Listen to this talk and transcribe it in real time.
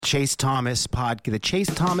Chase Thomas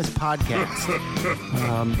podcast.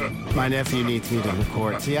 My nephew needs me to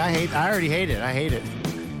record. See, I already hate it. I hate it.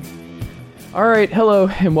 All right, hello,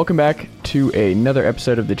 and welcome back to another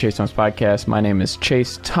episode of the Chase Thomas podcast. My name is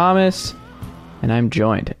Chase Thomas, and I'm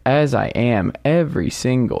joined, as I am every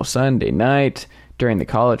single Sunday night during the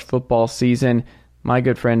college football season, my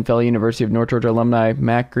good friend, fellow University of Notre alumni,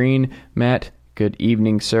 Matt Green. Matt, good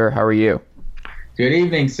evening, sir. How are you? Good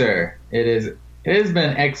evening, sir. It has been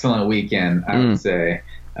an excellent weekend, I would say.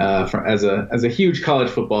 As a huge college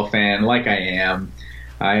football fan, like I am,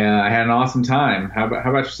 I had an awesome time. How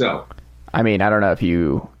about yourself? I mean, I don't know if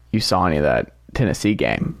you saw any of that Tennessee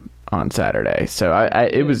game on Saturday. So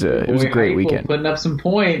it was a great weekend. Putting up some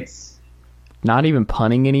points. Not even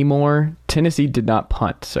punting anymore. Tennessee did not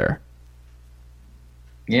punt, sir.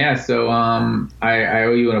 Yeah, so I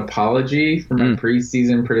owe you an apology for my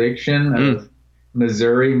preseason prediction of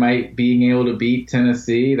Missouri might being able to beat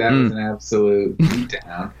Tennessee. That was an absolute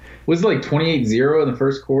beatdown. Was it like 28-0 in the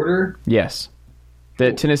first quarter? Yes.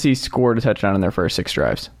 Tennessee scored a touchdown in their first 6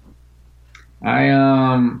 drives.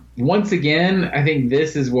 Once again, I think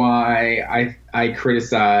this is why I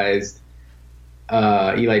criticized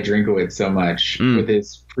Eli Drinkowitz so much with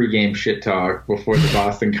his pregame shit talk before the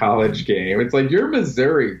Boston College game. It's like, you're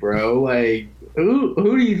Missouri, bro. Like, who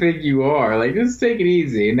do you think you are? Like, just take it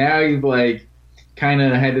easy. And now you've like kind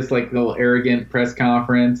of had this like little arrogant press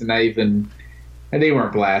conference, and and they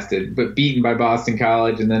weren't blasted, but beaten by Boston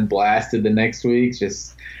College and then blasted the next week.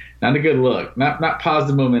 Just not a good look. Not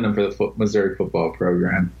positive momentum for the Missouri football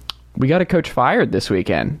program. We got a coach fired this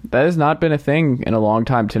weekend. That has not been a thing in a long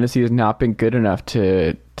time. Tennessee has not been good enough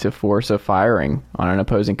to force a firing on an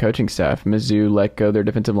opposing coaching staff. Mizzou let go their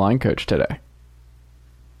defensive line coach today.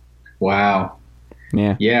 Wow.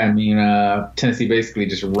 Yeah. Yeah, I mean, Tennessee basically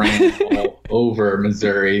just ran all over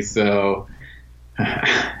Missouri. So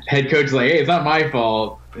head coach is like, hey, it's not my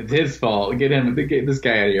fault. It's his fault. Get this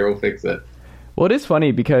guy out of here. We'll fix it. Well, it is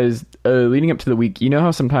funny because leading up to the week, you know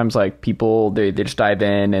how sometimes like people, they just dive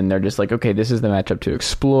in and they're just like, okay, this is the matchup to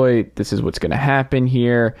exploit. This is what's going to happen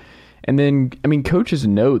here. And then, I mean, coaches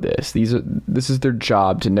know this. This is their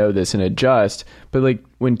job to know this and adjust. But like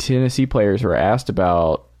when Tennessee players were asked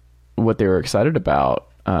about what they were excited about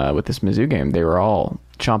with this Mizzou game, they were all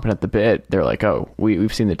chomping at the bit. They're like, oh,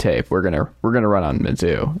 we've seen the tape. We're gonna run on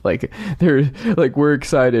Mizzou. Like they're like, we're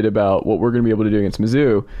excited about what we're gonna be able to do against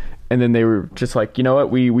Mizzou. And then they were just like, you know what,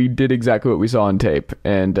 we did exactly what we saw on tape,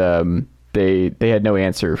 and they had no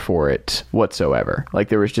answer for it whatsoever. Like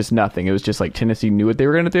there was just nothing. It was just like Tennessee knew what they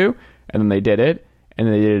were gonna do, and then they did it, and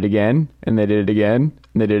they did it again, and they did it again,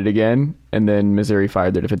 and they did it again, and then Missouri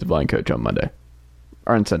fired their defensive line coach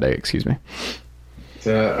on Sunday, excuse me. It's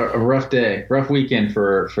a rough day, rough weekend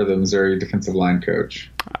for the Missouri defensive line coach.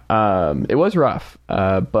 It was rough,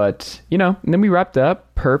 but you know, and then we wrapped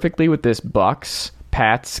up perfectly with this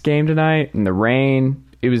Bucks-Pats game tonight in the rain.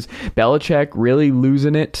 It was Belichick really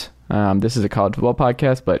losing it. This is a college football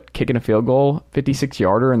podcast, but kicking a field goal,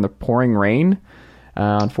 56-yarder in the pouring rain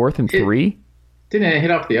on 4th and 3. Didn't it hit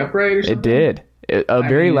off the upright or something? It did.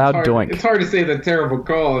 Very loud doink. It's hard to say the terrible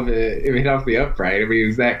call if it hit off the upright. I mean, he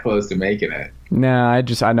was that close to making it. No, I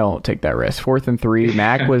don't take that risk. 4th and 3.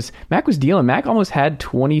 Mac was dealing. Mac almost had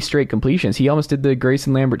 20 straight completions. He almost did the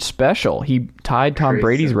Grayson Lambert special. He tied Tom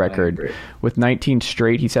Brady's record with 19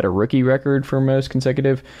 straight. He set a rookie record for most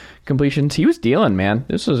consecutive completions. He was dealing, man.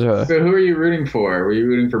 This was a. So who are you rooting for? Were you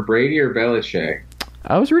rooting for Brady or Belichick?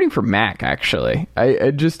 I was rooting for Mac, actually.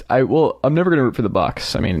 I'm never going to root for the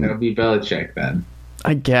Bucks. I mean, it'll be Belichick then.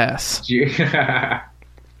 I guess.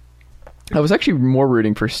 I was actually more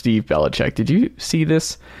rooting for Steve Belichick. Did you see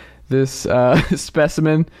this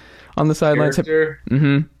specimen on the sidelines?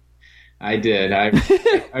 Mm-hmm. I did.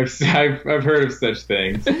 I've heard of such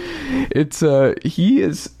things. He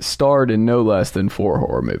is starred in no less than 4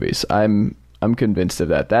 horror movies. I'm convinced of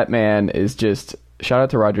that. That man is just. Shout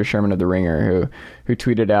out to Roger Sherman of The Ringer, who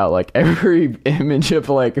tweeted out like every image of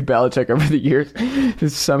like Belichick over the years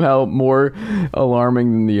is somehow more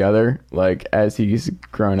alarming than the other. Like as he's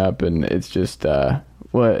grown up, and it's just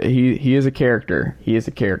he is a character. He is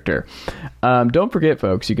a character. Don't forget,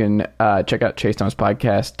 folks, you can check out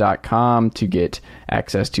ChaseThomasPodcast.com to get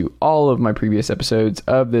access to all of my previous episodes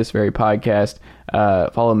of this very podcast.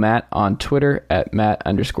 Follow Matt on Twitter at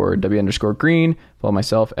Matt_W_Green. Follow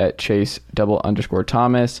myself at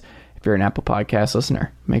Chase_Thomas. If you're an Apple Podcast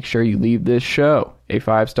listener, make sure you leave this show a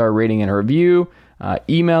 5-star rating and a review.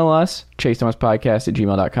 Email us,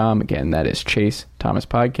 ChaseThomasPodcast@gmail.com. Again, that is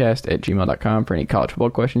ChaseThomasPodcast@gmail.com for any college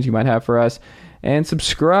football questions you might have for us. And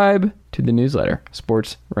subscribe to the newsletter,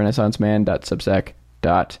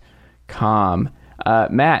 sportsrenaissanceman.substack.com.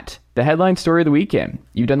 Matt, the headline story of the weekend.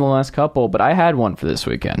 You've done the last couple, but I had one for this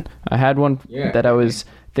weekend. I had one that I was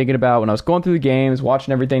thinking about when I was going through the games,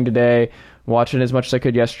 watching everything today, watching as much as I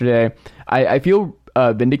could yesterday. I feel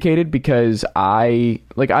vindicated because I'm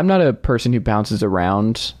not a person who bounces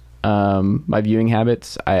around my viewing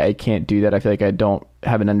habits. I can't do that. I feel like I don't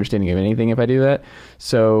have an understanding of anything if I do that.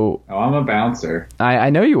 So I'm a bouncer. I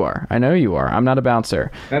know you are. I'm not a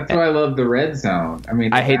bouncer. That's why I love the red zone. I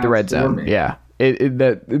mean, I hate the red zone. Yeah. If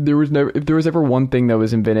there was ever one thing that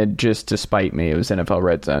was invented just to spite me, it was NFL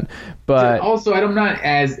Red Zone. But also, I'm not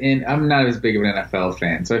as big of an NFL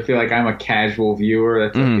fan, so I feel like I'm a casual viewer.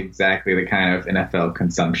 That's like exactly the kind of NFL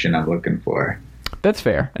consumption I'm looking for. That's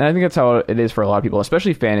fair, and I think that's how it is for a lot of people,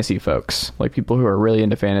 especially fantasy folks, like people who are really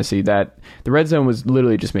into fantasy. That the Red Zone was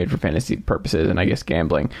literally just made for fantasy purposes, and I guess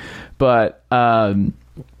gambling. But where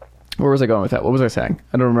was I going with that? What was I saying?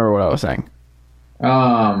 I don't remember what I was saying.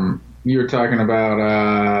 You were talking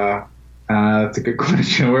about that's a good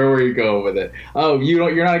question. Where were you going with it? Oh,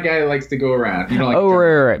 you're not a guy that likes to go around. You don't like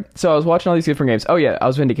right. So I was watching all these different games. Oh yeah, I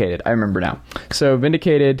was vindicated. I remember now. So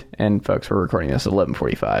vindicated, and folks, we're recording this at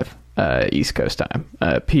 11:45 East Coast time,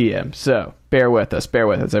 PM. So bear with us.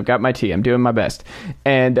 I've got my tea. I'm doing my best.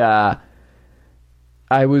 And I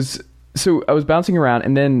was bouncing around,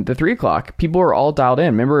 and then the 3:00 people were all dialed in.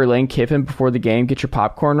 Remember Lane Kiffin before the game, get your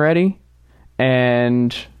popcorn ready,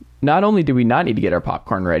 and not only did we not need to get our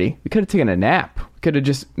popcorn ready, we could have taken a nap. We could have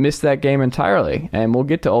just missed that game entirely. And we'll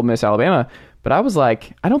get to Ole Miss, Alabama. But I was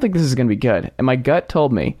like, I don't think this is going to be good. And my gut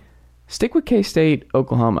told me, stick with K-State,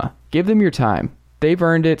 Oklahoma. Give them your time. They've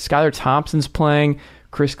earned it. Skylar Thompson's playing.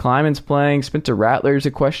 Chris Kleiman's playing. Spencer Rattler's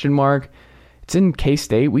a question mark. It's in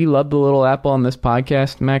K-State. We love the Little Apple on this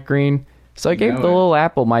podcast, Matt Green. So I gave the Little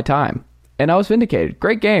Apple my time. And I was vindicated.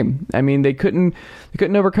 Great game. I mean, they couldn't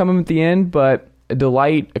overcome them at the end, but a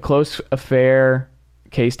delight, a close affair.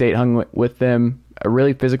 K-State hung with them. A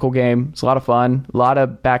really physical game. It's a lot of fun. A lot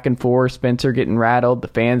of back and forth. Spencer getting rattled. The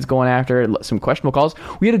fans going after it. Some questionable calls.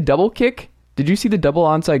 We had a double kick. Did you see the double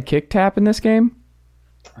onside kick tap in this game?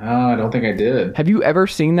 I don't think I did. Have you ever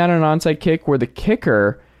seen that on an onside kick where the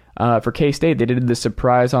kicker for K-State, they did the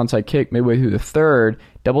surprise onside kick midway through the third,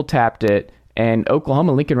 double tapped it, and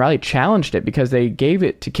Oklahoma, Lincoln Riley challenged it because they gave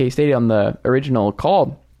it to K-State on the original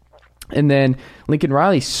call. And then Lincoln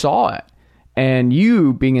Riley saw it. And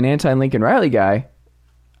you, being an anti-Lincoln Riley guy,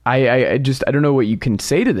 I don't know what you can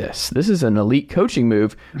say to this. This is an elite coaching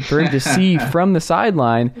move for him to see from the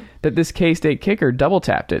sideline that this K-State kicker double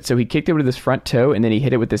tapped it. So he kicked it with his front toe and then he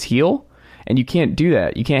hit it with his heel. And you can't do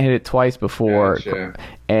that. You can't hit it twice before. Gotcha.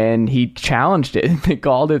 And he challenged it. They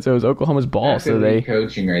called it, so it was Oklahoma's ball. That's so elite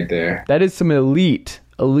coaching right there. That is some elite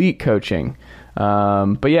coaching.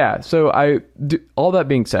 But yeah, so all that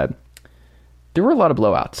being said, there were a lot of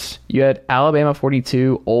blowouts. You had Alabama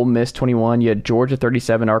 42, Ole Miss 21. You had Georgia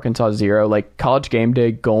 37, Arkansas 0. Like College Game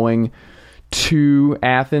Day going to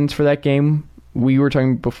Athens for that game. We were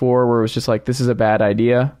talking before where it was just like, this is a bad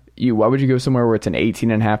idea. Why would you go somewhere where it's an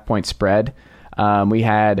 18.5 point spread? We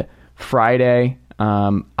had Friday,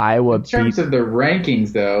 Iowa. In terms of the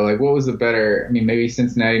rankings, though, like what was the better? I mean, maybe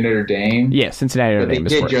Cincinnati, Notre Dame. Yeah, Cincinnati, Notre Dame.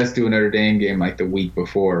 They did just do a Notre Dame game like the week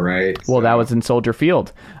before, right? Well, that was in Soldier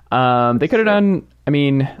Field. They could have done. I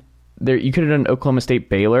mean, you could have done Oklahoma State,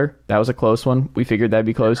 Baylor. That was a close one. We figured that'd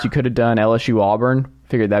be close. You could have done LSU, Auburn.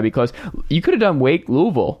 Figured that'd be close. You could have done Wake,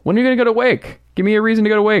 Louisville. When are you going to go to Wake? Give me a reason to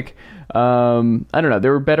go to Wake. I don't know.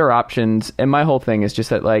 There were better options, and my whole thing is just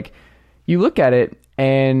that, like, you look at it,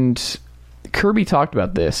 and Kirby talked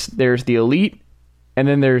about this. There's the elite, and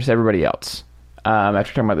then there's everybody else.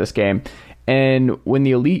 After talking about this game, and when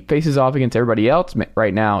the elite faces off against everybody else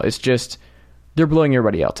right now, it's just they're blowing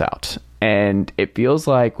everybody else out, and it feels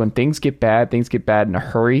like when things get bad in a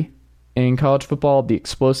hurry. In college football, the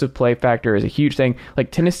explosive play factor is a huge thing.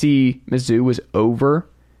 Like Tennessee, Mizzou was over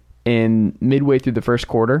in midway through the first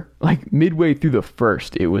quarter. Like midway through the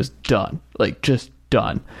first, it was done. Like just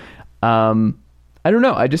done. I don't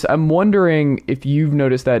know. I'm wondering if you've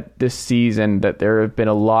noticed that this season that there have been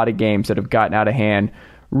a lot of games that have gotten out of hand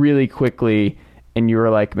really quickly, and you were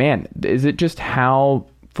like, man, is it just how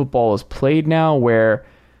football is played now, where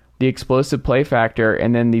the explosive play factor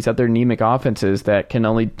and then these other anemic offenses that can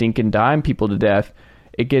only dink and dime people to death,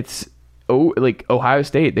 it gets like Ohio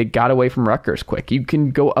State, they got away from Rutgers quick. You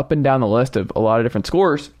can go up and down the list of a lot of different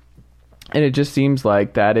scores, and it just seems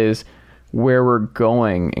like that is where we're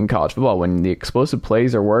going in college football. When the explosive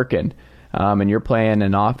plays are working, and you're playing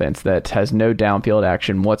an offense that has no downfield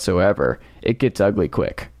action whatsoever, it gets ugly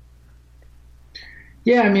quick.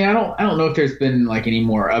 Yeah, I mean, I don't know if there's been like any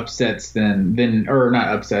more upsets than or not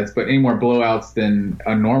upsets, but any more blowouts than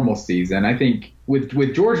a normal season. I think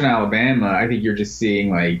with Georgia and Alabama, I think you're just seeing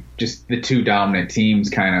like just the two dominant teams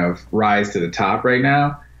kind of rise to the top right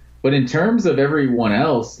now. But in terms of everyone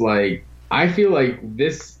else, like I feel like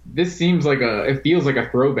this seems like it feels like a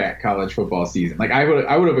throwback college football season. Like I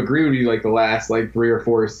would have agreed with you like the last like 3 or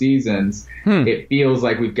 4 seasons. It feels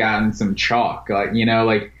like we've gotten some chalk. Like, you know,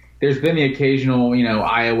 like there's been the occasional, you know,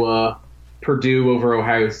 Iowa, Purdue over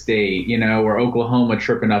Ohio State, you know, or Oklahoma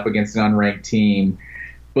tripping up against an unranked team.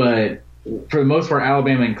 But for the most part,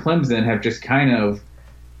 Alabama and Clemson have just kind of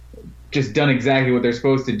just done exactly what they're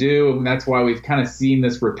supposed to do. And that's why we've kind of seen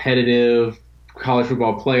this repetitive college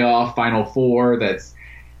football playoff Final Four that's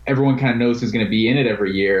everyone kind of knows who's going to be in it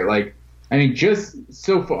every year. Like, I mean, just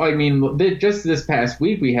so far, I mean, just this past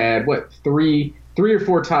week we had three or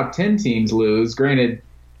four top 10 teams lose. Granted,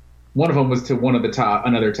 one of them was to another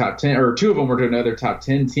top 10, or two of them were to another top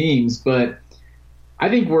 10 teams. But I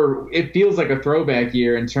think it feels like a throwback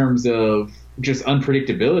year in terms of just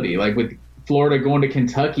unpredictability. Like with Florida going to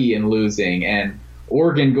Kentucky and losing, and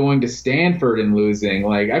Oregon going to Stanford and losing.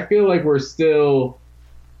 Like, I feel like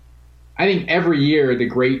I think every year the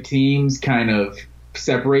great teams kind of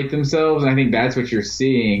separate themselves, and I think that's what you're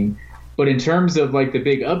seeing. But in terms of like the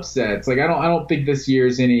big upsets, like I don't think this year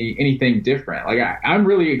is anything different. Like I'm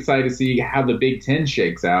really excited to see how the Big Ten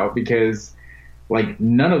shakes out, because like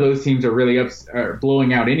none of those teams are really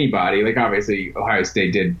blowing out anybody. Like obviously Ohio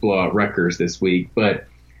State did blow out Rutgers this week, but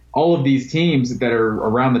all of these teams that are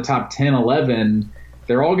around the top 10, 11,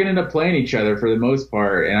 they're all going to end up playing each other for the most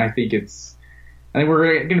part. And I think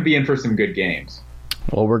we're going to be in for some good games.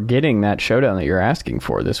 Well, we're getting that showdown that you're asking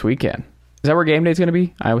for this weekend. Is that where game day is going to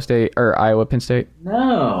be? Iowa State or Iowa, Penn State?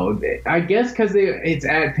 No, I guess because it's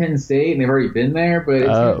at Penn State and they've already been there, but it's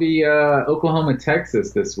going to be Oklahoma,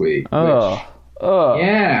 Texas this week.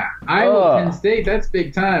 Yeah, Iowa, Penn State, that's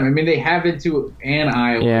big time. I mean, they have it to an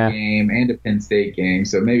Iowa game and a Penn State game,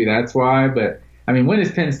 so maybe that's why. But I mean, when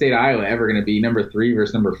is Penn State Iowa ever going to be number 3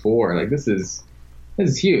 versus number 4? Like this is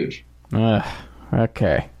huge.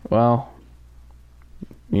 Okay, well,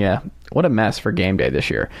 yeah. What a mess for game day this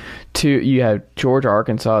year. You had Georgia,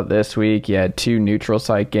 Arkansas this week. You had 2 neutral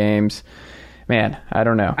site games. Man, I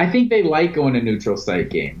don't know. I think they like going to neutral site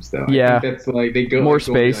games, though. Yeah, I think that's like they go more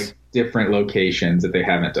space, to, like, different locations that they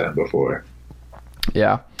haven't done before.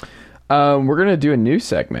 Yeah, we're gonna do a new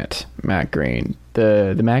segment, Matt Green.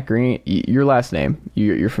 The Matt Green, your last name,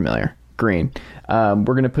 you're familiar, Green. We're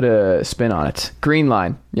gonna put a spin on it. Green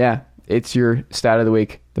line. Yeah, it's your stat of the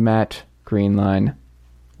week. The Matt Green line.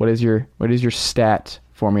 What is your stat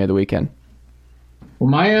for me of the weekend? Well,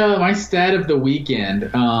 my stat of the weekend,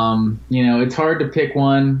 it's hard to pick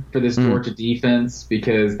one for this Georgia defense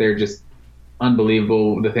because they're just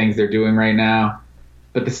unbelievable, the things they're doing right now.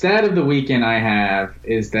 But the stat of the weekend I have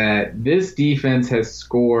is that this defense and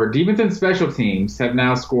special teams have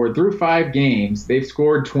now scored through 5 games. They've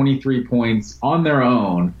scored 23 points on their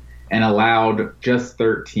own and allowed just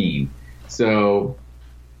 13. So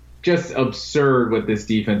just absurd what this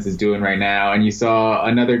defense is doing right now. And you saw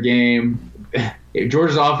another game.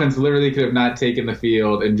 Georgia's offense literally could have not taken the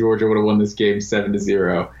field, and Georgia would have won this game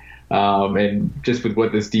 7-0. And just with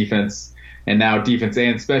what this defense and now defense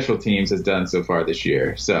and special teams has done so far this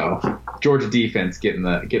year. So Georgia defense getting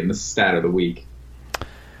the stat of the week.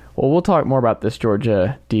 Well, we'll talk more about this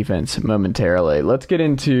Georgia defense momentarily. Let's get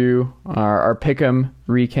into our pick'em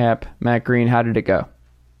recap. Matt Green, how did it go?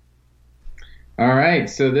 All right,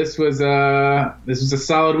 so this was a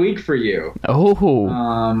solid week for you.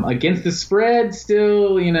 Oh, against the spread,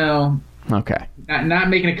 still, okay, not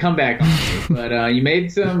making a comeback on you, but you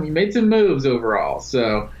made some moves overall.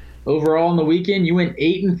 So overall in the weekend, you went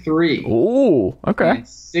 8-3. Oh, okay,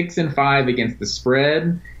 6-5 against the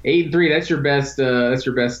spread. 8-3. That's your best. That's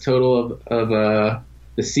your best total of the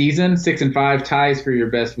season. 6-5 ties for your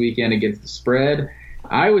best weekend against the spread.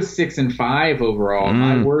 I was 6-5 overall,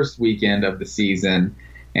 my worst weekend of the season,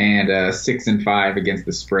 and 6-5 against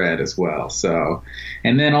the spread as well. So,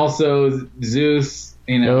 and then also Zeus,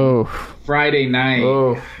 Friday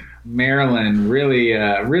night, Maryland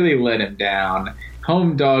really let him down.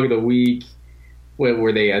 Home dog of the week. What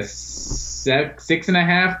were they, a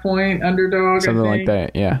 6.5 point underdog? Something like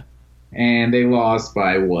that, yeah. And they lost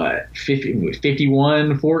by what,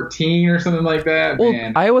 51-14 or something like that. Well,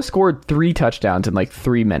 man. Iowa scored 3 touchdowns in like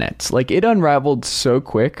 3 minutes. Like, it unraveled so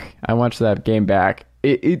quick. I watched that game back.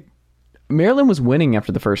 Maryland was winning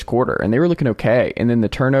after the first quarter, and they were looking okay. And then the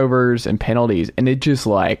turnovers and penalties, and it just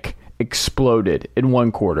like exploded in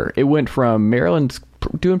one quarter. It went from Maryland's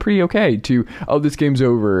doing pretty okay to, this game's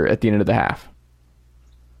over at the end of the half.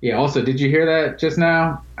 Yeah. Also, did you hear that just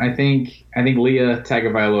now? I think Leah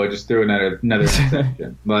Tagovailoa just threw another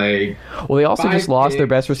interception. Like, well, they also just lost their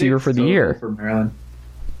best receiver for the year. For Maryland.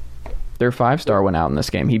 Their 5-star went out in this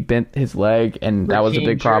game. He bent his leg, and that was a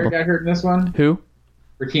big problem. Got hurt in this one. Who?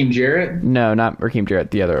 Raheem Jarrett? No, not Raheem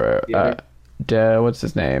Jarrett. The other. What's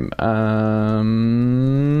his name?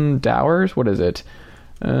 Dowers? What is it?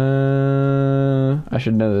 I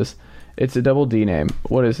should know this. It's a double D name.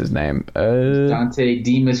 What is his name? Dante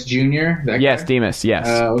Demas Jr.? Yes, Demas, yes.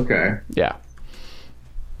 Okay. Yeah.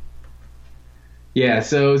 Yeah,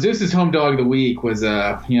 so Zeus's home dog of the week was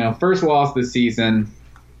first loss this season.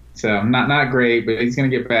 So not great, but he's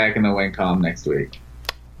going to get back in the win column next week.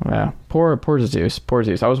 Yeah, poor Zeus. Poor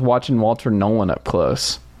Zeus. I was watching Walter Nolan up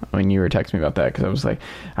close when you were texting me about that, because I was like,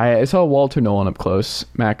 I saw Walter Nolan up close,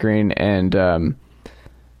 Matt Green, and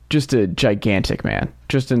just a gigantic man,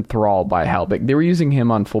 just enthralled by how big. They were using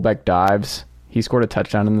him on fullback dives. He scored a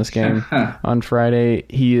touchdown in this game on Friday.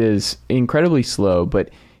 He is incredibly slow, but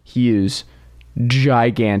he is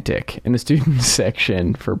gigantic. And the student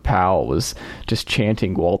section for Powell was just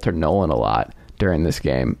chanting Walter Nolan a lot during this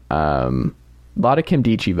game. A lot of Kim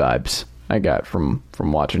Dichie vibes I got from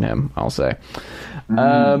watching him, I'll say.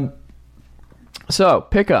 So,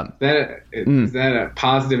 pick 'em. Is that a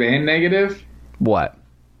positive and negative? What?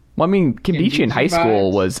 Well, I mean, Kim Dichie in high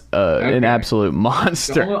school was an absolute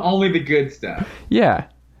monster. So only the good stuff. Yeah,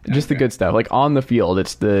 just the good stuff. Like on the field,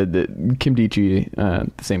 it's the Kim Dichie,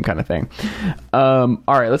 the same kind of thing. All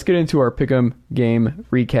right, let's get into our pick'em game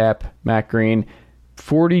recap. Matt Green,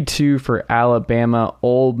 42 for Alabama.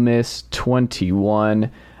 Ole Miss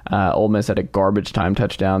 21. Ole Miss had a garbage time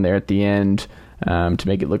touchdown there at the end to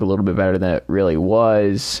make it look a little bit better than it really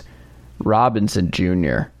was. Robinson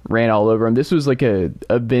Jr. ran all over him. This was like a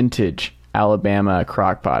vintage Alabama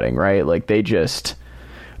crockpotting, right? Like they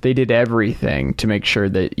did everything to make sure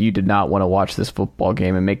that you did not want to watch this football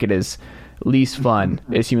game and make it as least fun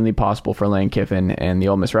as humanly possible for Lane Kiffin and the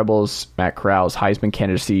Ole Miss Rebels. Matt Corral's Heisman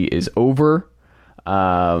candidacy is over.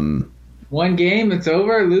 One game, it's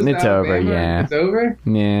over? It's over, yeah. It's over?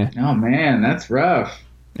 Yeah. Oh, man, that's rough.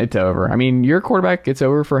 It's over. I mean, your quarterback, it's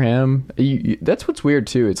over for him. That's what's weird,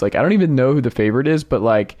 too. It's like, I don't even know who the favorite is, but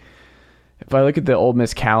like, if I look at the Ole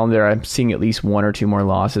Miss calendar, I'm seeing at least one or two more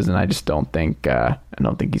losses, and I just don't think he's going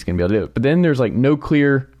to be able to do it. But then there's like no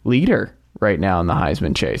clear leader right now in the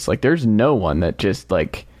Heisman chase. Like, there's no one that just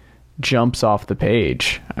like jumps off the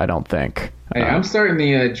page, I don't think. Hey, I'm starting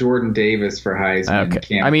the Jordan Davis for Heisman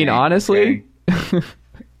campaign. I mean, honestly... Okay?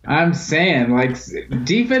 I'm saying, like,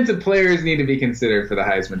 defensive players need to be considered for the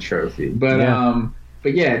Heisman Trophy. But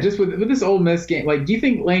yeah, just with this Ole Miss game, like, do you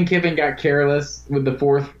think Lane Kiffin got careless with the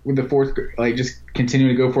fourth, like, just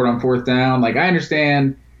continuing to go for it on fourth down? Like, I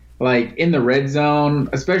understand, like, in the red zone,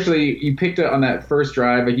 especially you picked up on that first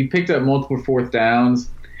drive, like, you picked up multiple fourth downs,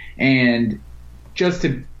 and just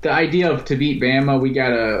the idea of to beat Bama, we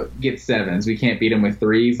gotta get sevens. We can't beat them with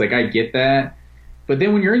threes. Like, I get that. But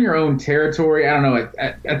then when you're in your own territory, I don't know,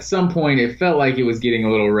 at some point it felt like it was getting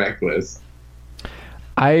a little reckless.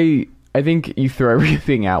 I think you throw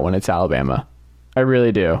everything out when it's Alabama. I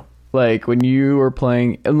really do. Like, when you are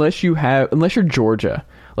playing, unless you're Georgia,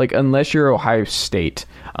 like, unless you're Ohio State,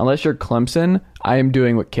 unless you're Clemson, I am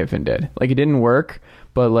doing what Kiffin did. Like, it didn't work,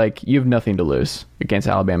 but, like, you have nothing to lose against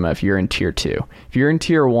Alabama if you're in Tier 2. If you're in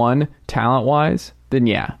Tier 1, talent-wise, then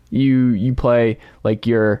yeah, you play like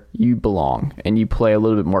you belong, and you play a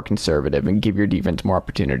little bit more conservative and give your defense more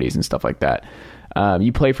opportunities and stuff like that.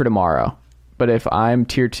 You play for tomorrow. But if I'm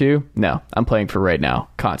Tier 2, no, I'm playing for right now,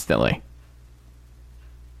 constantly.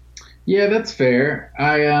 Yeah, that's fair.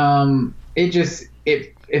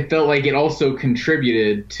 It felt like it also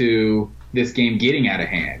contributed to this game getting out of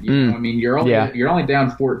hand. You know, I mean, you're only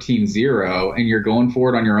down 14-0, and you're going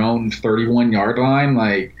for it on your own 31-yard line.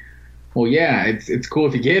 Like, well, yeah, it's cool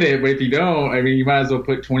if you get it, but if you don't, I mean, you might as well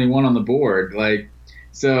put 21 on the board. Like,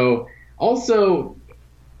 so also,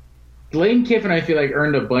 Lane Kiffin, I feel like,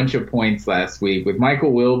 earned a bunch of points last week with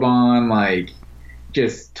Michael Wilbon, like,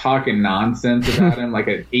 just talking nonsense about him, like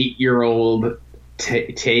an 8-year-old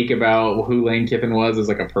take about who Lane Kiffin was as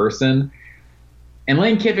like a person. And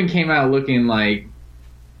Lane Kiffin came out looking like,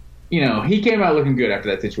 he came out looking good after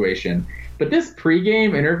that situation. But this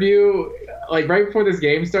pregame interview, like right before this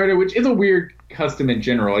game started, which is a weird custom in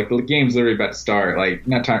general, like the game's literally about to start, like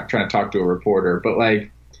not trying to talk to a reporter, but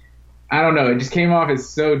like, I don't know, it just came off as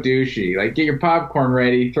so douchey. Like, get your popcorn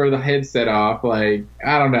ready, throw the headset off. Like,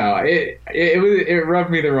 I don't know, it rubbed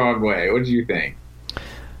me the wrong way. What do you think?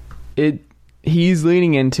 He's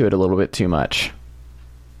leaning into it a little bit too much.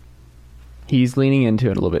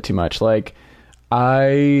 Like,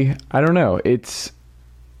 I don't know.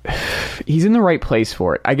 he's in the right place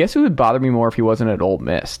for it. I guess it would bother me more if he wasn't at Ole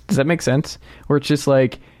Miss. Does that make sense? Where it's just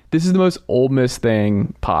like, this is the most Ole Miss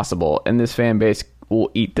thing possible, and this fan base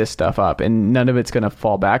will eat this stuff up, and none of it's going to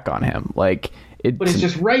fall back on him. Like, but it's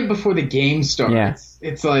just right before the game starts. Yeah.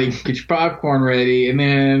 It's like, get your popcorn ready, and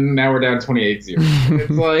then now we're down 28-0. It's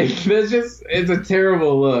like, it's a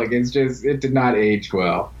terrible look. It's just, it did not age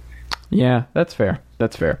well. Yeah, that's fair.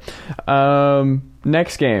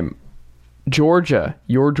 Next game. Georgia.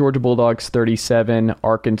 Your Georgia Bulldogs 37,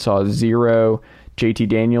 Arkansas 0. JT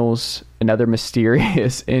Daniels, another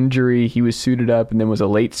mysterious injury. He was suited up and then was a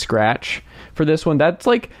late scratch for this one. That's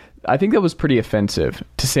like, I think that was pretty offensive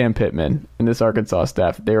to Sam Pittman and this Arkansas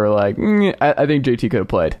staff. They were like, I think JT could have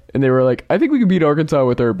played. And they were like, I think we can beat Arkansas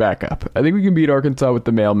with our backup. I think we can beat Arkansas with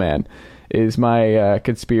the mailman, is my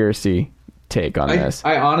conspiracy take on this.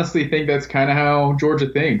 I honestly think that's kind of how Georgia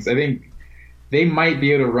thinks. I think they might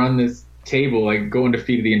be able to run this table, like go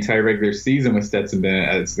undefeated the entire regular season with Stetson Bennett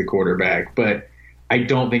as the quarterback. But I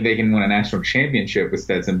don't think they can win a national championship with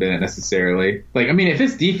Stetson Bennett necessarily. Like, I mean, if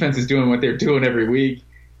his defense is doing what they're doing every week,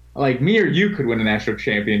 like, me or you could win a national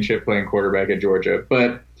championship playing quarterback at Georgia.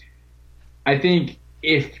 But I think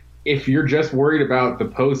if you're just worried about the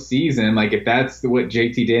postseason, like, if that's what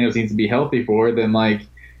JT Daniels needs to be healthy for, then, like,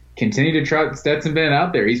 continue to trot Stetson Bennett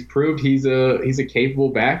out there. He's proved he's a capable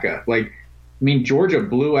backup. Like, I mean, Georgia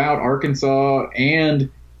blew out Arkansas and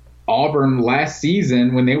Auburn last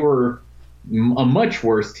season when they were a much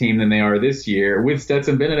worse team than they are this year with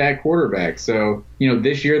Stetson Bennett at quarterback. So,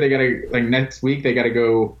 this year they got to, like, next week they got to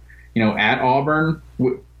go, at Auburn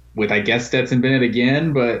with I guess, Stetson Bennett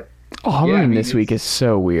again. But Auburn this week is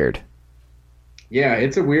so weird. Yeah,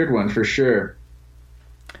 it's a weird one for sure.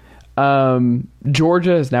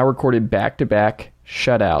 Georgia has now recorded back-to-back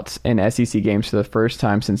shutouts in SEC games for the first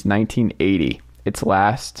time since 1980. Its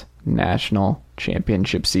last national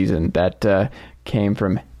championship season. That came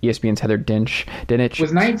from ESPN's Heather Dinich.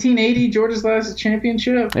 Was 1980 Georgia's last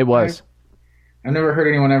championship? It was. I've never heard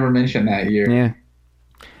anyone ever mention that year. Yeah.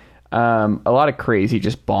 A lot of crazy,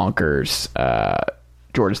 just bonkers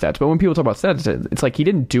Georgia stats. But when people talk about Stetson, it's like he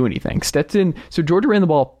didn't do anything. So Georgia ran the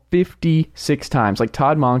ball 56 times. Like,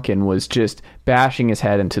 Todd Monken was just bashing his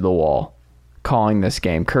head into the wall calling this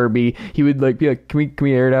game. Kirby, he would be like, can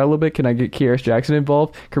we air it out a little bit? Can I get Kearis Jackson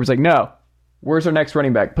involved? Kirby's like, no. Where's our next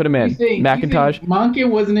running back? Put him in. McIntosh.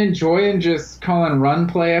 Monken wasn't enjoying just calling run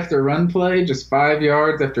play after run play, just 5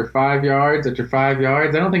 yards after 5 yards after 5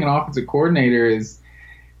 yards. I don't think an offensive coordinator is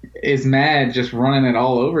mad just running it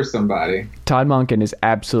all over somebody. Todd Monken is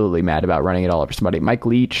absolutely mad about running it all over somebody. Mike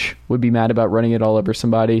Leach would be mad about running it all over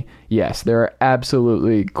somebody. Yes, there are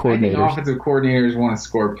absolutely coordinators. I think offensive coordinators want to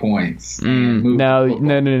score points. No.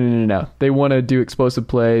 They want to do explosive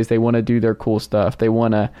plays. They want to do their cool stuff. They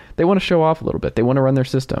want to show off a little bit. They want to run their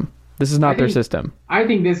system. This is not their system. I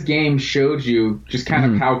think this game showed you just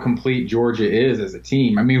kind of how complete Georgia is as a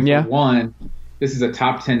team. I mean, for one, this is a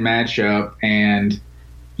top 10 matchup, and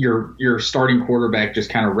your starting quarterback just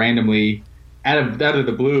kind of randomly out of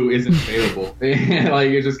the blue isn't available. Like,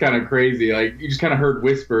 it's just kind of crazy. Like, you just kind of heard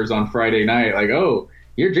whispers on Friday night, like, oh,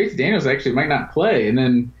 your JT Daniels actually might not play. And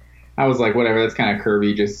then I was like, whatever, that's kind of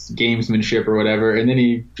Kirby, just gamesmanship or whatever. And then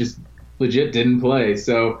he just legit didn't play.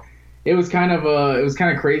 So it was kind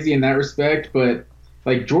of crazy in that respect. But,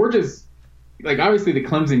 like, Georgia's, like, obviously the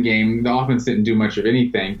Clemson game, the offense didn't do much of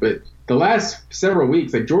anything, but the last several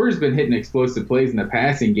weeks, like, Georgia's been hitting explosive plays in the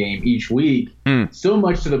passing game each week, so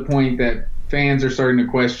much to the point that fans are starting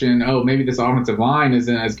to question, oh, maybe this offensive line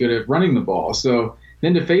isn't as good at running the ball. So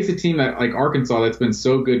then to face a team that, like Arkansas, that's been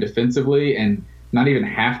so good defensively and not even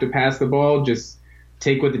have to pass the ball, just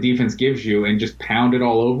take what the defense gives you and just pound it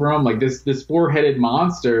all over them. Like, this four-headed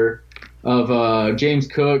monster of James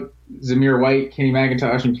Cook, Zamir White, Kenny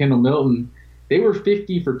McIntosh, and Kendall Milton, they were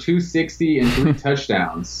 50 for 260 and 3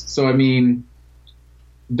 touchdowns. So, I mean,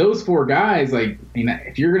 those four guys, like, I mean,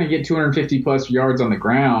 if you're going to get 250-plus yards on the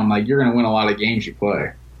ground, like, you're going to win a lot of games you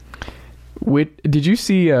play. Did you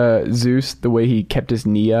see Zeus, the way he kept his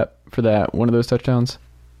knee up for that one of those touchdowns?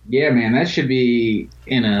 Yeah, man, that should be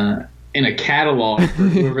in a catalog for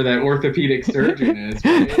whoever that orthopedic surgeon is.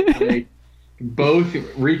 Right? Like, both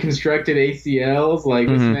reconstructed ACLs. Like,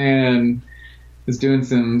 this man is doing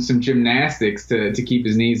some gymnastics to keep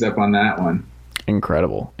his knees up on that one.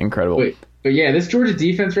 Incredible. But yeah, this Georgia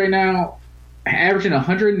defense right now averaging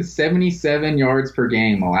 177 yards per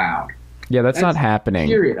game allowed. Yeah, that's not happening.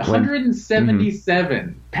 Period.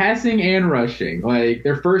 177 passing and rushing. Like,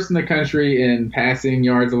 they're first in the country in passing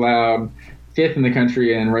yards allowed, fifth in the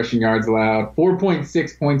country in rushing yards allowed.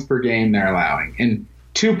 4.6 points per game they're allowing, and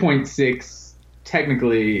 2.6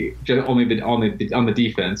 technically just only on the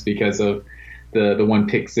defense because of the one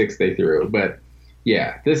pick six they threw. But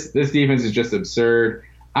yeah, this defense is just absurd.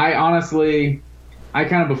 I honestly,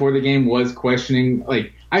 kind of before the game was questioning,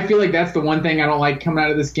 like, I feel like that's the one thing I don't like coming out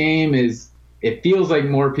of this game is it feels like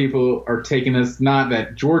more people are taking this, not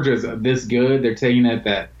that Georgia's this good, they're taking it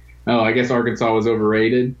that, oh, I guess Arkansas was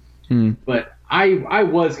overrated. But I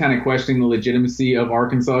was kind of questioning the legitimacy of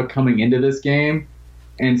Arkansas coming into this game.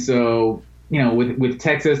 And so, you know, with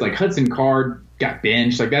Texas, like Hudson Card got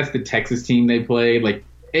benched. Like, that's the Texas team they played. Like,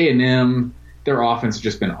 A&M, their offense has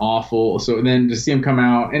just been awful. So then to see them come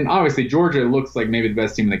out, and obviously Georgia looks like maybe the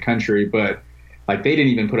best team in the country, but like they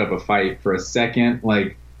didn't even put up a fight for a second.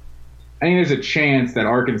 Like, I think there's a chance that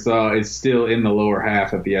Arkansas is still in the lower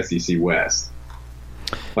half of the SEC West.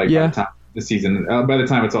 Like, by the time the season, by the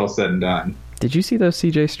time it's all said and done. Did you see those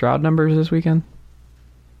CJ Stroud numbers this weekend?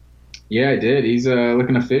 Yeah, I did. He's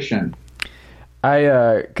looking efficient.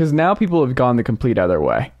 Because now people have gone the complete other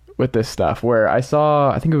way with this stuff, where I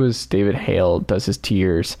think it was David Hale does his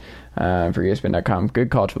tiers for ESPN.com,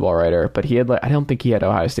 good college football writer, but he had, like, I don't think he had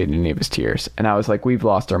Ohio State in any of his tiers, and I was like, we've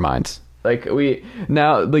lost our minds. Like, they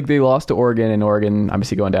lost to Oregon, and Oregon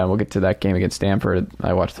obviously going down. We'll get to that game against Stanford.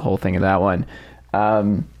 I watched the whole thing of that one.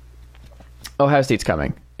 Ohio State's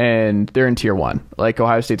coming, and they're in tier 1. Like,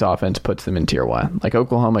 Ohio State's offense puts them in tier 1. Like,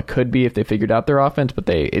 Oklahoma could be if they figured out their offense, but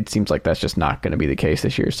it seems like that's just not going to be the case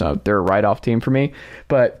this year. So they're a write-off team for me.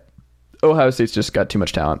 But Ohio State's just got too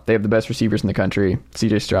much talent. They have the best receivers in the country.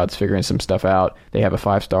 CJ Stroud's figuring some stuff out. They have a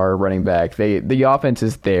 5-star running back. The offense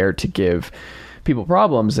is there to give people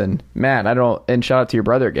problems. And man, and shout out to your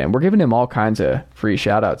brother again. We're giving him all kinds of free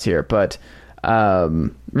shout outs here. But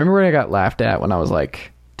remember when I got laughed at when I was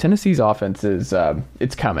like, Tennessee's offense is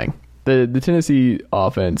it's coming. The Tennessee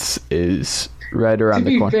offense is right around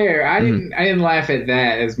the corner. To be fair, I didn't laugh at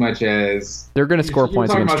that as much as they're going to score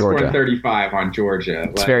points against Georgia. Scoring 35 on Georgia.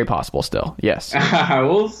 It's very possible still. Yes.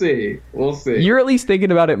 We'll see. You're at least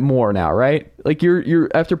thinking about it more now, right? Like you're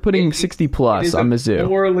after putting 60 plus on Mizzou. It's a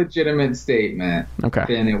more legitimate statement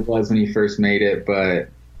than it was when you first made it, but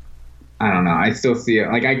I don't know. I still see it.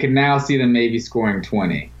 Like, I can now see them maybe scoring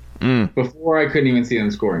 20. Before, I couldn't even see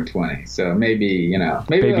them scoring 20. So maybe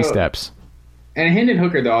baby steps. And Hendon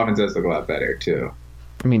Hooker, the offense does look a lot better too.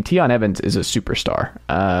 I mean, Tion Evans is a superstar.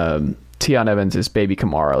 Tion Evans is baby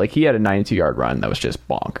Kamara. Like, he had a 92-yard run that was just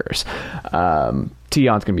bonkers.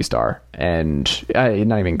 Tion's gonna be a star, and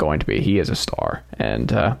not even going to be. He is a star,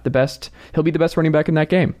 and he'll be the best running back in that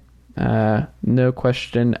game. No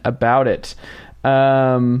question about it.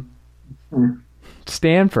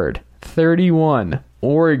 Stanford 31.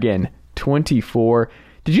 Oregon 24.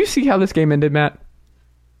 Did you see how this game ended, Matt?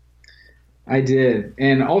 I did.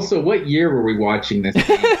 And also, what year were we watching this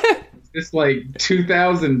game? Is this like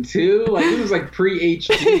 2002? Like, this was like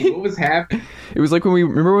pre-HD. What was happening? It was like when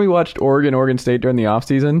we watched Oregon State during the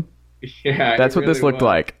offseason? Yeah. That's what this looked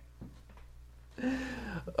like.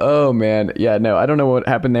 Oh, man. Yeah, no, I don't know what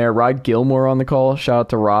happened there. Rod Gilmore on the call. Shout out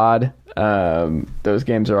to Rod. Those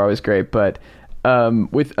games are always great, but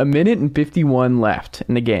with a minute and 51 left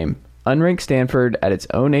in the game, unranked Stanford at its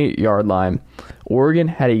own 8-yard line, Oregon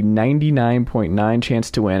had a 99.9 chance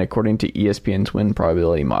to win according to ESPN's win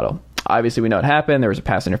probability model. Obviously, we know what happened. There was a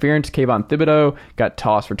pass interference. Kayvon Thibodeau got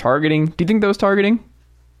tossed for targeting. Do you think that was targeting?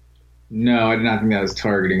 No, I did not think that was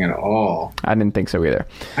targeting at all. I didn't think so either.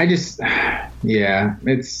 And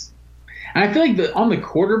I feel like on the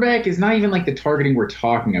quarterback is not even like the targeting we're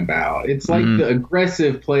talking about. It's like the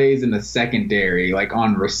aggressive plays in the secondary, like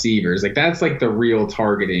on receivers. Like, that's like the real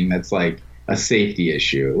targeting. That's like a safety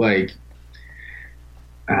issue. Like,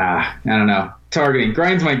 I don't know. Targeting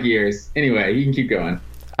grinds my gears. Anyway, you can keep going.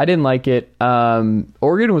 I didn't like it.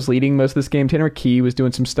 Oregon was leading most of this game. Tanner Key was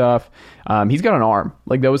doing some stuff. He's got an arm.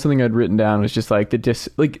 Like, that was something I'd written down. It was just like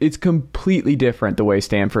it's completely different the way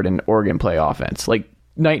Stanford and Oregon play offense. Like,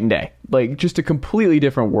 night and day. Like, just a completely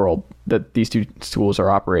different world that these two schools are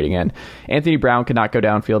operating in. Anthony Brown could not go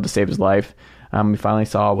downfield to save his life. We finally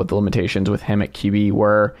saw what the limitations with him at QB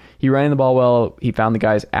were. He ran the ball well. He found the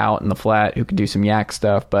guys out in the flat who could do some yak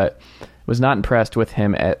stuff, but was not impressed with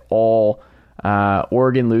him at all.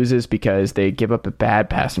 Oregon loses because they give up a bad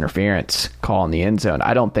pass interference call in the end zone.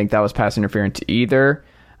 I don't think that was pass interference either.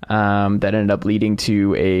 That ended up leading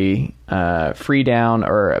to a free down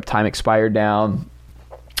or a time expired down.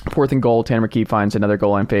 4th and goal. Tanner McKee finds another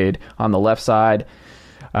goal line fade on the left side.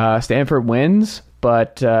 Stanford wins,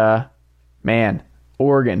 but man,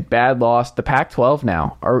 Oregon, bad loss. The Pac-12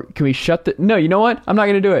 now. Can we shut the... No, you know what? I'm not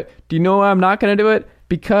going to do it. Do you know why I'm not going to do it?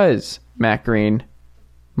 Because, Matt Green,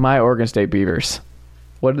 my Oregon State Beavers.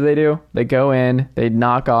 What do? They go in, they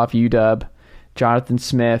knock off UW, Jonathan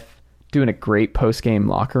Smith doing a great post-game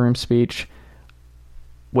locker room speech.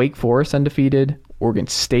 Wake Forest undefeated, Oregon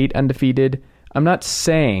State undefeated. I'm not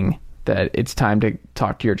saying that it's time to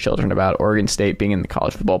talk to your children about Oregon State being in the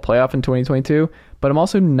college football playoff in 2022, but I'm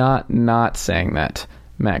also not saying that,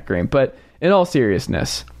 Matt Green. But in all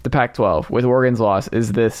seriousness, the Pac-12 with Oregon's loss,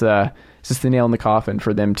 is this the nail in the coffin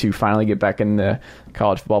for them to finally get back in the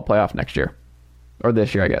college football playoff next year, or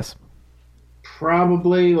this year, I guess?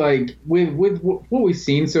 Probably, like, with what we've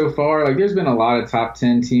seen so far, like, there's been a lot of top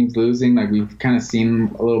 10 teams losing. Like, we've kind of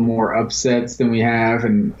seen a little more upsets than we have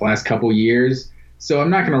in the last couple years. So I'm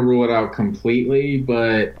not going to rule it out completely,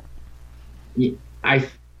 but I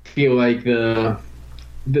feel like the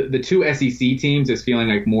two SEC teams is feeling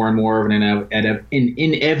like more and more of an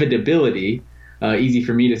inevitability. Easy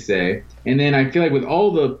for me to say. And then I feel like with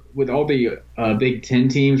all the Big Ten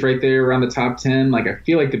teams right there around the top 10, like, I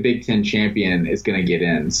feel like the Big Ten champion is going to get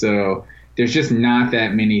in. So there's just not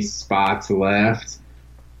that many spots left,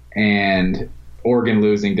 and Oregon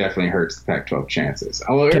losing definitely hurts the Pac-12 chances.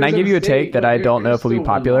 Can I give you a take that I don't know if will be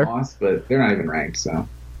popular? But they're not even ranked, so.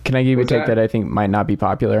 Can I give you a take that I think might not be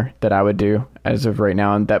popular, that I would do as of right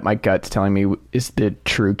now, and that my gut's telling me is the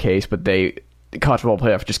true case, but the college football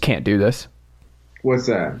playoff just can't do this? What's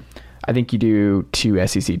that? I think you do 2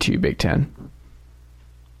 SEC, 2 Big Ten.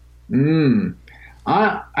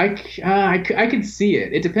 I could see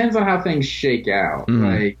it. It depends on how things shake out.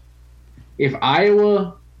 Like, if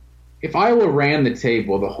Iowa ran the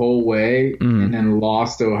table the whole way and then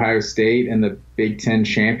lost to Ohio State in the Big Ten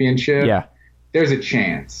championship, there's a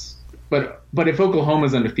chance. But if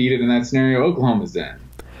Oklahoma's undefeated in that scenario, Oklahoma's in.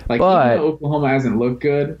 Like, even though Oklahoma hasn't looked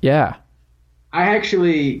good. Yeah. I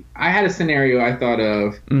had a scenario I thought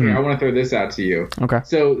of. Here, I want to throw this out to you. Okay.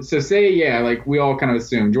 So say, like we all kind of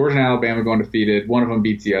assume Georgia and Alabama go undefeated. One of them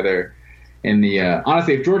beats the other. In the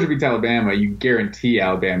honestly, if Georgia beats Alabama, you guarantee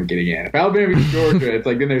Alabama getting in. If Alabama beats Georgia, it's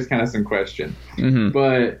like then there's kind of some question.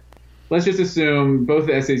 But let's just assume both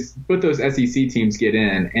those SEC teams get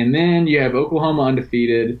in, and then you have Oklahoma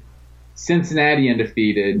undefeated, Cincinnati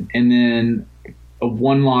undefeated, and then a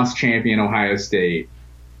one-loss champion Ohio State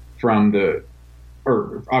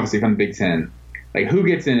obviously from the Big Ten. Like, who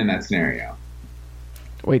gets in that scenario?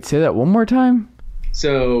 Wait, say that one more time?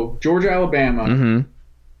 So, Georgia, Alabama,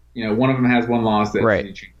 one of them has one loss, the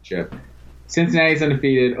SEC championship. Cincinnati's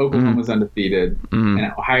undefeated, Oklahoma's undefeated,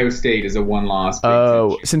 and Ohio State is a one-loss Big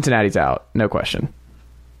Ten. Cincinnati's out, no question.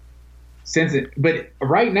 But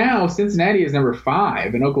right now, Cincinnati is number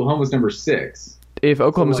 5, and Oklahoma's number 6. If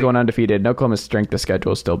Oklahoma's going undefeated, Oklahoma's strength of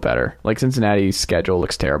schedule is still better. Like, Cincinnati's schedule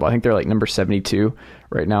looks terrible. I think they're like number 72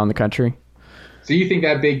 right now in the country. So you think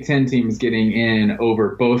that Big Ten team is getting in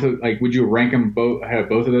over both? Would you rank them have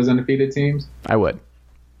both of those undefeated teams? I would.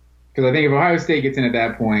 Because I think if Ohio State gets in at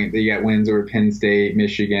that point, they got wins over Penn State,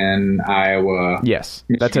 Michigan, Iowa. Yes,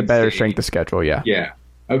 that's a better strength of schedule. Yeah. Yeah.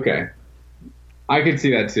 Okay. I could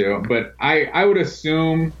see that too, but I would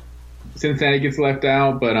assume Cincinnati gets left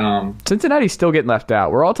out, but Cincinnati's still getting left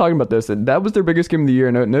out. We're all talking about this, and that was their biggest game of the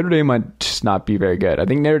year. Notre Dame might just not be very good. I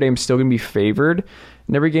think Notre Dame's still going to be favored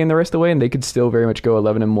in every game the rest of the way, and they could still very much go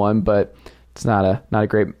 11-1, but it's not a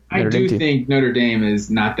great Notre Dame team. I do think Notre Dame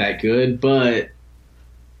is not that good, but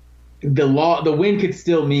the win could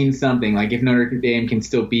still mean something. Like, if Notre Dame can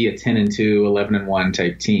still be a 10-2, 11-1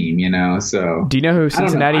 type team, So do you know who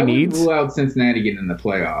Cincinnati needs? I would rule out Cincinnati getting in the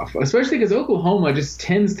playoff, especially because Oklahoma just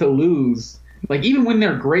tends to lose. Like, even when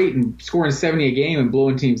they're great and scoring 70 a game and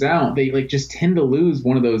blowing teams out, they just tend to lose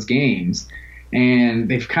one of those games. And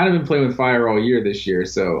they've kind of been playing with fire all year this year.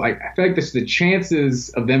 So I feel like the chances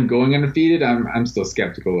of them going undefeated, I'm still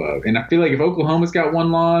skeptical of. And I feel like if Oklahoma's got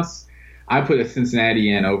one loss, I put a Cincinnati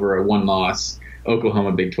in over a one-loss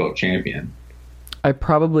Oklahoma Big 12 champion. I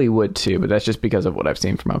probably would too, but that's just because of what I've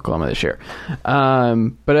seen from Oklahoma this year.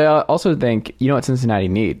 But I also think, you know what Cincinnati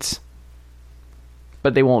needs?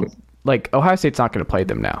 But they won't. Like, Ohio State's not going to play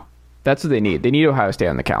them now. That's what they need. They need Ohio State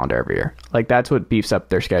on the calendar every year. Like, that's what beefs up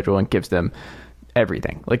their schedule and gives them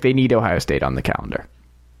everything. Like, they need Ohio State on the calendar.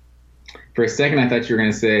 For a second, I thought you were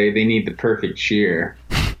going to say they need the perfect cheer.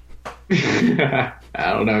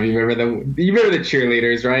 I don't know if you remember the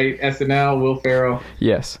cheerleaders, right? SNL, Will Ferrell.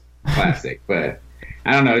 Yes. Classic, but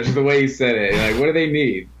I don't know. Just the way you said it. Like, what do they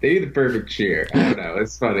need? They need the perfect cheer. I don't know.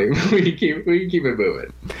 It's funny. we can keep it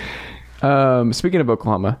moving. Speaking of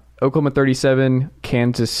Oklahoma 37,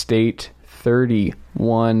 Kansas State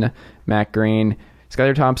 31. Matt Green,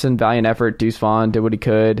 Skylar Thompson, valiant effort. Deuce Vaughn did what he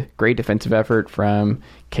could. Great defensive effort from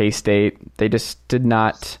K-State. They just did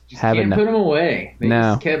not have enough. Can't put them away. They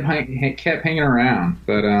just kept hanging around.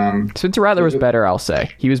 But Spencer Rattler was better, I'll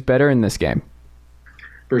say. He was better in this game.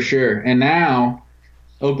 for sure. And now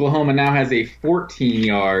Oklahoma now has a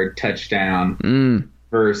 14-yard touchdown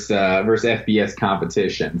versus FBS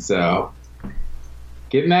competition. So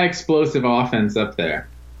getting that explosive offense up there.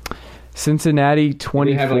 Cincinnati 24.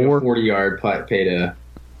 They have like a 40-yard pay to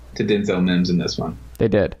Denzel Mims in this one. They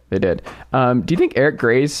did. Do you think Eric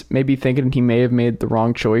Gray's maybe thinking he may have made the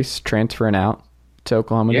wrong choice transferring out to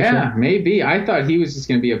Oklahoma this year? Yeah, maybe. I thought he was just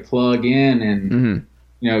going to be a plug in and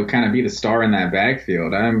kind of be the star in that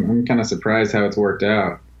backfield. I'm kind of surprised how it's worked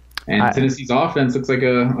out. And Tennessee's offense looks like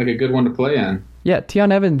a good one to play in. Yeah,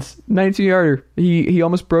 Tion Evans, 92-yarder. He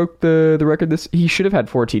almost broke the record. He should have had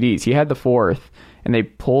 4 TDs. He had the 4th, and they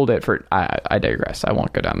pulled it for. I digress. I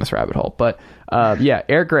won't go down this rabbit hole. But yeah,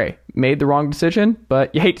 Eric Gray made the wrong decision,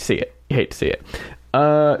 but you hate to see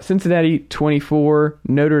it. Cincinnati 24,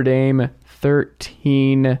 Notre Dame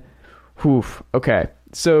 13. Oof. Okay,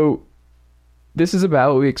 so this is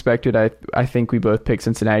about what we expected. I think we both picked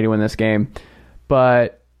Cincinnati to win this game,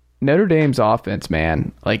 but Notre Dame's offense,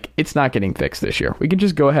 man, like, it's not getting fixed this year. We can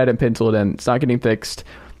just go ahead and pencil it in. It's not getting fixed.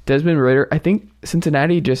 Desmond Ridder, I think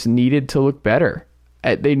Cincinnati just needed to look better.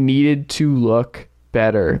 They needed to look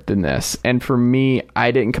better than this. And for me,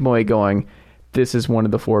 I didn't come away going, this is one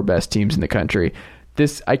of the 4 best teams in the country.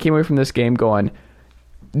 I came away from this game going,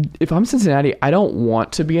 if I'm Cincinnati, I don't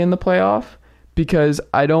want to be in the playoff because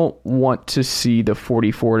I don't want to see the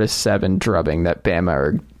 44-7 drubbing that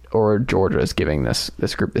Bama or Georgia is giving this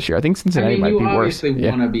group this year. I think Cincinnati might be worse. You obviously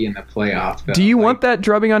want to be in the playoff, though. Do you want that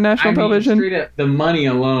drubbing on national television? Straight up, the money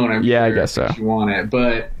alone, I'm sure I guess so. You want it,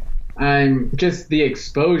 but I'm just the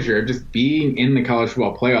exposure, just being in the college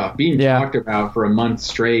football playoff, being talked about for a month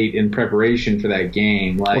straight in preparation for that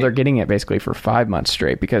game. Well, they're getting it basically for 5 months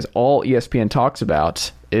straight because all ESPN talks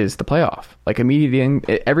about is the playoff. Like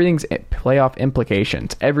everything's playoff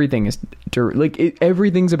implications. Everything is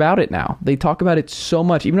everything's about it now. They talk about it so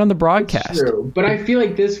much, even on the broadcast. It's true, but I feel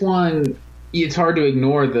like this one, it's hard to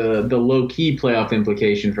ignore the low key playoff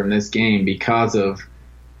implication from this game because of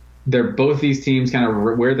both these teams kind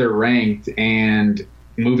of where they're ranked, and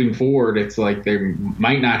moving forward, it's like they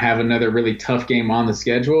might not have another really tough game on the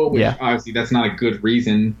schedule. Which obviously that's not a good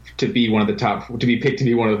reason to be picked to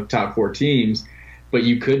be one of the top 4 teams. But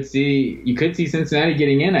you could see Cincinnati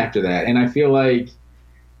getting in after that. And I feel like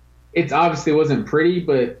it's obviously wasn't pretty,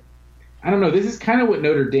 but I don't know. This is kind of what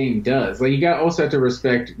Notre Dame does. Like, you also have to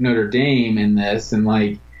respect Notre Dame in this. And,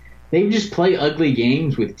 like, they just play ugly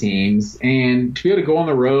games with teams. And to be able to go on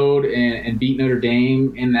the road and beat Notre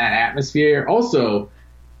Dame in that atmosphere. Also,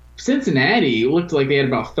 Cincinnati looked like they had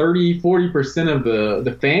about 40% of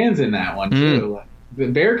the fans in that one, too. The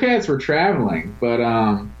Bearcats were traveling. But,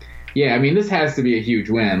 yeah, I mean, this has to be a huge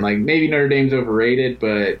win. Like, maybe Notre Dame's overrated,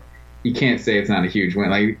 but you can't say it's not a huge win.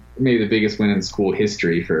 Like, maybe the biggest win in school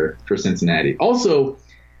history for Cincinnati. Also,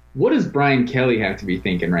 what does Brian Kelly have to be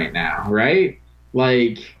thinking right now, right?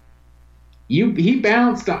 Like, he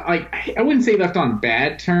bounced, like, I wouldn't say left on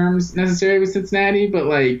bad terms necessarily with Cincinnati, but,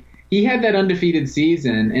 like, he had that undefeated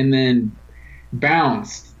season and then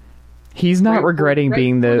bounced. He's not regretting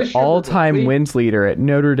being the all-time wins leader at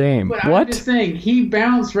Notre Dame. But what? I'm just saying, he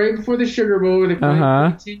bounced right before the Sugar Bowl with Tim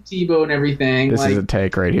Tebow and everything. This is a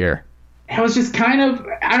take right here. I was just kind of,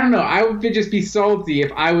 I don't know, I would just be salty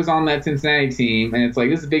if I was on that Cincinnati team, and it's like,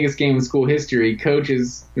 this is the biggest game in school history. Coach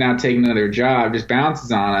is now taking another job, just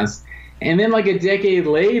bounces on us. And then, like, a decade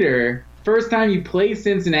later, first time you play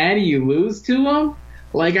Cincinnati, you lose to them?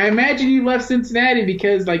 Like, I imagine you left Cincinnati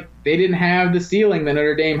because, like, they didn't have the ceiling that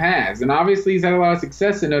Notre Dame has. And obviously he's had a lot of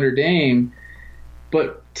success in Notre Dame.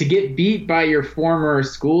 But to get beat by your former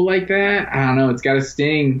school like that, I don't know. It's got to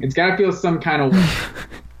sting. It's got to feel some kind of way.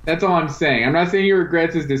 That's all I'm saying. I'm not saying he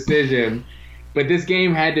regrets his decision. But this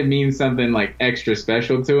game had to mean something, like, extra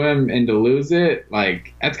special to him. And to lose it,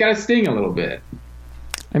 like, that's got to sting a little bit.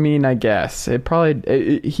 I mean, I guess.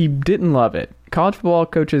 He didn't love it. College football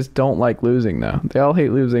coaches don't like losing, though. They all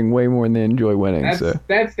hate losing way more than they enjoy winning. That's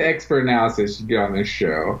the expert analysis you get on this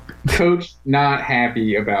show. Coach not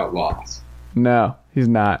happy about loss. No, he's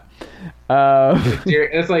not.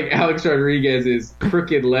 That's like Alex Rodriguez's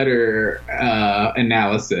crooked letter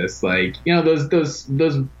analysis. Like, you know, those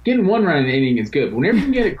getting one run in an inning is good. But whenever you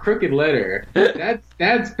can get a crooked letter,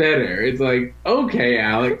 that's better. It's like, okay,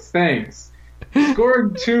 Alex, thanks.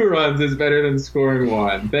 Scoring 2 runs is better than scoring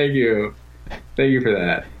 1. Thank you. Thank you for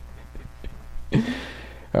that.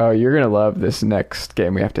 Oh, you're going to love this next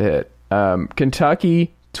game we have to hit.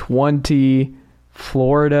 Kentucky 20,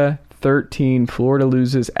 Florida 13. Florida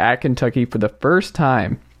loses at Kentucky for the first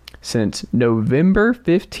time since November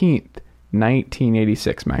 15th,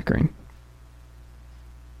 1986, Matt Green.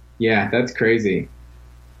 Yeah, that's crazy.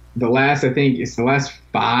 I think it's the last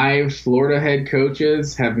 5 Florida head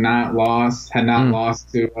coaches had not lost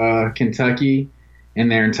to Kentucky in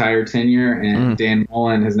their entire tenure, and Dan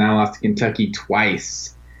Mullen has now lost to Kentucky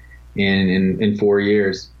twice in 4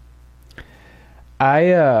 years.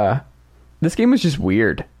 This game was just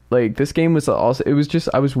weird. Like, this game was also, it was just,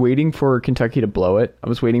 I was waiting for Kentucky to blow it. I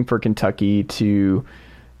was waiting for Kentucky to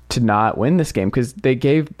not win this game, because they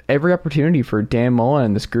gave every opportunity for Dan Mullen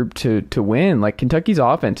and this group to win. Like, Kentucky's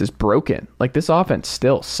offense is broken. Like, this offense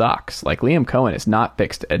still sucks. Like, Liam Cohen has not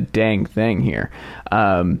fixed a dang thing here.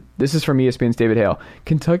 This is from ESPN's David Hale.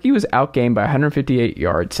 Kentucky was outgained by 158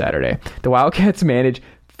 yards Saturday. The Wildcats managed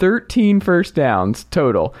 13 first downs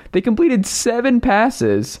total. They completed 7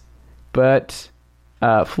 passes, but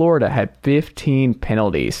Florida had 15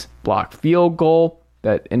 penalties. Blocked field goal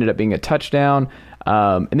that ended up being a touchdown.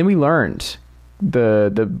 And then we learned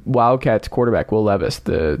the Wildcats quarterback, Will Levis,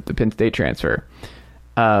 the Penn State transfer,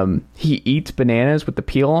 he eats bananas with the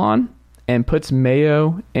peel on and puts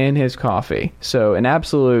mayo in his coffee. So an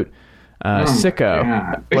absolute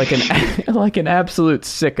sicko, like an absolute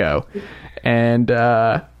sicko. And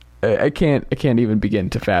I can't even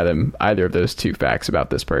begin to fathom either of those two facts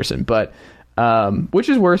about this person. But which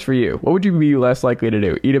is worse for you? What would you be less likely to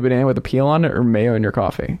do? Eat a banana with a peel on it or mayo in your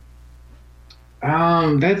coffee?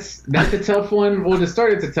 That's a tough one. Well, to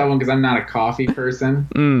start, it's a tough one because I'm not a coffee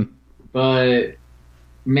person. But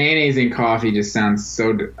mayonnaise in coffee just sounds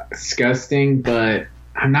so disgusting. But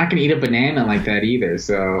I'm not gonna eat a banana like that either.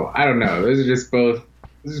 So I don't know. Those are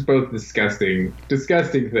both disgusting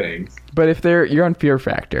things. But if you're on Fear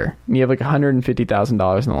Factor and you have like $150,000 in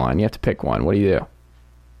the line, you have to pick one. What do you do?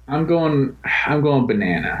 I'm going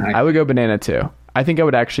banana. I would go banana too. I think I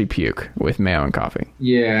would actually puke with mayo and coffee.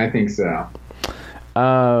 Yeah, I think so.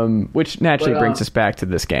 Which naturally brings us back to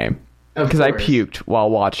this game, because I puked while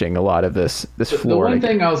watching a lot of this Florida. The one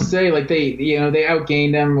thing I'll say, like they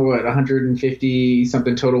outgained them 150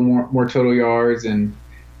 something total more total yards and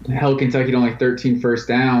held Kentucky to only 13 first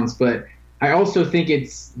downs. But I also think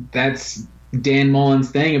that's Dan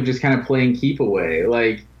Mullen's thing of just kind of playing keep away.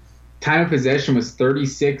 Like, time of possession was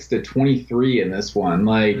 36-23 in this one.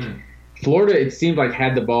 Like. Florida, it seemed like,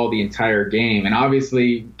 had the ball the entire game. And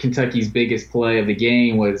obviously, Kentucky's biggest play of the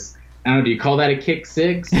game was, I don't know, do you call that a kick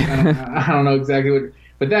six? I don't know exactly what.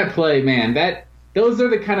 But that play, man, those are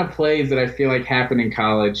the kind of plays that I feel like happen in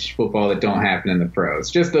college football that don't happen in the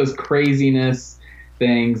pros. Just those craziness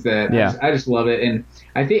things that I just love it. And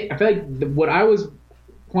I feel like what I was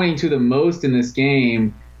pointing to the most in this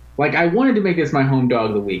game, like, I wanted to make this my home dog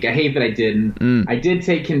of the week. I hate that I didn't. I did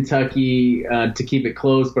take Kentucky to keep it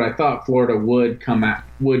close, but I thought Florida would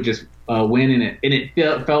just win in it. And it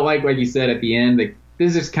felt like you said at the end, like,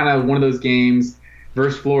 this is just kind of one of those games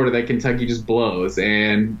versus Florida that Kentucky just blows,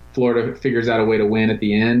 and Florida figures out a way to win at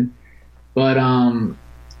the end. But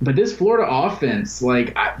this Florida offense,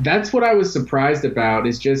 like, that's what I was surprised about,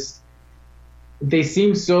 is just they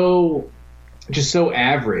seem so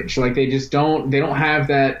average. Like, they don't have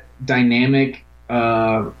that dynamic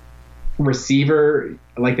receiver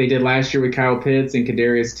like they did last year with Kyle Pitts and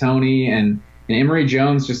Kadarius Toney, and Emory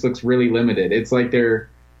Jones just looks really limited. It's like they're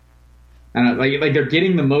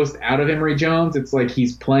getting the most out of Emory Jones. It's like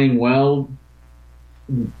he's playing well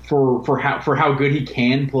for how good he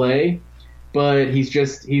can play, but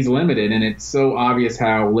he's limited, and it's so obvious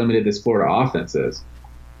how limited this Florida offense is.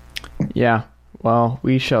 Yeah. Well,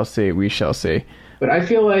 we shall see. But I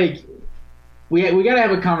feel like we got to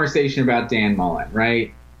have a conversation about Dan Mullen,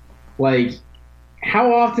 right? Like, how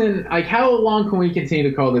long can we continue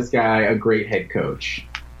to call this guy a great head coach?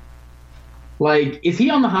 Like, is he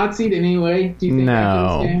on the hot seat in any way, do you think,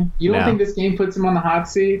 after this game? You don't think this game puts him on the hot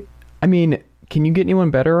seat? I mean, can you get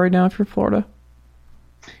anyone better right now if you're Florida?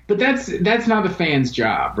 But that's not the fans'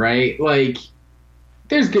 job, right? Like,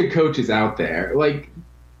 there's good coaches out there. Like,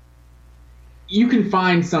 you can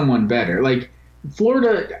find someone better. Like,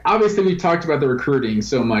 Florida, obviously we've talked about the recruiting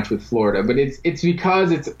so much with Florida, but it's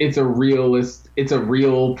because it's a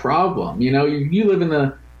real problem. You know,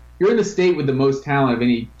 you're in the state with the most talent of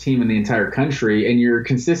any team in the entire country, and you're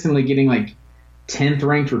consistently getting like 10th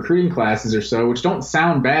ranked recruiting classes or so, which don't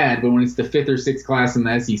sound bad, but when it's the 5th or 6th class in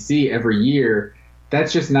the SEC every year,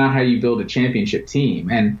 that's just not how you build a championship team.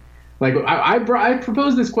 And like, I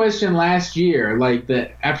proposed this question last year, like,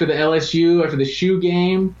 after the shoe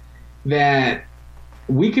game, that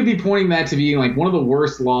we could be pointing that to being like one of the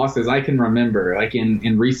worst losses I can remember, like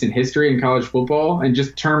in recent history in college football, and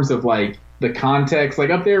just terms of like the context, like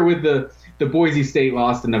up there with the Boise State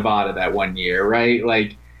loss to Nevada that one year, right?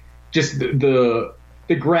 Like, just the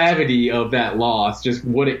gravity of that loss, just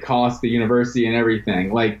what it cost the university and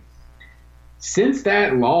everything. Like, since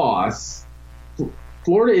that loss,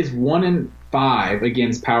 Florida is 1-5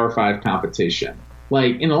 against Power 5 competition.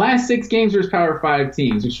 Like, in the last 6 games versus Power 5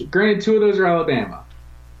 teams, which granted 2 of those are Alabama,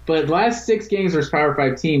 but the last 6 games versus Power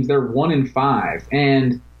 5 teams, they're 1-5,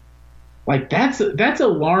 and like that's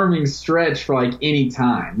alarming stretch for like any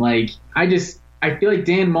time. Like, I feel like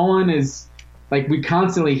Dan Mullen is, like, we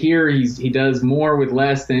constantly hear he does more with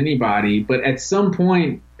less than anybody, but at some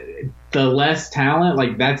point, the less talent,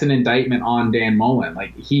 like, that's an indictment on Dan Mullen.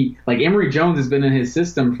 Like, Emory Jones has been in his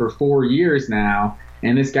system for 4 years now,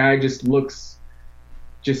 and this guy just looks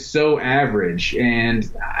just so average. And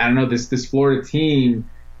I don't know, this Florida team,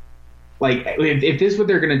 like, if this is what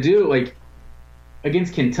they're gonna do, like,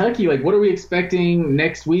 against Kentucky, like, what are we expecting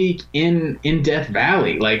next week in Death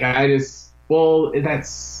Valley? Like,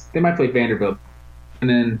 they might play Vanderbilt and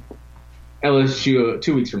then LSU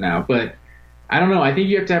 2 weeks from now. But I don't know. I think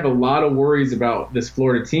you have to have a lot of worries about this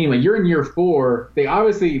Florida team. Like, you're in year 4. They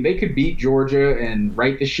could beat Georgia and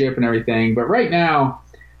right the ship and everything. But right now,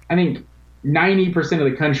 I think 90%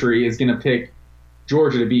 of the country is going to pick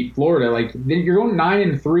Georgia to beat Florida. Like, you're going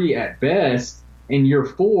 9-3 at best in year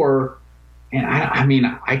 4. And I mean,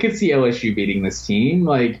 I could see LSU beating this team.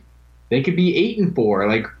 Like, they could be 8-4.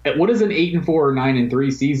 Like, what does an 8-4 or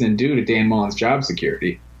 9-3 season do to Dan Mullen's job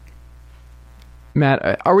security?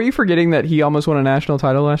 Matt, are we forgetting that he almost won a national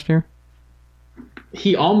title last year?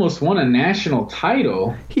 He almost won a national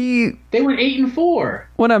title. They went 8-4.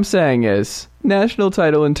 What I'm saying is, national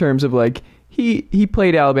title in terms of, like, he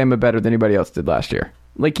played Alabama better than anybody else did last year.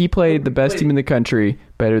 Like, he played the best team in the country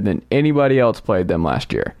better than anybody else played them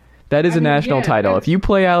last year. That is a national title. If you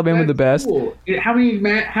play Alabama the best, cool. How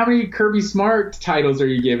many Kirby Smart titles are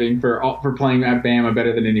you giving for playing Alabama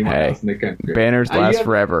better than anyone else in the country? Banners last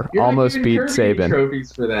forever. Almost beat Kirby Saban.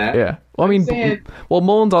 Trophies for that. Yeah. Well, I mean,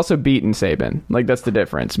 Mullen's also beaten Saban. Like, that's the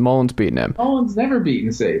difference. Mullen's beaten him. Mullen's never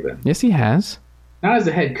beaten Saban. Yes, he has. Not as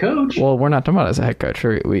a head coach. Well, we're not talking about as a head coach.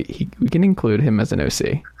 We can include him as an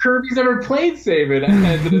OC. Kirby's never played Saban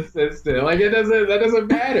as an assistant. Like, that doesn't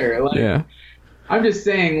matter. Like, yeah. I'm just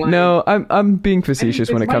saying. Like, no, I'm being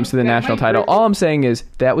facetious when it comes to the national title. All I'm saying is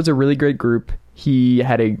that was a really great group. He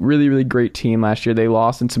had a really, really great team last year. They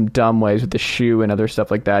lost in some dumb ways with the shoe and other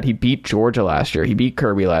stuff like that. He beat Georgia last year. He beat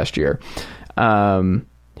Kirby last year.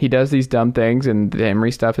 He does these dumb things, and the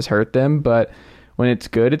Emory stuff has hurt them. But when it's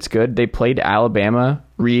good, it's good. They played Alabama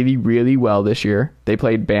really, really well this year. They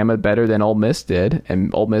played Bama better than Ole Miss did,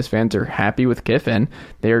 and Ole Miss fans are happy with Kiffin.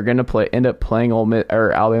 They are going to end up playing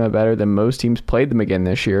Alabama better than most teams played them again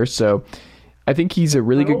this year. So I think he's a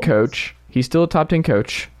really good coach. He's still a top 10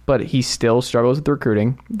 coach, but he still struggles with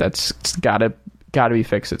recruiting. That's gotta be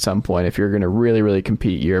fixed at some point if you're going to really, really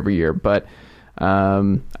compete year over year. But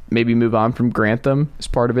maybe move on from Grantham is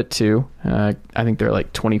part of it too. I think they're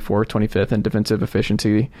like 24th, 25th in defensive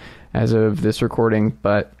efficiency as of this recording,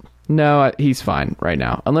 but no, he's fine right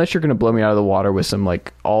now. Unless you're going to blow me out of the water with some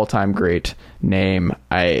like all-time great name,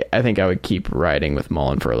 I think I would keep riding with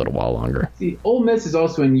Mullen for a little while longer. See, Ole Miss is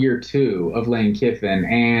also in year 2 of Lane Kiffin,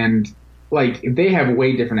 and like, they have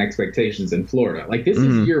way different expectations than Florida. Like, this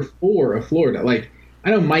is year 4 of Florida. Like,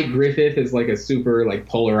 I know Mike Griffith is like a super like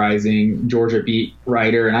polarizing Georgia beat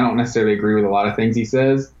writer, and I don't necessarily agree with a lot of things he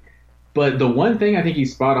says. But the one thing I think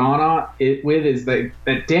he's spot on with is that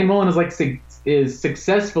Dan Mullen is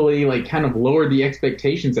successfly like kind of lowered the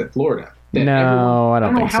expectations at Florida. I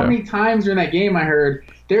don't know how many times during that game I heard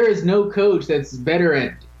there is no coach that's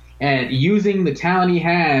better at using the talent he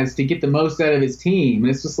has to get the most out of his team.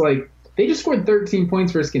 And it's just like, they just scored 13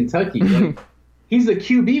 points versus Kentucky. Like, he's a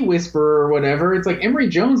QB whisperer or whatever. It's like, Emory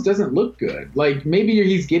Jones doesn't look good. Like, maybe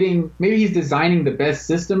he's designing the best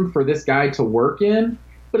system for this guy to work in.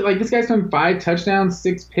 But like, this guy's throwing 5 touchdowns,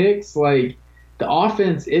 6 picks. Like, the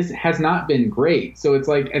offense has not been great. So it's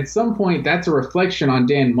like, at some point, that's a reflection on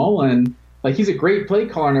Dan Mullen. Like, he's a great play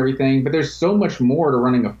caller and everything, but there's so much more to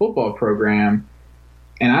running a football program.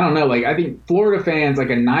 And I don't know. Like, I think Florida fans, like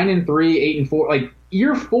a 9-3, 8-4, like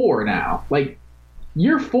year 4 now. Like,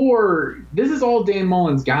 year 4, this is all Dan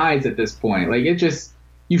Mullen's guys at this point. Like,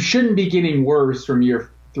 you shouldn't be getting worse from year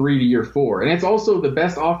 3 to year 4. And it's also the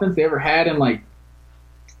best offense they ever had in like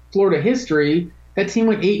Florida history. That team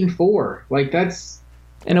went 8-4. Like, that's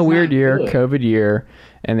in a weird year, good. COVID year,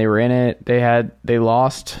 and they were in it. They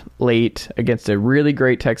lost late against a really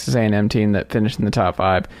great Texas A&M team that finished in the top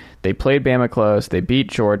 5. They played Bama close. They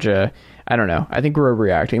beat Georgia. I don't know. I think we're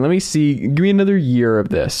overreacting. Let me see. Give me another year of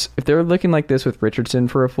this. If they're looking like this with Richardson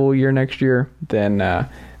for a full year next year, then I'll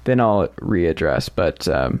readdress. But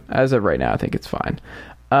as of right now, I think it's fine.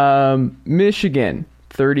 Michigan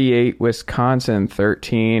 38, Wisconsin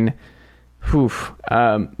 13. Whew.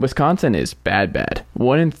 Wisconsin is bad.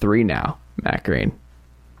 1-3 now, Matt Green.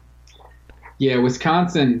 Yeah,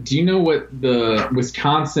 Wisconsin. Do you know what the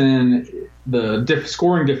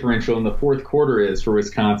scoring differential in the fourth quarter is for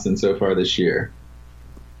Wisconsin so far this year?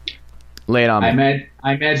 Lay it on me.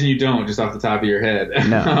 I imagine you don't, just off the top of your head.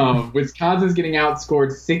 No. Wisconsin's getting outscored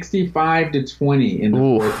 65-20 in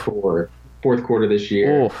the fourth quarter this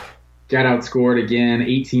year. Oof. Got outscored again,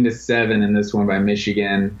 18-7 in this one by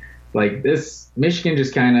Michigan. Like this, Michigan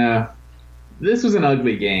just this was an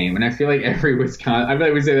ugly game, and I feel like I feel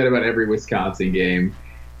like we say that about every Wisconsin game.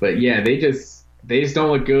 But yeah, they just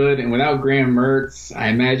don't look good, and without Graham Mertz, I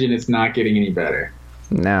imagine it's not getting any better.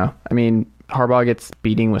 No, I mean Harbaugh gets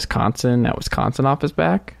beating Wisconsin off his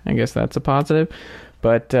back. I guess that's a positive.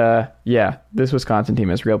 But yeah, this Wisconsin team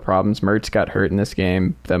has real problems. Mertz got hurt in this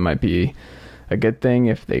game. That might be a good thing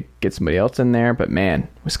if they get somebody else in there. But man,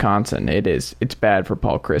 Wisconsin, it's bad for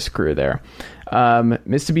Paul Chryst crew there.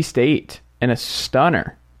 Mississippi State in a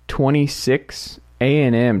stunner, 26,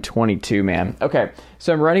 A&M 22, man. Okay,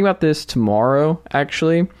 so I'm writing about this tomorrow,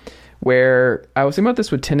 actually, where I was thinking about this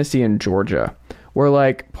with Tennessee and Georgia, where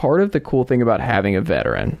like part of the cool thing about having a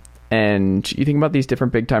veteran, and you think about these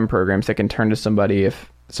different big-time programs that can turn to somebody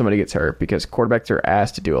if somebody gets hurt, because quarterbacks are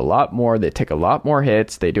asked to do a lot more. They take a lot more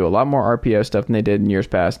hits. They do a lot more RPO stuff than they did in years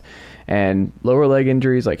past. And lower leg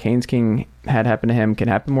injuries like Haynes King had happen to him can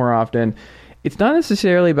happen more often. It's not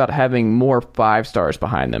necessarily about having more 5 stars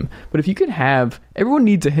behind them, but if you could everyone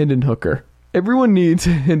needs a Hendon Hooker. Everyone needs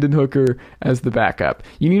a Hendon Hooker as the backup.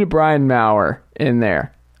 You need a Brian Maurer in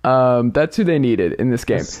there. That's who they needed in this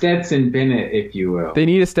game. A Stetson Bennett, if you will. They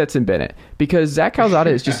need a Stetson Bennett because Zach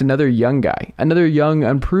Calzada is just another young guy, another young,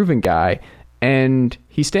 unproven guy, and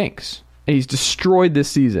he stinks. And he's destroyed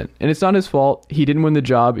this season. And it's not his fault. He didn't win the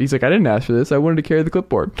job. He's like, I didn't ask for this. I wanted to carry the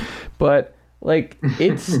clipboard. But like,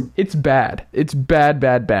 it's bad. It's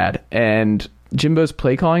bad. And Jimbo's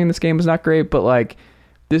play calling in this game was not great, but like,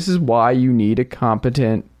 this is why you need a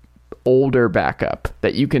competent older backup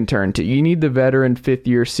that you can turn to. You need the veteran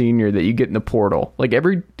 5th-year senior that you get in the portal. Like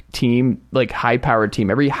every team, like high-powered team,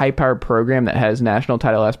 every high-powered program that has national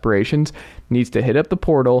title aspirations needs to hit up the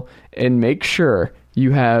portal and make sure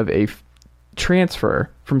you have a transfer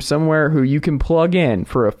from somewhere who you can plug in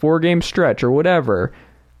for a 4-game stretch or whatever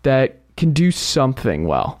that can do something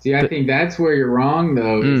well. See, I think that's where you're wrong,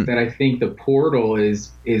 though, is that I think the portal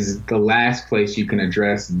is the last place you can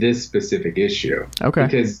address this specific issue. Okay.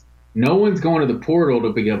 Because no one's going to the portal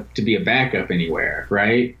to be a backup anywhere,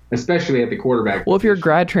 right? Especially at the quarterback Well, position. if you're a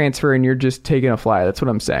grad transfer and you're just taking a flyer, that's what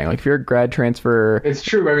I'm saying. Like, if you're a grad transfer... It's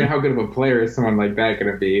true. I mean, how good of a player is someone like that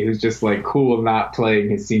going to be who's just, like, cool not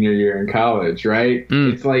playing his senior year in college, right?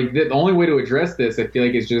 It's like, the only way to address this, I feel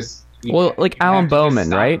like, is just... like Alan Bowman,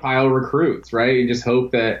 right? Pile recruits, right? And just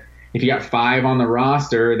hope that if you got 5 on the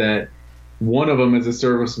roster, that one of them is a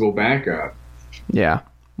serviceable backup. Yeah.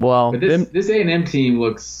 Well, but this A&M team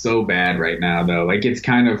looks so bad right now, though. Like it's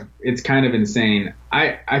kind of insane.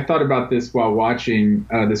 I thought about this while watching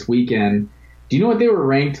this weekend. Do you know what they were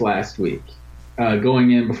ranked last week, going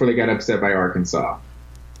in before they got upset by Arkansas?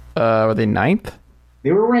 Were they 9th?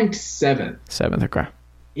 They were ranked 7th. 7th, okay.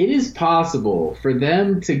 It is possible for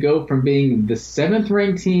them to go from being the 7th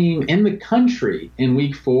ranked team in the country in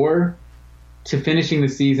week 4 to finishing the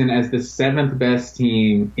season as the 7th best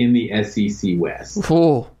team in the SEC West.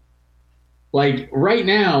 Ooh. Like right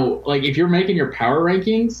now, like if you're making your power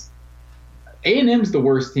rankings, A&M's the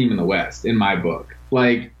worst team in the West in my book.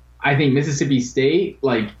 Like I think Mississippi State,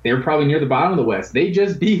 like they're probably near the bottom of the West. They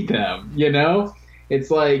just beat them, you know?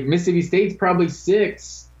 It's like Mississippi State's probably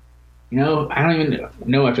 6. You know, I don't even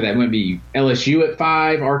know after that. It might be LSU at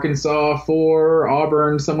 5, Arkansas 4,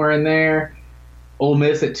 Auburn somewhere in there. Ole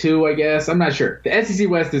Miss at 2, I guess. I'm not sure. The SEC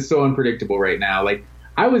West is so unpredictable right now. Like,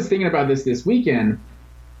 I was thinking about this weekend.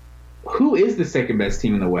 Who is the second best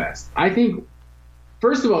team in the West? I think,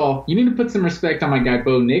 first of all, you need to put some respect on my guy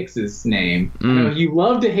Bo Nix's name. I know you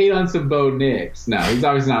love to hate on some Bo Nix. No, he's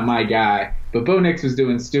obviously not my guy. But Bo Nix was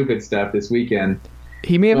doing stupid stuff this weekend.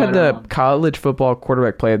 He may have had the college football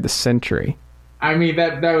quarterback play of the century. I mean,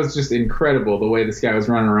 that was just incredible, the way this guy was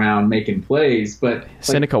running around making plays. But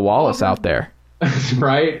Seneca Wallace out there.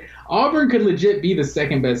 Right? Auburn could legit be the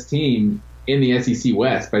second best team in the SEC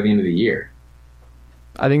West by the end of the year.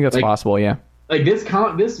 I think that's possible, yeah. Like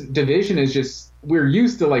this division is just, we're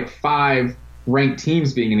used to like 5 ranked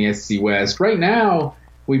teams being in the SEC West. Right now,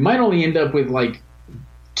 we might only end up with like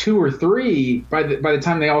 2 or 3 by the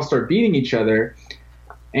time they all start beating each other.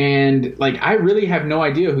 And like I really have no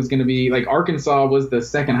idea who's going to be, like Arkansas was the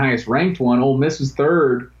second highest ranked one, Ole Miss was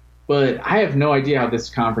 3rd. But I have no idea how this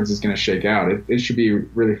conference is going to shake out. It should be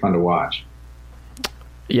really fun to watch.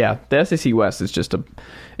 Yeah, the SEC West is just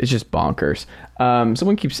bonkers.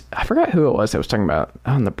 Someone keeps, I forgot who it was I was talking about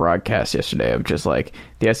on the broadcast yesterday, of just like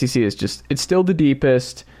the SEC is just, it's still the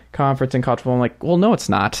deepest conference in college football. I'm like, well, no, it's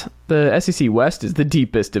not. The SEC West is the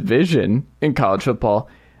deepest division in college football.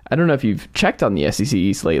 I don't know if you've checked on the SEC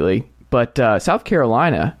East lately, but South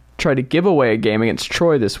Carolina tried to give away a game against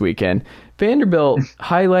Troy this weekend. Vanderbilt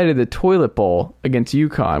highlighted the toilet bowl against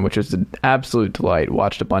UConn, which was an absolute delight.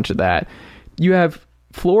 Watched a bunch of that. You have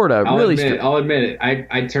Florida. I'll admit it.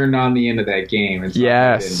 I turned on the end of that game. And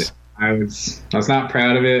yes. I was not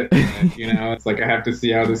proud of it. It's like I have to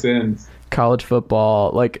see how this ends. College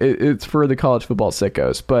football, like it's for the college football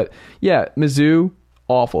sickos. But yeah, Mizzou,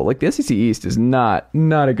 awful. Like the SEC East is not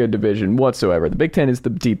a good division whatsoever. The Big Ten is the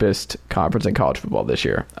deepest conference in college football this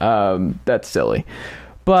year. That's silly.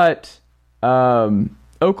 But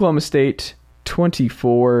Oklahoma State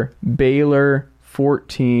 24, Baylor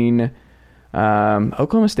 14.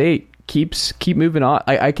 Oklahoma State keep moving on.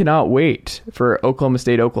 I cannot wait for Oklahoma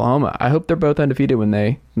State, Oklahoma. I hope they're both undefeated when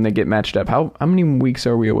they get matched up. How many weeks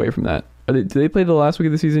are we away from that? Do they play the last week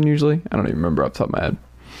of the season usually? I don't even remember off the top of my head.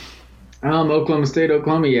 Oklahoma State,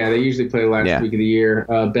 Oklahoma. Yeah, they usually play the last week of the year.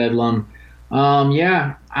 Bedlam.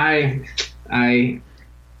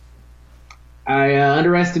 I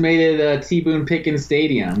underestimated T. Boone Pickens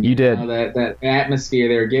Stadium. You did. That atmosphere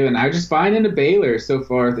they were given. I just buying into Baylor so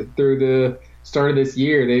far through the start of this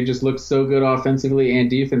year. They just look so good offensively and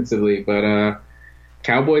defensively. But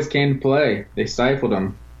Cowboys can play. They stifled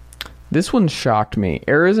them. This one shocked me.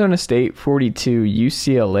 Arizona State 42,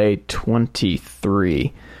 UCLA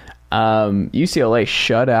 23. UCLA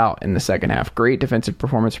shut out in the second half. Great defensive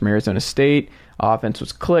performance from Arizona State. Offense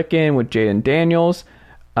was clicking with Jaden Daniels.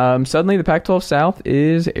 Suddenly, the Pac-12 South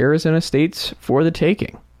is Arizona State's for the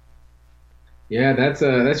taking. Yeah,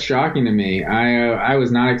 that's shocking to me. I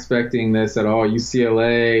was not expecting this at all.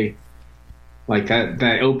 UCLA, like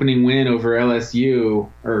that opening win over LSU,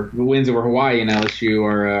 or the wins over Hawaii and LSU,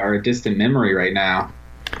 are a distant memory right now.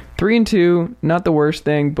 3-2, not the worst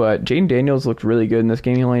thing, but Jaden Daniels looked really good in this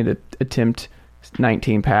game. He only had to attempt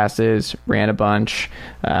 19 passes, ran a bunch.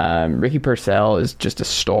 Ricky Purcell is just a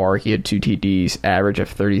star. He had 2 TDs, average of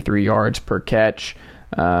 33 yards per catch.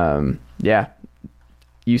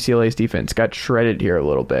 UCLA's defense got shredded here a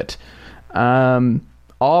little bit.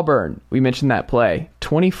 Auburn, we mentioned that play.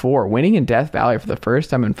 24, winning in Death Valley for the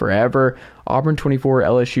first time in forever. Auburn 24,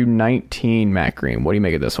 LSU 19, Matt Green. What do you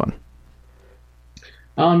make of this one?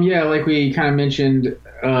 Like we kind of mentioned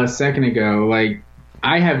a second ago, like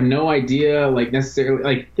I have no idea, like necessarily,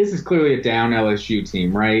 like this is clearly a down LSU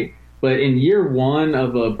team, right? But in year one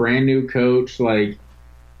of a brand new coach, like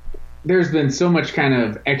there's been so much kind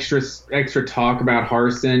of extra talk about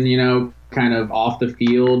Harsin, kind of off the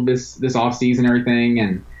field this offseason and everything,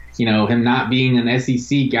 and him not being an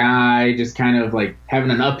SEC guy, just kind of like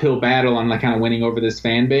having an uphill battle on like kind of winning over this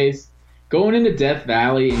fan base. Going into Death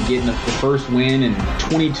Valley and getting the first win in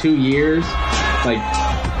 22 years, like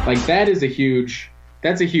that's a huge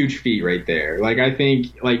feat right there. Like I think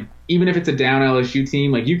like even if it's a down LSU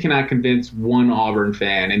team, like you cannot convince one Auburn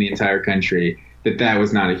fan in the entire country that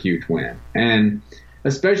was not a huge win. And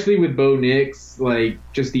especially with Bo Nix, like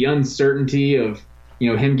just the uncertainty of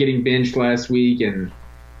him getting benched last week and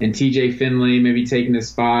TJ Finley maybe taking his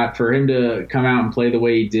spot, for him to come out and play the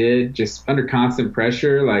way he did, just under constant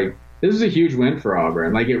pressure, like this is a huge win for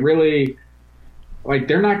Auburn. Like it really, like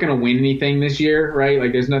they're not going to win anything this year, right?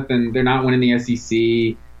 Like there's nothing. They're not winning the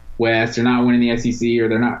SEC West. They're not winning the SEC, or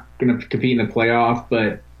they're not going to compete in the playoff.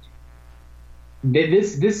 But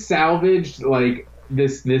this salvaged like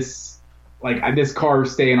this car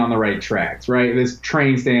staying on the right tracks, right? This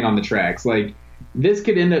train staying on the tracks. Like this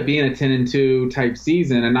could end up being a 10-2 type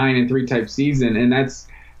season, a 9-3 type season, and that's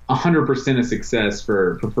 100% a success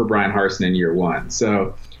for Brian Harsin in year one.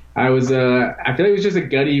 So. I feel like it was just a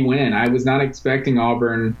gutty win. I was not expecting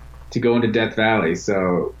Auburn to go into Death Valley,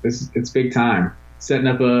 so it's big time. Setting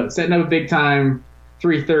up a big time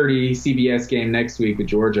 3:30 CBS game next week with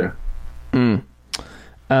Georgia. Is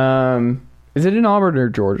it in Auburn or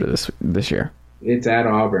Georgia this year? It's at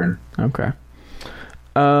Auburn. Okay.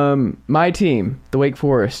 My team, the Wake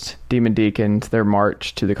Forest Demon Deacons, their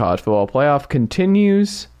march to the college football playoff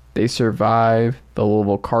continues. They survive the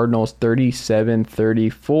Louisville Cardinals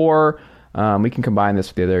 37-34. We can combine this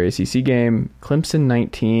with the other ACC game. Clemson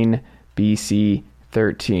 19, BC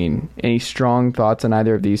 13. Any strong thoughts on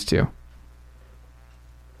either of these two?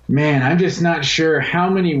 Man, I'm just not sure how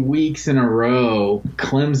many weeks in a row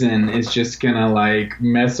Clemson is just going to like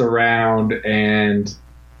mess around and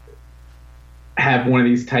have one of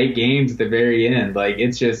these tight games at the very end. Like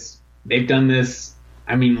it's just, they've done this.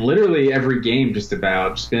 I mean, literally every game just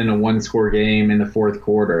been a one-score game in the fourth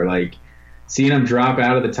quarter. Like, seeing them drop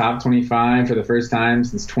out of the top 25 for the first time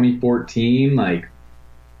since 2014, like,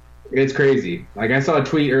 it's crazy. Like, I saw a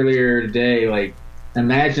tweet earlier today, like,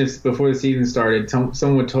 imagine if before the season started,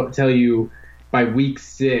 someone would tell you by week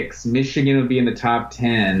 6, Michigan would be in the top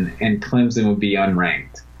 10 and Clemson would be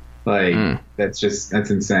unranked. Like, that's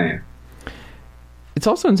insane. It's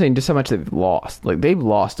also insane just how much they've lost. Like, they've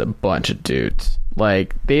lost a bunch of dudes.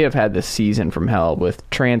 Like, they have had the season from hell with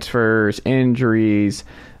transfers, injuries,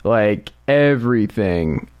 like,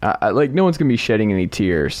 everything. Like, no one's going to be shedding any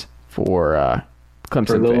tears for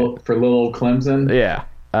Clemson. For little Clemson? Yeah.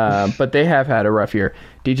 But they have had a rough year.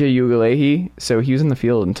 DJ Ugalele, so he was in the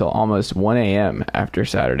field until almost 1 a.m. after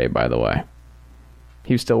Saturday, by the way.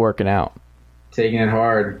 He was still working out. Taking it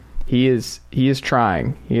hard. He is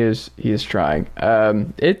trying. He is trying.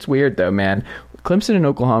 It's weird though, man. Clemson and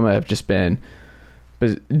Oklahoma have just been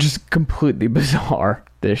just completely bizarre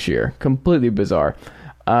this year. Completely bizarre.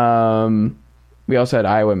 We also had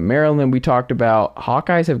Iowa and Maryland we talked about.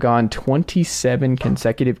 Hawkeyes have gone 27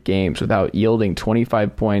 consecutive games without yielding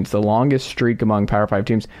 25 points, the longest streak among Power 5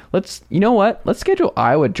 teams. You know what? Let's schedule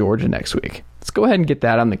Iowa Georgia next week. Let's go ahead and get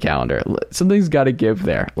that on the calendar. Something's got to give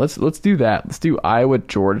there. Let's do that. Let's do Iowa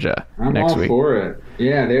Georgia next week. I'm all for it.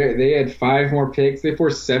 Yeah, they had 5 more picks. They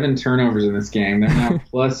forced 7 turnovers in this game. They're now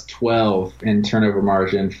plus 12 in turnover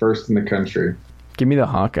margin, first in the country. Give me the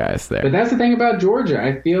Hawkeyes there. But that's the thing about Georgia.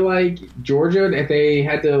 I feel like Georgia, if they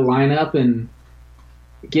had to line up and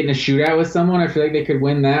get in a shootout with someone, I feel like they could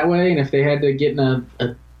win that way. And if they had to get in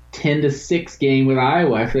a 10-6 game with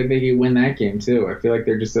Iowa, I feel like they could win that game too. I feel like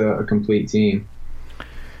they're just a complete team.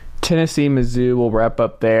 Tennessee, Mizzou will wrap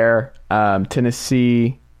up there.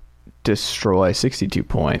 Tennessee destroy 62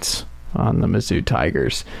 points on the Mizzou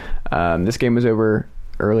Tigers. This game was over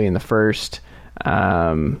early in the first.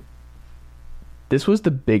 This was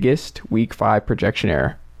the biggest Week 5 projection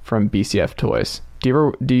error from BCF Toys.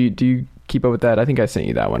 Do you keep up with that? I think I sent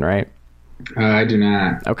you that one, right? I do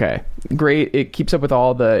not. Okay, great. It keeps up with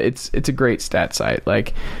all the. It's a great stat site.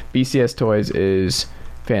 Like, BCS Toys is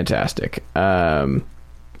fantastic. I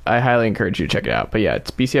highly encourage you to check it out. But yeah,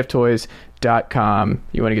 it's bcftoys.com.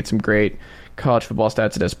 You want to get some great college football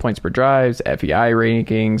stats. It has points per drives, FEI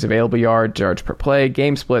rankings, available yards per play,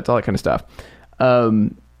 game splits, all that kind of stuff.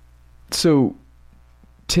 So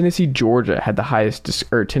Tennessee Georgia had the highest,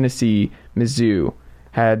 or Tennessee Mizzou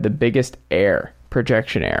had the biggest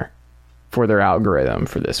projection error for their algorithm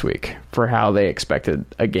for this week, for how they expected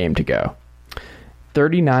a game to go.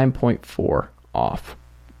 39.4 off.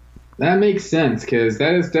 That makes sense, because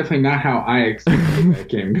that is definitely not how I expected that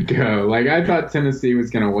game to go. Like, I thought Tennessee was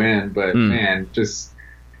going to win, but man, just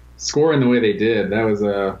scoring the way they did, that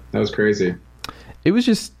was crazy. It was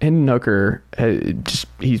just Hendon Hooker.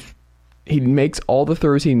 He makes all the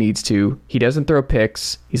throws he needs to. He doesn't throw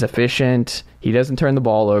picks. He's efficient. He doesn't turn the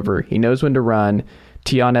ball over. He knows when to run.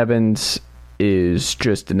 Tion Evans is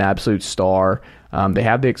just an absolute star. They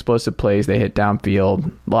have the explosive plays. They hit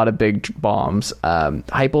downfield. A lot of big bombs.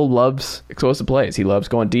 Heupel loves explosive plays. He loves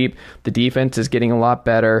going deep. The defense is getting a lot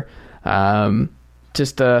better.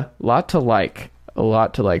 Just a lot to like. A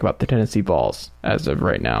lot to like about the Tennessee Vols as of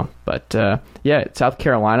right now. But yeah, South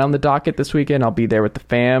Carolina on the docket this weekend. I'll be there with the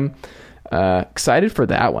fam. Excited for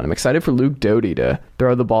that one. I'm excited for Luke Doty to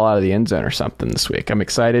throw the ball out of the end zone or something this week. I'm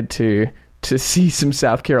excited to see some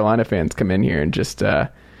South Carolina fans come in here and just the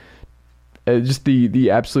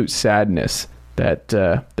absolute sadness that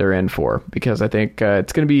they're in for, because I think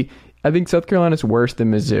it's going to be. I think South Carolina's worse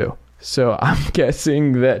than Mizzou, so I'm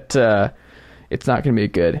guessing that it's not going to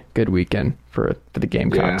be a good weekend for the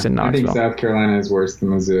Gamecocks in Knoxville. I think South Carolina is worse than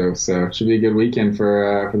Mizzou, so it should be a good weekend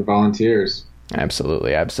for the Volunteers.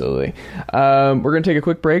 Absolutely. We're going to take a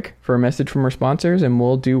quick break for a message from our sponsors, and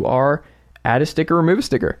we'll do our add a sticker, remove a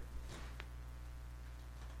sticker.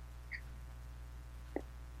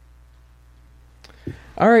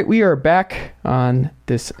 All right, we are back on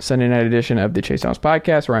this Sunday night edition of the Chase Thomas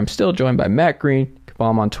Podcast, where I'm still joined by Matt Green. You can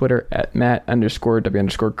follow him on Twitter at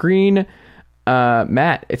Matt_W_Green.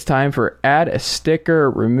 Matt, it's time for add a sticker,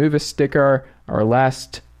 remove a sticker, our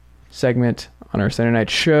last segment on our Sunday night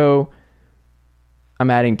show. I'm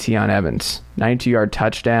adding Tion Evans, 92-yard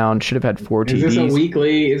touchdown. Should have had 4 TDs. Is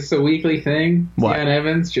this a weekly thing? What? Tion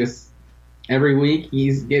Evans, just every week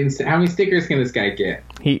he's getting. How many stickers can this guy get?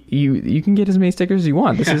 You can get as many stickers as you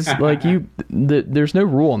want. This is like there's no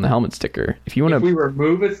rule on the helmet sticker. If you want to, if we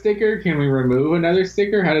remove a sticker, can we remove another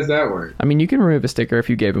sticker? How does that work? I mean, you can remove a sticker if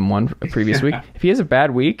you gave him one a previous week. If he has a bad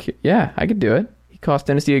week, yeah, I could do it. He cost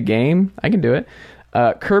Tennessee a game. I can do it.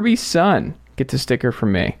 Kirby's son gets a sticker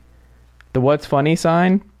from me. The what's funny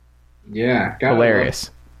sign? Yeah.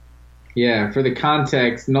 Hilarious. Yeah, for the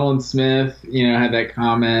context, Nolan Smith, had that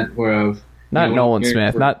comment Not Nolan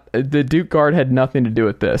Smith. Not the Duke guard had nothing to do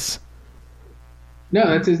with this. No,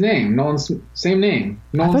 that's his name. Same name.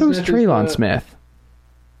 Nolan I thought it was Smith Traylon Smith.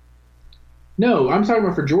 No, I'm talking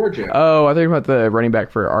about for Georgia. Oh, I thought you were about the running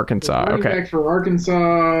back for Arkansas. Running back for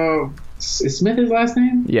Arkansas. Is Smith his last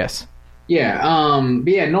name? Yes. Yeah.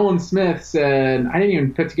 But yeah, Nolan Smith said, I didn't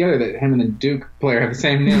even put together that him and the Duke player have the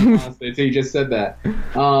same name, honestly, so you just said that.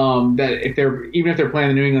 That if they're playing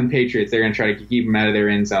the New England Patriots, they're going to try to keep him out of their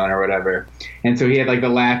end zone or whatever. And so he had like the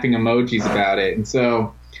laughing emojis about it. And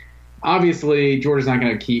so obviously Georgia's not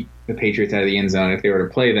going to keep the Patriots out of the end zone if they were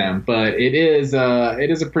to play them. But it is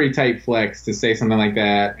a pretty tight flex to say something like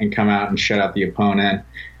that and come out and shut out the opponent,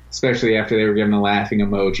 especially after they were given the laughing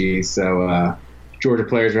emojis. So Georgia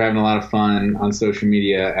players were having a lot of fun on social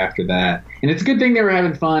media after that. And it's a good thing they were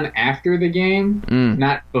having fun after the game,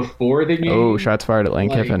 not before the game. Oh, shots fired at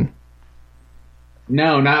Lane Kiffin.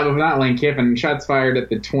 No, not Lane Kiffin. Shots fired at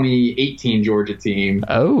the 2018 Georgia team.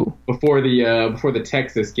 Oh. Before the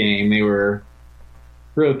Texas game, they were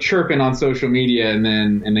real chirping on social media and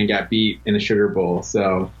then got beat in the Sugar Bowl.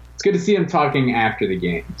 So it's good to see them talking after the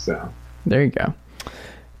game. So there you go.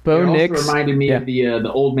 Bo Nix also reminded me of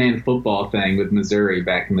the old man football thing with Missouri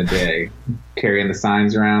back in the day, carrying the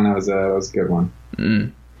signs around. That was a good one.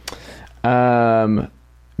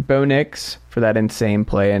 Bo Nix for that insane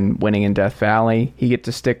play and winning in Death Valley. He gets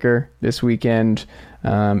a sticker this weekend,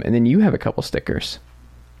 and then you have a couple stickers.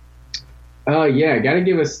 Yeah, got to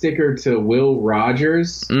give a sticker to Will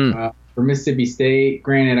Rogers for Mississippi State.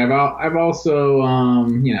 Granted, I've also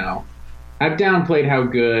I've downplayed how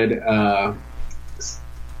good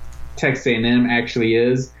Texas A&M actually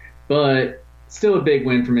is, but still a big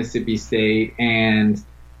win for Mississippi State. And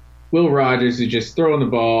Will Rogers is just throwing the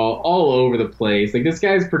ball all over the place. Like, this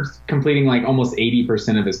guy's completing like almost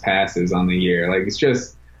 80% of his passes on the year. Like, it's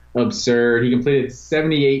just absurd. He completed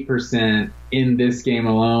 78% in this game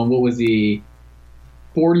alone. What was he?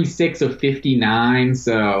 46 of 59.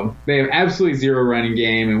 So they have absolutely zero running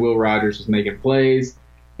game, and Will Rogers was making plays.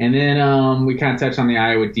 And then we kind of touched on the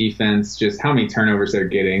Iowa defense, just how many turnovers they're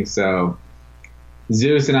getting. So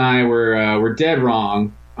Zeus and I were dead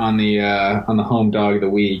wrong on the home dog of the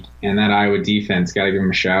week, and that Iowa defense, got to give them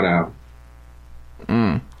a shout out.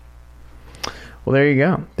 Well, there you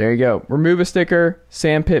go. There you go. Remove a sticker.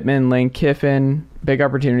 Sam Pittman, Lane Kiffin. Big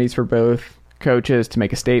opportunities for both coaches to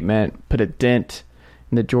make a statement, put a dent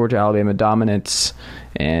in the Georgia-Alabama dominance,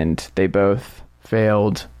 and they both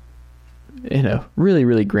failed in a really,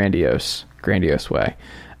 really grandiose way.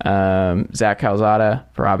 Zach Calzada,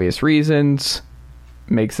 for obvious reasons,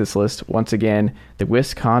 makes this list once again. The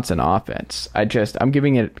Wisconsin offense. I'm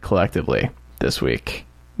giving it collectively this week.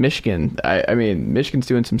 Michigan, Michigan's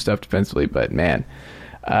doing some stuff defensively, but man,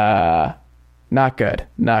 not good.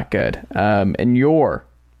 And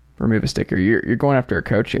remove a sticker. You're going after a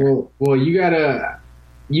coach here. Well,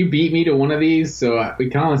 you beat me to one of these, so we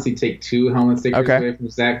can honestly take two helmet stickers away from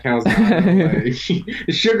Zach Calzada.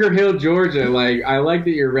 Sugar Hill, Georgia. Like, I like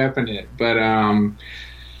that you're repping it, but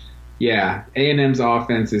yeah, A&M's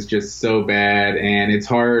offense is just so bad, and it's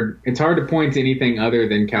hard to point to anything other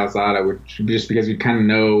than Calzada, just because we kind of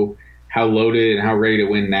know how loaded and how ready to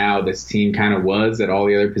win now this team kind of was at all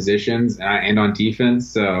the other positions and on defense.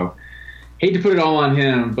 So hate to put it all on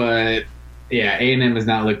him, but yeah, A&M does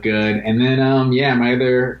not look good. And then my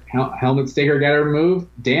other helmet sticker got to remove.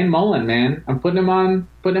 Dan Mullen, man, I'm putting him on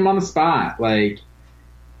the spot. Like,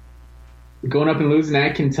 going up and losing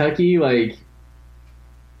at Kentucky, like,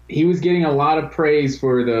 he was getting a lot of praise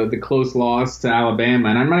for the close loss to Alabama.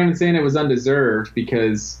 And I'm not even saying it was undeserved,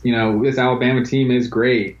 because, this Alabama team is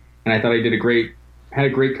great. And I thought he had a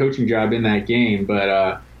great coaching job in that game.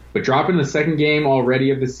 But dropping the second game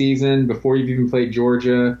already of the season before you've even played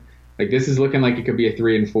Georgia, like, this is looking like it could be a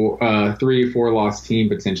 3-4 loss team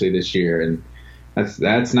potentially this year. And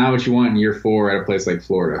that's not what you want in year 4 at a place like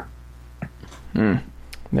Florida.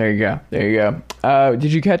 There you go.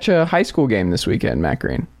 Did you catch a high school game this weekend, Matt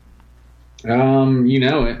Green? You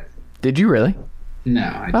know it. Did you really? No,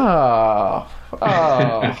 I didn't.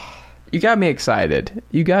 Oh. You got me excited.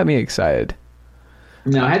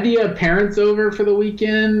 No, I had the parents over for the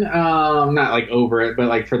weekend. Not like over it, but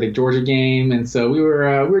like for the Georgia game. And so we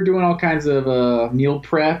were doing all kinds of meal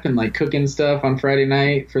prep and like cooking stuff on Friday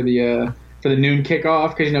night for the noon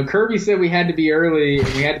kickoff, because Kirby said we had to be early and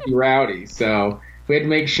we had to be rowdy. So we had to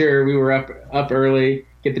make sure we were up early,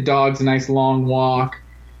 get the dogs a nice long walk,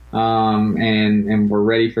 and we're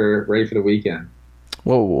ready for the weekend.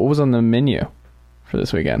 Whoa, what was on the menu for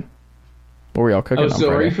this weekend? What were y'all cooking on so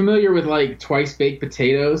Friday? are you familiar with like twice baked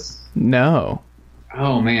potatoes? No.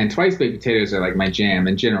 Oh man, twice baked potatoes are like my jam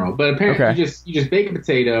in general. But apparently you just bake a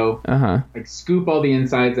potato, like scoop all the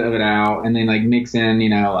insides of it out, and then like mix in,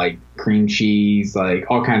 like cream cheese, like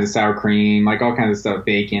all kinds of sour cream, like all kinds of stuff,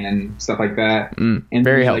 bacon and stuff like that. And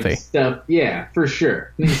very healthy. Stuff, yeah, for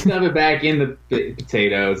sure. And you stuff it back in the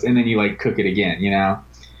potatoes, and then you like cook it again,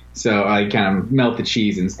 So I kind of melt the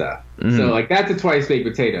cheese and stuff. So like that's a twice baked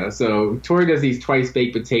potato. So Tori does these twice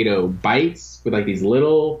baked potato bites with like these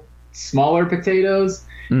little smaller potatoes,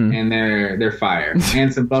 and they're fire.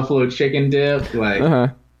 And some buffalo chicken dip,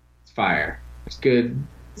 like it's fire. It's good.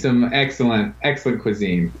 Some excellent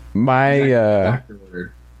cuisine. My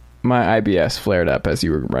IBS flared up as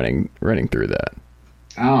you were running through that.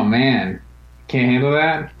 Oh man, can't handle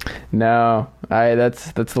that. No,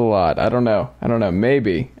 that's a lot. I don't know.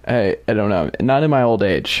 Maybe I don't know. Not in my old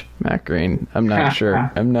age, Matt Green. I'm not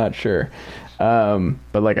sure.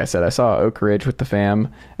 But like I said, I saw Oak Ridge with the fam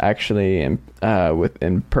actually in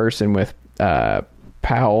person with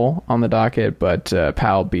Powell on the docket, but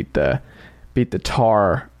Powell beat the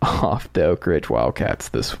tar off the Oak Ridge Wildcats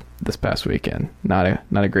this past weekend. Not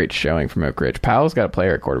a great showing from Oak Ridge. Powell's got a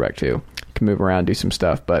player at quarterback too. Can move around, do some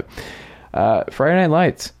stuff, but Friday Night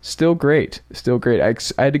Lights still great. I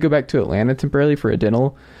had to go back to Atlanta temporarily for a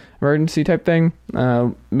dental emergency type thing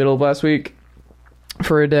middle of last week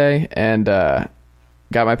for a day, and got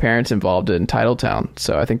my parents involved in Titletown,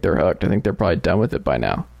 so I think they're hooked. I think they're probably done with it by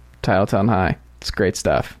now. Titletown High, it's great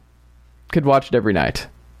stuff. Could watch it every night.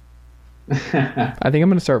 I think I'm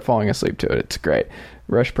going to start falling asleep to it. It's great.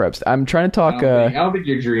 Rush Preps. I'm trying to talk. I don't think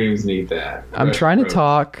your dreams need that. I'm trying to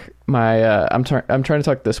talk I'm trying to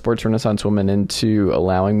talk the Sports Renaissance woman into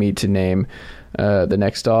allowing me to name the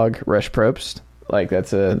next dog Rush Probst. Like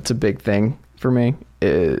it's a big thing for me.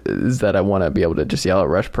 Is that I want to be able to just yell at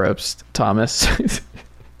Rush Probst Thomas.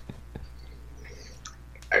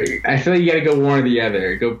 I feel like you got to go one or the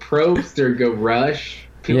other. Go Probst or go Rush.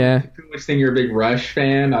 People think you're a big Rush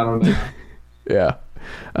fan. I don't know. Yeah.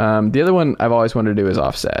 The other one I've always wanted to do is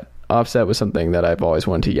Offset. Offset was something that I've always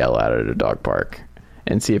wanted to yell at a dog park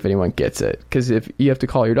and see if anyone gets it. Because if you have to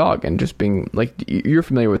call your dog and just being like, you're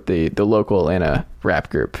familiar with the local Atlanta rap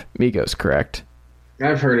group Migos, correct?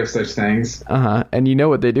 I've heard of such things. And you know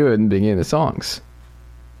what they do in the beginning of the songs?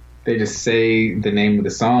 They just say the name of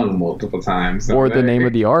the song multiple times. Or the name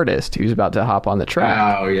of the artist who's about to hop on the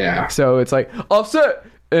track. Oh, yeah. So it's like, Offset!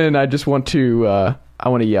 And I just want to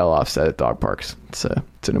yell Offset at dog parks. It's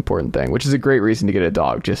an important thing, which is a great reason to get a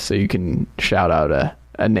dog, just so you can shout out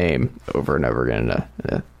a name over and over again in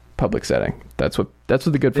a public setting. That's what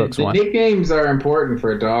the good folks want. Nicknames are important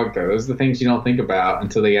for a dog, though. Those are the things you don't think about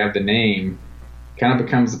until they have the name. Kind of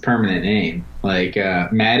becomes a permanent name. Like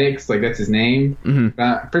Maddox, like that's his name.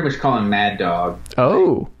 I pretty much call him Mad Dog.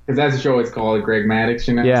 Oh, because that's what you always call it, Greg Maddox.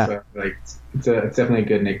 Yeah. So, like it's definitely a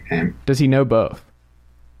good nickname. Does he know both?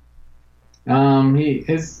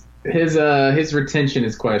 His retention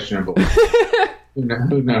is questionable.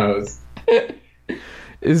 Who knows?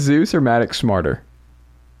 Is Zeus or Maddox smarter?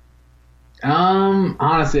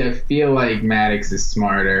 Honestly, I feel like Maddox is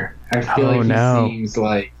smarter. I feel like he seems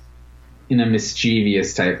like in a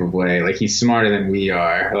mischievous type of way. Like he's smarter than we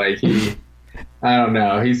are. Like I don't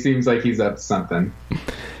know. He seems like he's up to something.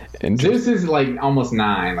 Zeus is like almost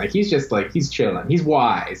 9. Like he's just like, he's chilling. He's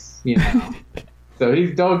wise, So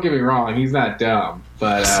don't get me wrong, he's not dumb,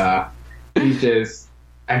 but he's just,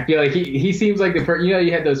 I feel like he seems like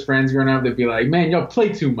you had those friends growing up that'd be like, man, y'all play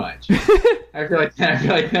too much. I feel like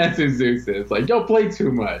that's who Zeus is. Like, y'all play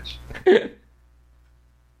too much.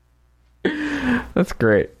 That's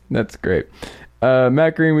great.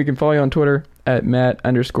 Matt Green, we can follow you on Twitter at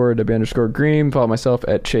Matt_W_Green. Follow myself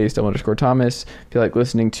at Chase_Thomas. If you like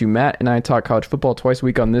listening to Matt and I talk college football twice a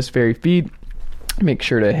week on this very feed, make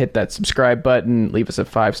sure to hit that subscribe button. Leave us a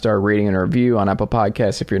 5-star rating and a review on Apple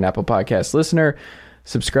Podcasts if you're an Apple Podcast listener.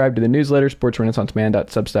 Subscribe to the newsletter,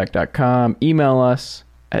 sportsrenaissanceman.substack.com. Email us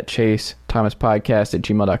at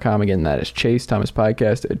chasethomaspodcast@gmail.com. Again, that is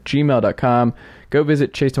chasethomaspodcast@gmail.com. Go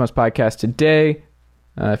visit Chase Thomas Podcast today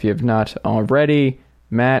if you have not already.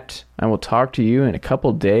 Matt, I will talk to you in a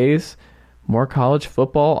couple days. More college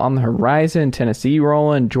football on the horizon. Tennessee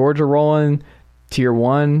rolling, Georgia rolling, Tier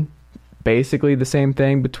 1. Basically the same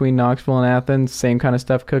thing between Knoxville and Athens. Same kind of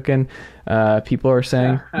stuff cooking. People are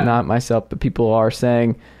saying, not myself, but people are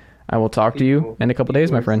saying, I will talk to you in a couple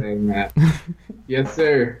days, my friend. Yes,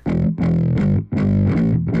 sir.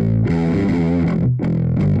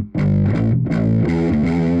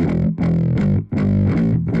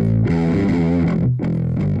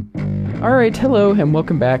 All right, hello, and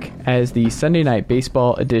welcome back as the Sunday Night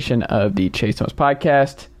Baseball edition of the Chase Thomas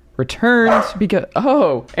Podcast returns because,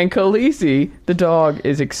 and Khaleesi, the dog,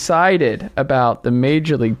 is excited about the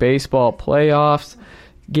Major League Baseball playoffs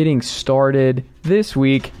getting started this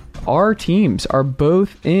week. Our teams are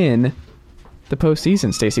both in the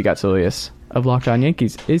postseason. Stacey Gotsulias of Locked On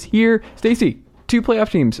Yankees is here. Stacey, 2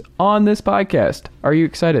 playoff teams on this podcast. Are you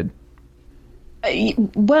excited?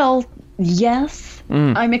 Well, yes.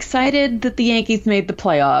 I'm excited that the Yankees made the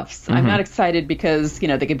playoffs. I'm not excited because,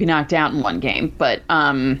 they could be knocked out in one game. But,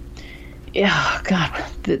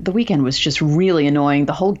 the weekend was just really annoying.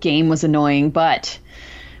 The whole game was annoying, but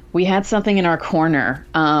we had something in our corner.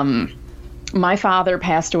 My father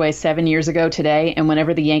passed away 7 years ago today, and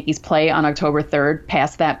whenever the Yankees play on October 3rd,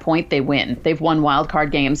 past that point, they win. They've won wild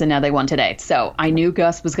card games, and now they won today. So I knew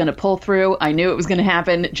Gus was going to pull through. I knew it was going to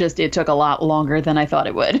happen. Just it took a lot longer than I thought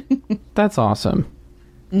it would. That's awesome.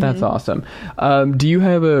 That's awesome. Do you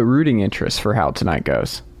have a rooting interest for how tonight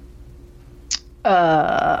goes?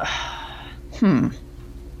 No.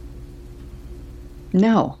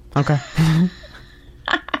 Okay.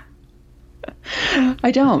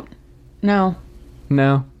 I don't. No.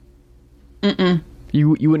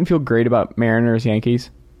 You wouldn't feel great about Mariners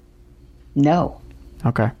Yankees? No.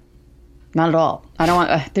 Okay. Not at all. I don't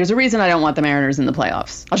want. There's a reason I don't want the Mariners in the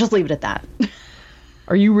playoffs. I'll just leave it at that.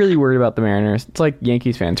 Are you really worried about the Mariners? It's like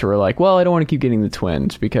Yankees fans who are like, well, I don't want to keep getting the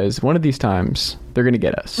Twins because one of these times they're going to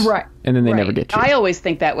get us. Right. And then they never get you. I always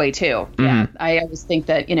think that way too. Yeah. I always think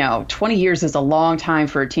that, 20 years is a long time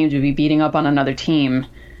for a team to be beating up on another team.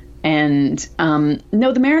 And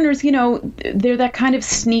no, the Mariners, they're that kind of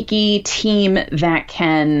sneaky team that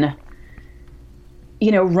can,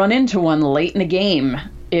 run into one late in a game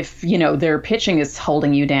if, their pitching is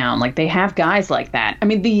holding you down. Like, they have guys like that. I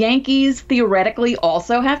mean, the Yankees theoretically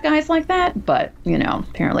also have guys like that, but,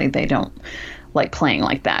 apparently they don't like playing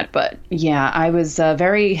like that. But yeah, I was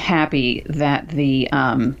very happy that the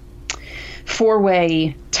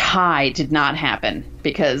 4-way tie did not happen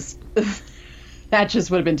because that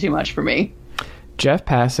just would have been too much for me. Jeff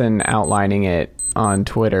Passan outlining it on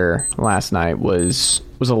Twitter last night was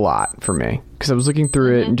a lot for me because I was looking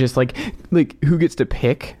through it and just like who gets to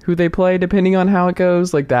pick who they play depending on how it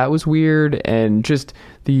goes. Like, that was weird, and just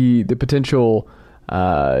the potential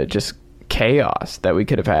just chaos that we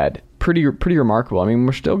could have had. Pretty remarkable. I mean,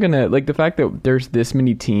 we're still gonna the fact that there's this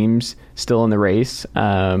many teams still in the race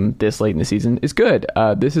this late in the season is good.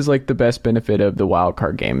 This is the best benefit of the wild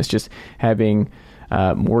card game. It's just having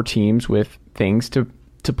more teams with things to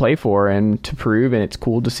play for and to prove, and it's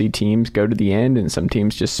cool to see teams go to the end and some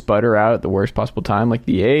teams just sputter out at the worst possible time, like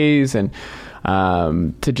the A's, and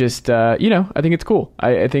to just I think it's cool.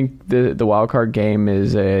 I think the wild card game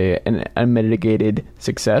is an unmitigated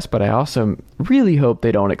success, but I also really hope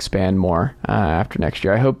they don't expand more after next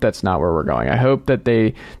year. I hope that's not where we're going. I hope that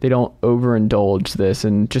they don't overindulge this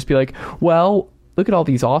and just be like, well, look at all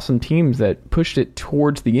these awesome teams that pushed it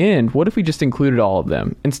towards the end. What if we just included all of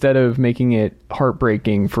them instead of making it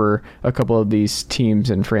heartbreaking for a couple of these teams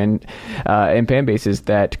and fan bases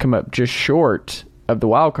that come up just short of the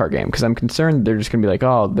wild card game? Because I'm concerned they're just going to be like,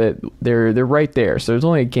 oh, they're right there. So there's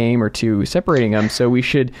only a game or two separating them. So we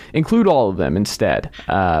should include all of them instead,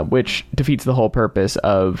 which defeats the whole purpose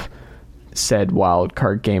of said wild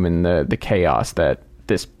card game and the chaos that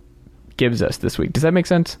this gives us this week. Does that make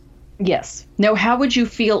sense? Yes. Now, how would you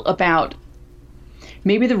feel about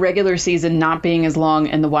maybe the regular season not being as long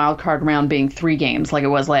and the wild card round being 3 games like it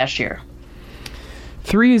was last year?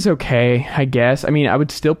 3 is okay, I guess. I mean, I would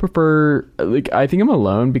still prefer, I think I'm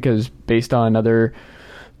alone because based on other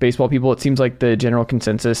baseball people, it seems like the general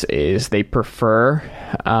consensus is they prefer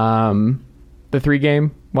the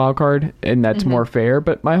 3-game wild card, and that's more fair.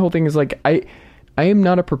 But my whole thing is I am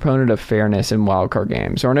not a proponent of fairness in wild card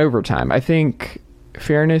games or in overtime. I think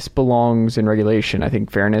fairness belongs in regulation. I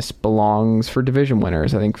think fairness belongs for division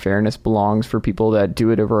winners. I think fairness belongs for people that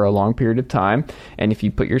do it over a long period of time. And if you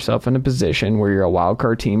put yourself in a position where you're a wild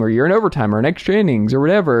card team or you're in overtime or in extra innings or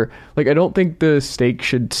whatever, I don't think the stake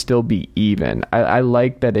should still be even. I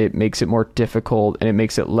like that it makes it more difficult and it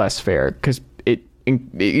makes it less fair because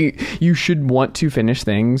you should want to finish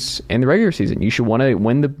things in the regular season. You should want to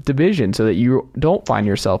win the division so that you don't find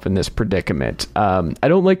yourself in this predicament. I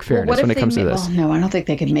don't like fairness when it comes to this. Well, no, I don't think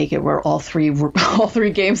they could make it where all three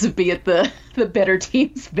games would be at the better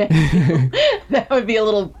team's venue. That would be a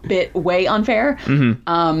little bit way unfair.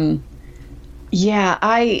 Yeah,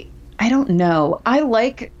 I don't know. I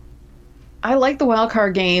like the wild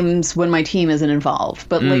card games when my team isn't involved,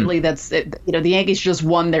 but lately that's it. The Yankees just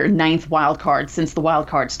won their 9th wild card since the wild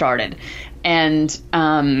card started, and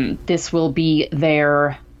this will be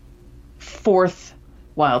their fourth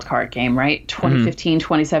wild card game, right? 2015,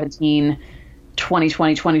 2017,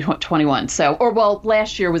 2020, 2021. So, or well,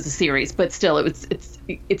 last year was a series, but still,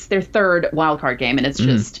 it's their third wild card game, and it's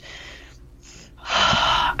just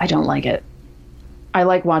I don't like it. I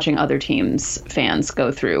like watching other teams' fans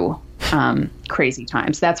go through crazy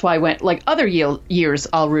times. That's why when like other years,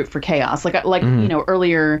 I'll root for chaos. Like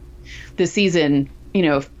earlier this season,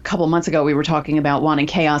 a couple months ago, we were talking about wanting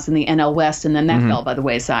chaos in the NL West, and then that fell by the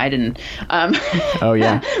wayside. And oh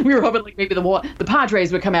yeah, we were hoping like maybe the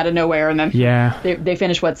Padres would come out of nowhere, and then they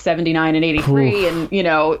finished 79 and 83, and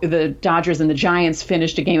the Dodgers and the Giants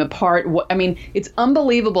finished a game apart. I mean, it's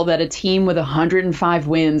unbelievable that a team with 105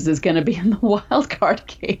 wins is going to be in the wild card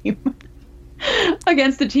game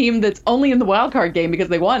against a team that's only in the wild card game because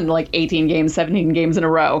they won like 18 games, 17 games in a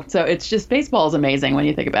row. So it's just baseball is amazing when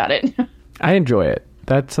you think about it. I enjoy it.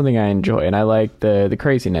 That's something I enjoy, and I like the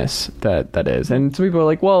craziness that is. And some people are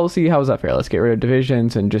like, "Well, see, how is that fair? Let's get rid of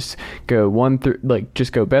divisions and just go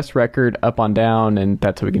just go best record up on down, and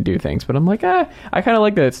that's how we can do things." But I'm like, I kind of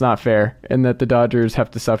like that it's not fair, and that the Dodgers have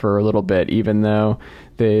to suffer a little bit, even though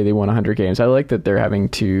they won 100 games. I like that they're having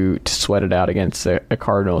to sweat it out against a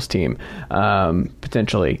Cardinals team,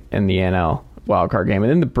 potentially in the NL wildcard game.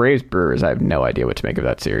 And then the Braves Brewers, I have no idea what to make of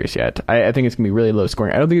that series yet. I think it's going to be really low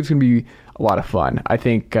scoring. I don't think it's going to be a lot of fun. I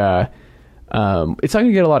think it's not going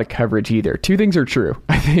to get a lot of coverage either. Two things are true.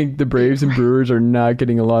 I think the Braves and Brewers are not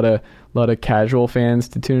getting a lot of casual fans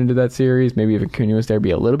to tune into that series. Maybe if Acuna was there, it'd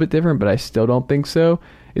be a little bit different, but I still don't think so.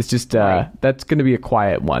 It's just that's going to be a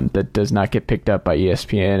quiet one that does not get picked up by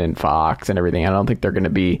ESPN and Fox and everything. I don't think they're going to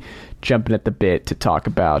be jumping at the bit to talk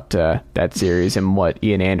about that series and what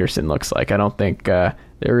Ian Anderson looks like. I don't think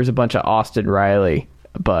there is a bunch of Austin Riley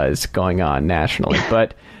buzz going on nationally.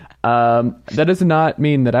 But that does not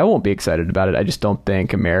mean that I won't be excited about it. I just don't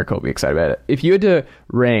think America will be excited about it. If you had to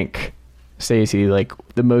rank, Stacey, like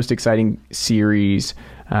the most exciting series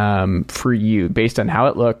for you based on how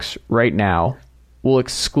it looks right now, we'll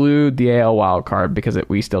exclude the AL wildcard because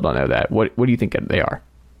we still don't know that. What do you think they are?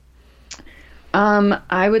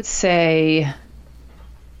 I would say,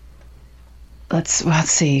 let's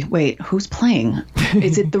see. Wait, who's playing?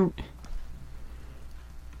 Is it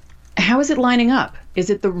how is it lining up?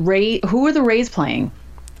 Is it the Rays? Who are the Rays playing?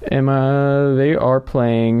 Emma, they are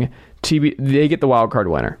playing they get the wild card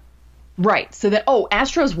winner. Right. So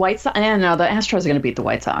Astros, White Sox. No, the Astros are going to beat the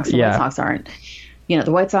White Sox. The White Sox aren't.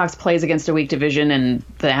 The White Sox plays against a weak division, and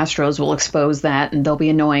the Astros will expose that, and they'll be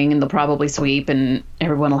annoying, and they'll probably sweep, and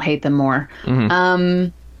everyone will hate them more.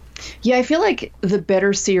 Mm-hmm. I feel like the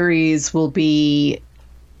better series will be,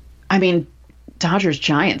 Dodgers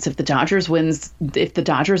Giants. If the Dodgers win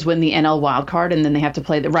the NL wild card, and then they have to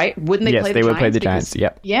play wouldn't they play the Giants? Yes, they would play the Giants.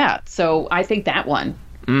 Yep. Yeah. So I think that one.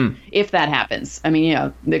 If that happens,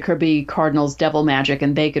 there could be Cardinals devil magic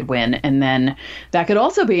and they could win. And then that could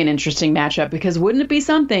also be an interesting matchup, because wouldn't it be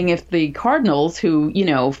something if the Cardinals, who,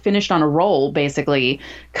 finished on a roll, basically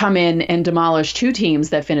come in and demolish two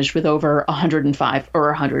teams that finished with over 105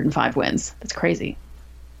 wins? That's crazy.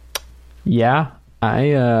 Yeah.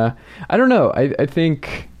 I don't know. I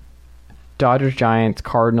think Dodgers, Giants,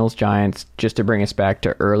 Cardinals, Giants, just to bring us back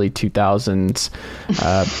to early 2000s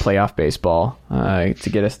playoff baseball, to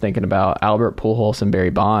get us thinking about Albert Pujols and Barry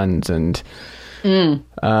Bonds. And I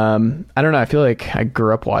don't know, I feel like I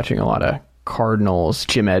grew up watching a lot of Cardinals,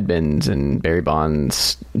 Jim Edmonds and Barry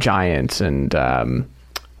Bonds, Giants, and I'm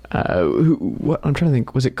trying to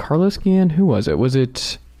think, was it Carlos Guillen? Who was it? Was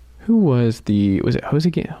it Jose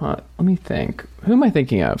Guillen? Let me think. Who am I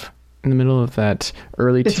thinking of in the middle of that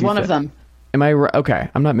early? It's one of them. Am I right? Okay,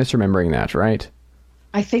 I'm not misremembering that, right?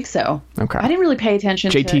 I think so. Okay. I didn't really pay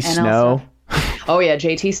attention to JT Snow. Oh, yeah,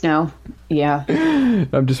 JT Snow. Yeah.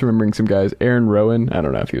 I'm just remembering some guys. Aaron Rowan. I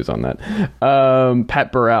don't know if he was on that.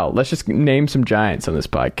 Pat Burrell. Let's just name some Giants on this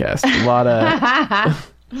podcast. A lot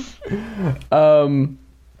of...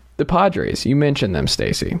 the Padres. You mentioned them,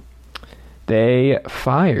 Stacey. They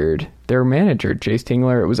fired their manager, Jace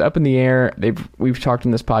Tingler. It was up in the air. We've talked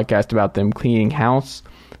in this podcast about them cleaning house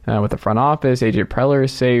with the front office. AJ Preller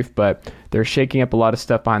is safe, but they're shaking up a lot of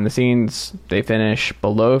stuff behind the scenes. They finish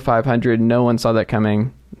below 500. No one saw that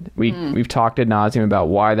coming. We've talked ad nauseum about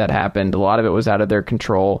why that happened. A lot of it was out of their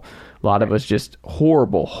control. A lot of it was just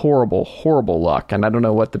horrible, horrible, horrible luck. And I don't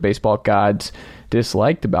know what the baseball gods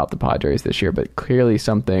disliked about the Padres this year, but clearly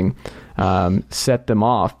something set them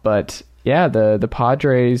off. But yeah, the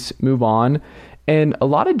Padres move on, and a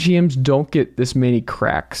lot of GMs don't get this many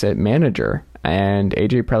cracks at manager, and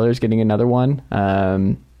AJ Preller is getting another one.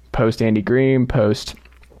 Post Andy Green, post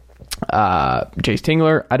Jace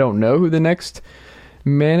Tingler. I don't know who the next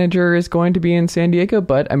manager is going to be in San Diego,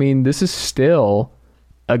 but I mean, this is still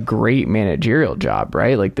a great managerial job,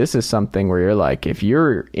 right? Like, this is something where you're like, if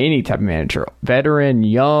you're any type of manager, veteran,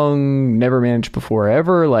 young, never managed before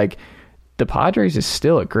ever, like, the Padres is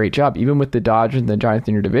still a great job. Even with the Dodgers and the Giants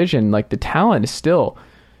in your division, like, the talent is still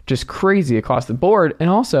just crazy across the board. And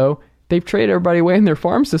also, they've traded everybody away in their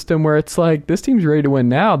farm system where it's like, this team's ready to win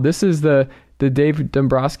now. This is the Dave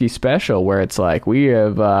Dombrowski special where it's like, we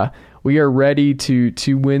are ready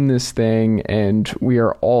to win this thing, and we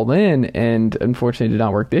are all in. And unfortunately, it did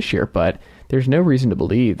not work this year, but there's no reason to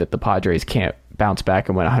believe that the Padres can't bounce back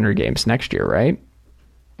and win 100 games next year, right?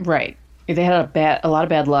 Right. They had a lot of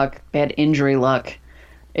bad luck, bad injury luck.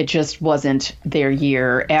 It just wasn't their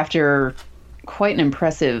year after quite an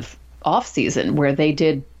impressive offseason where they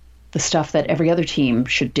did the stuff that every other team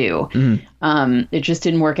should do. It just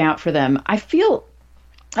didn't work out for them. I feel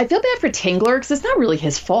bad for Tingler because it's not really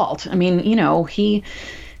his fault. I mean, he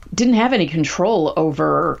didn't have any control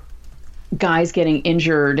over guys getting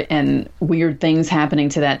injured and weird things happening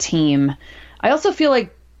to that team. I also feel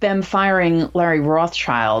like them firing Larry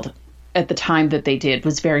Rothschild at the time that they did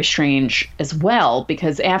was very strange as well,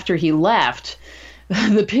 because after he left,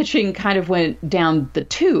 the pitching kind of went down the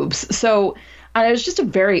tubes. So it was just a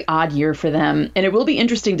very odd year for them. And it will be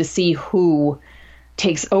interesting to see who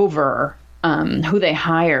takes over, who they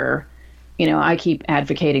hire. I keep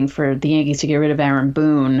advocating for the Yankees to get rid of Aaron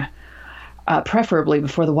Boone, preferably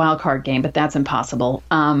before the wild card game, but that's impossible.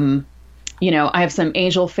 I have some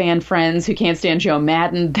Angel fan friends who can't stand Joe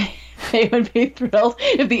Madden. They would be thrilled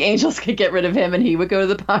if the Angels could get rid of him and he would go to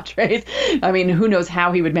the Padres. I mean, who knows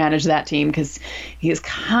how he would manage that team, because he is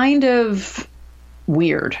kind of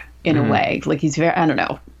weird in a way. Like, he's very, I don't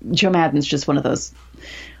know. Joe Madden's just one of those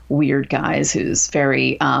weird guys who's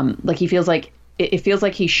very, like, he feels like, it feels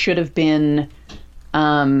like he should have been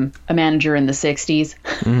a manager in the 60s.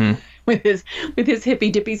 with his hippy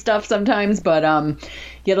dippy stuff sometimes, but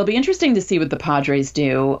it'll be interesting to see what the Padres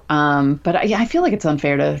do. But I feel like it's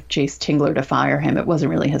unfair to Jace Tingler to fire him. It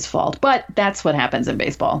wasn't really his fault, but that's what happens in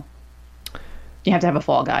baseball. You have to have a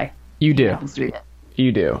fall guy. You do.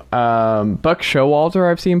 You do. Buck Showalter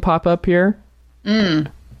I've seen pop up here.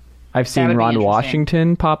 I've seen Ron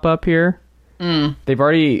Washington pop up here. Bruce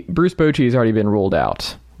Bochy has already been ruled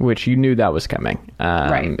out, which you knew that was coming.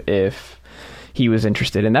 Right. If he was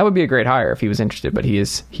interested, and that would be a great hire if he was interested, but he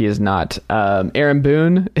is not. Aaron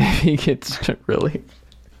Boone, if he gets really,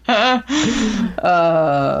 yeah.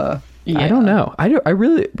 I don't know. I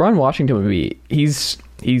really, Ron Washington would be. He's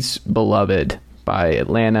beloved by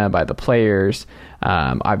Atlanta, by the players.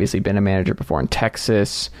 Obviously, been a manager before in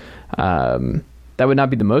Texas. That would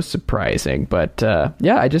not be the most surprising, but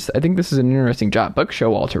I think this is an interesting job. Buck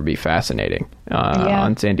Showalter would be fascinating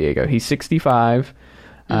on San Diego. He's 65,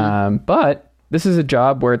 but this is a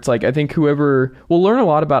job where it's like, I think whoever will learn a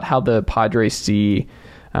lot about how the Padres see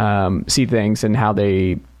things and how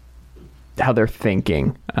they're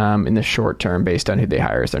thinking in the short term based on who they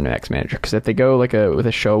hire as their next manager. Because if they go with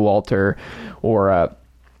a Showalter or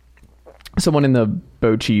someone in the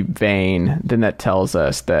Bochy vein, then that tells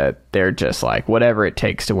us that they're just like, whatever it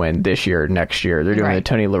takes to win this year, next year. They're doing the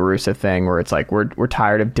Tony La Russa thing where it's like, we're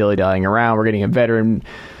tired of dilly-dallying around. We're getting a veteran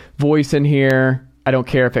voice in here. I don't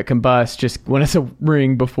care if it combusts, just when it's a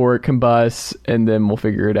ring before it combusts, and then we'll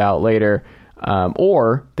figure it out later.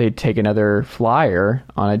 Or they take another flyer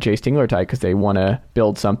on a Jace Tingler type because they want to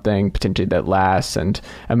build something potentially that lasts and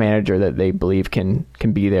a manager that they believe can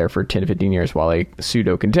be there for 10 to 15 years while they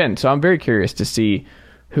pseudo contend. So I'm very curious to see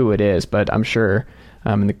who it is, but I'm sure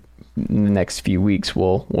in the next few weeks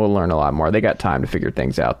we'll learn a lot more. They got time to figure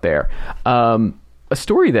things out there. A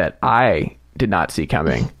story that I did not see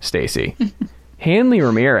coming, Stacey. Hanley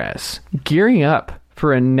Ramirez gearing up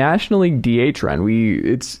for a National League DH run.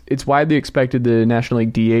 It's widely expected the National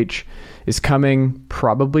League DH is coming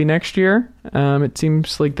probably next year. It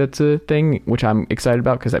seems like that's a thing, which I'm excited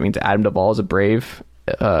about because that means Adam Duvall is a Brave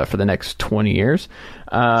for the next 20 years.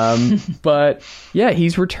 But yeah,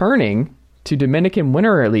 he's returning to Dominican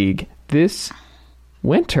Winter League this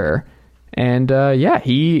winter. And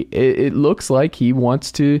it looks like he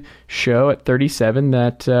wants to show at 37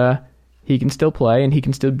 that he can still play and he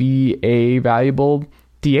can still be a valuable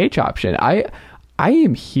DH option. I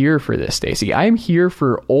am here for this, Stacey. I am here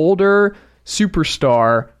for older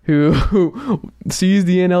superstar who sees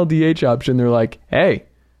the NL DH option. They're like, hey,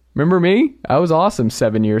 remember me? I was awesome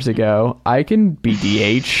 7 years ago. I can be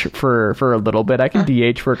DH for a little bit. I can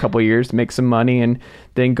DH for a couple of years, make some money, and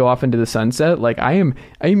then go off into the sunset. Like, I am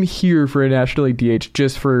here for a National League DH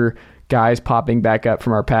just for guys popping back up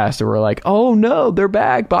from our past, and we're like, oh no, they're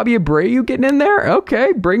back. Bobby Abreu getting in there.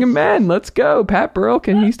 Okay, bring him in. Let's go. Pat Burrell,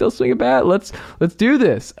 can he still swing a bat? Let's do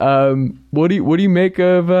this. What do you make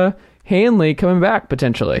of Hanley coming back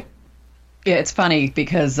potentially? Yeah, it's funny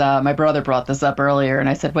because my brother brought this up earlier, and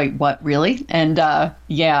I said, wait, what, really? And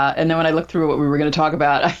yeah, and then when I looked through what we were going to talk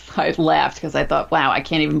about, I laughed because I thought, wow, I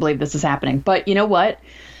can't even believe this is happening. But you know what?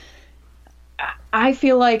 I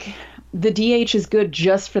feel like the DH is good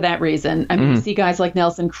just for that reason. I mean, you see guys like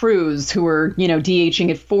Nelson Cruz who are, DHing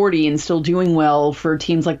at 40 and still doing well for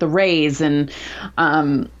teams like the Rays, and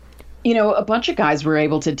a bunch of guys were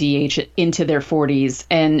able to DH into their 40s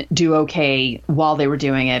and do okay while they were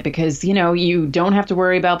doing it because, you don't have to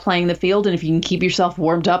worry about playing the field. And if you can keep yourself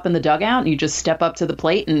warmed up in the dugout and you just step up to the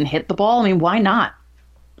plate and hit the ball, I mean, why not?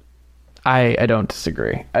 I don't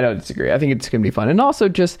disagree. I think it's going to be fun. And also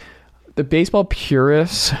just the baseball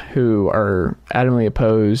purists who are adamantly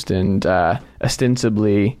opposed and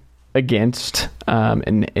ostensibly against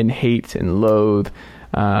and hate and loathe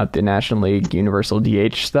the National League Universal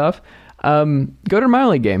DH stuff, go to a minor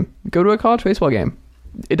league game, go to a college baseball game.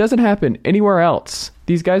 It doesn't happen anywhere else.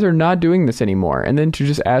 These guys are not doing this anymore. And then to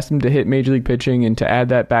just ask them to hit major league pitching and to add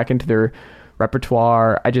that back into their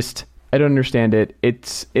repertoire, I don't understand it.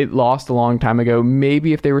 It lost a long time ago.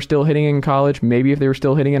 Maybe if they were still hitting in college, maybe if they were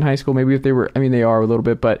still hitting in high school, maybe if they were, they are a little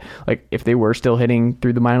bit, but like if they were still hitting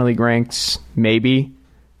through the minor league ranks, maybe,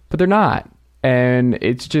 but they're not. And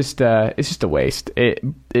it's just a waste.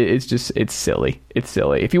 It's silly. It's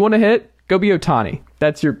silly. If you want to hit, go be Ohtani.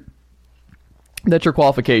 That's your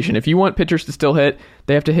qualification. If you want pitchers to still hit,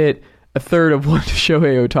 they have to hit a third of what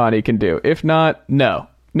Shohei Ohtani can do. If not, no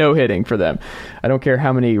hitting for them. I don't care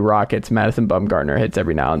how many rockets Madison Bumgarner hits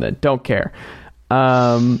every now and then. Don't care.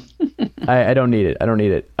 I don't need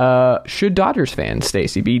it. Should Dodgers fans,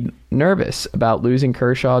 Stacey, be nervous about losing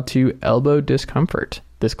Kershaw to elbow discomfort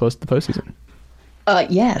this close to the postseason?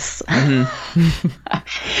 Yes.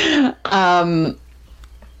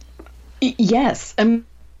 Yes. I'm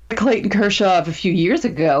Clayton Kershaw of a few years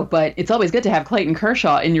ago, but it's always good to have Clayton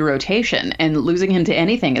Kershaw in your rotation, and losing him to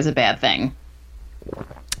anything is a bad thing.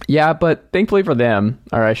 Yeah, but thankfully for them,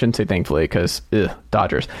 or I shouldn't say thankfully because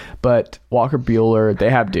Dodgers, but Walker Buehler, they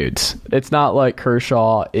have dudes. It's not like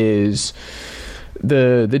Kershaw is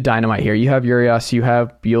the dynamite here. You have Urias, you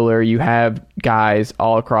have Buehler, you have guys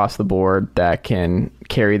all across the board that can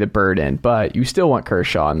carry the burden, but you still want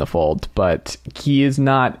Kershaw in the fold, but he is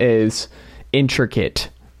not as intricate,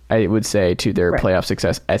 I would say, to their playoff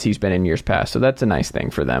success as he's been in years past. So that's a nice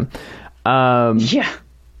thing for them. Yeah.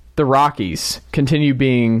 The Rockies continue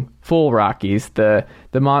being full Rockies. The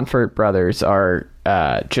Montfort brothers are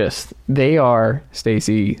they are,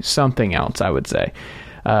 Stacey, something else, I would say.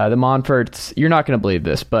 The Montforts, you're not going to believe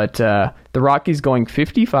this, but the Rockies going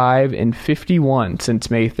 55-51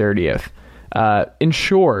 since May 30th.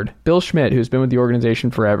 Insured, Bill Schmidt, who's been with the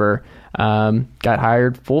organization forever, got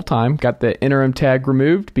hired full-time, got the interim tag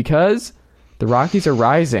removed because the Rockies are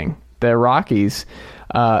rising. The Rockies,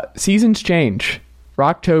 seasons change.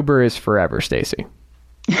 Rocktober is forever, Stacey.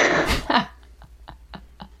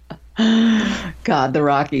 God, the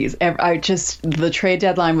Rockies. The trade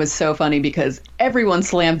deadline was so funny because everyone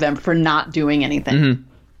slammed them for not doing anything. Mm-hmm.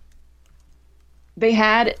 They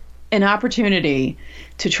had an opportunity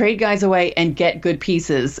to trade guys away and get good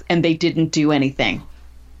pieces, and they didn't do anything.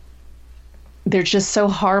 They're just so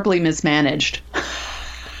horribly mismanaged.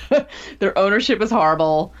 Their ownership is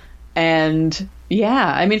horrible. And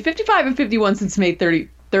yeah, 55-51 since May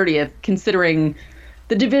 30th, considering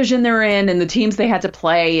the division they're in and the teams they had to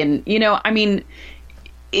play. And,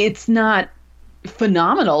 it's not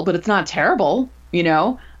phenomenal, but it's not terrible,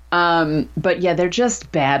 But yeah, they're just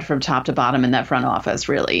bad from top to bottom in that front office,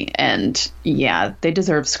 really. And yeah, they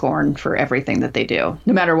deserve scorn for everything that they do,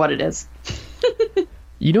 no matter what it is.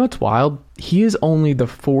 You know what's wild? He is only the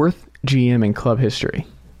fourth GM in club history.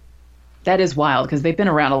 That is wild because they've been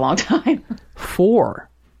around a long time. 4.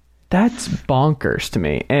 That's bonkers to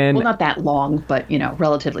me. And well, not that long, but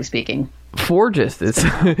relatively speaking. 4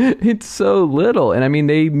 it's so little. And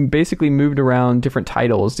they basically moved around different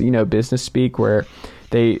titles, business speak, where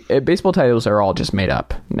baseball titles are all just made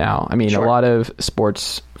up now. Sure. A lot of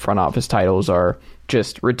sports front office titles are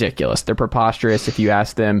just ridiculous. They're preposterous. If you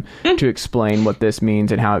ask them to explain what this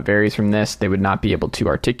means and how it varies from this, they would not be able to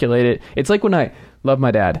articulate it. It's like when I love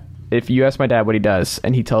my dad. if you ask my dad what he does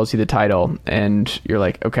and he tells you the title and you're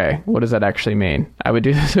like, okay, what does that actually mean? I would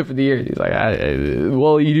do this over the years. He's like,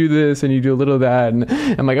 well, you do this and you do a little of that. And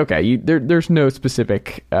I'm like, okay, there's no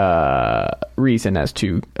specific reason as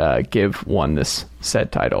to give one this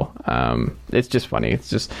said title. It's just funny. It's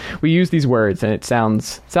just, we use these words and it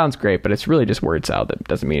sounds great, but it's really just word salad that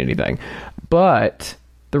doesn't mean anything. But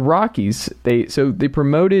the Rockies, they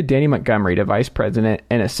promoted Danny Montgomery to vice president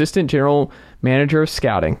and assistant general manager of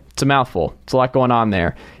scouting. It's a mouthful. It's a lot going on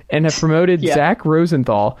there. And have promoted Zach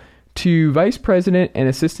Rosenthal to vice president and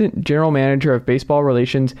assistant general manager of baseball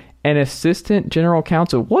relations and assistant general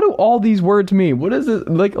counsel. What do all these words mean? What is it?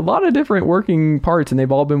 Like, a lot of different working parts, and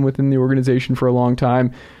they've all been within the organization for a long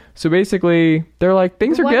time. So basically, they're like,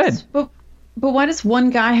 things are good. But why does one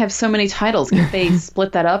guy have so many titles? Can't they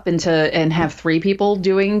split that up and have 3 people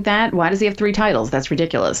doing that? Why does he have 3 titles? That's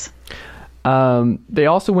ridiculous. They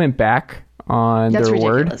also went back on their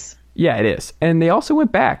ridiculous. word. Yeah, it is. And they also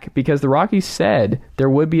went back because the Rockies said there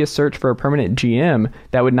would be a search for a permanent GM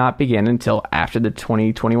that would not begin until after the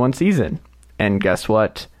 2021 season. And guess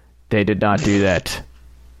what? They did not do that.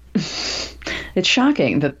 It's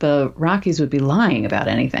shocking that the Rockies would be lying about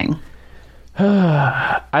anything.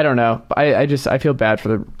 I don't know. I feel bad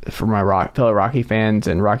for my fellow Rocky fans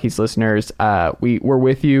and Rockies listeners. We're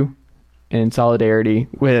with you in solidarity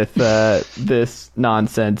with this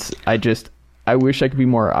nonsense. I wish I could be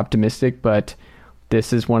more optimistic, but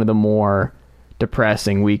this is one of the more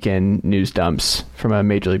depressing weekend news dumps from a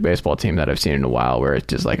Major League Baseball team that I've seen in a while, where it's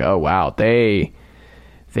just like, oh wow, they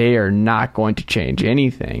are not going to change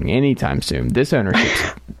anything anytime soon. This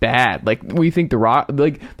ownership's bad. Like, we think the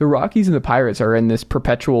Rockies and the Pirates are in this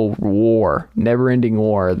perpetual war, never-ending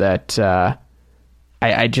war that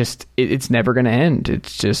it's never going to end.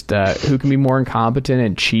 It's just who can be more incompetent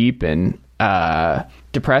and cheap and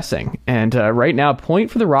depressing. And right now, point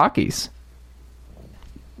for the Rockies.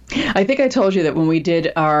 I think I told you that when we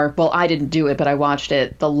did I didn't do it, but I watched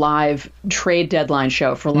it, the live trade deadline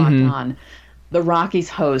show for Locked On. The Rockies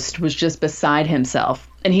host was just beside himself.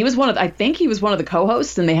 And he was I think he was one of the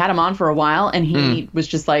co-hosts, and they had him on for a while, and he was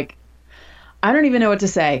just like, I don't even know what to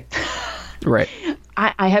say. Right.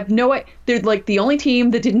 I have no idea. They're like the only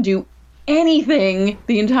team that didn't do anything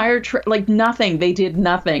the entire nothing. They did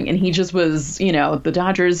nothing. And he just was, the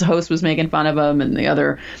Dodgers host was making fun of him, and the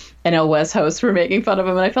other NL West hosts were making fun of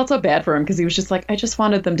him. And I felt so bad for him because he was just like, I just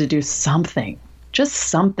wanted them to do something. Just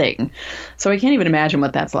something. So I can't even imagine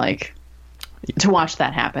what that's like, to watch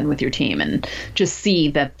that happen with your team and just see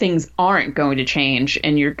that things aren't going to change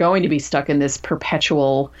and you're going to be stuck in this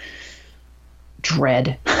perpetual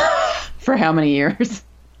dread for how many years?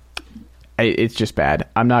 It's just bad.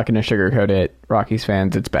 I'm not going to sugarcoat it. Rockies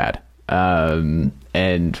fans, it's bad. And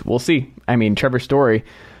we'll see. I mean, Trevor Story,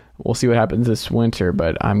 we'll see what happens this winter,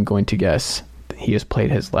 but I'm going to guess he has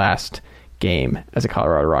played his last game as a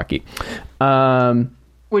Colorado Rocky.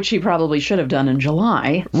 Which he probably should have done in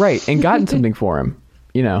July. Right, and gotten something for him,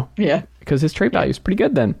 Yeah. Because his trade value is pretty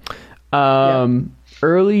good then.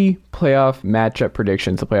 Early playoff matchup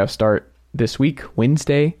predictions. The playoffs start this week,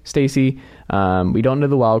 Wednesday, Stacey. We don't know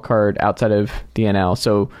the wild card outside of the NL,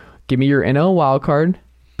 so give me your NL wild card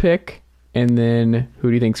pick, and then who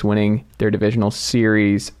do you think's winning their divisional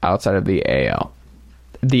series outside of the AL?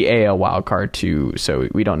 The AL wild card too, so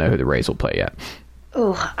we don't know who the Rays will play yet.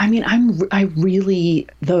 Oh, I mean,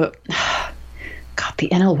 the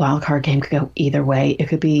NL wildcard game could go either way. It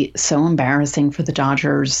could be so embarrassing for the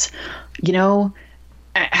Dodgers.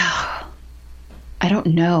 I don't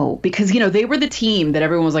know, because, they were the team that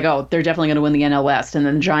everyone was like, oh, they're definitely going to win the NL West. And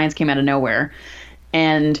then the Giants came out of nowhere.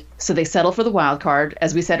 And so they settled for the wild card,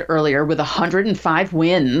 as we said earlier, with 105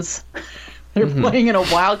 wins. They're playing in a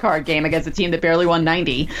wild card game against a team that barely won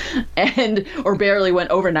 90 or barely went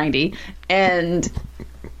over 90. And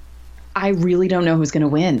I really don't know who's going to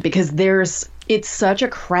win, because it's such a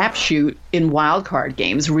crapshoot in wild card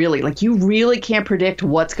games, really. Like, you really can't predict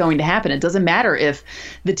what's going to happen. It doesn't matter if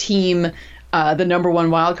the team, the number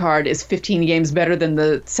one wild card, is 15 games better than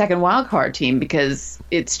the second wild card team, because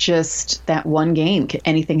it's just that one game.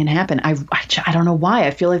 Anything can happen. I don't know why.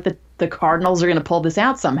 I feel like the Cardinals are going to pull this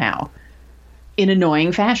out somehow, in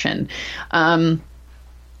annoying fashion.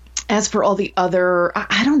 As for all the other,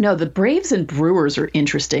 I don't know. The Braves and Brewers are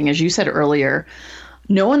interesting. As you said earlier,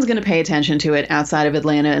 no one's going to pay attention to it outside of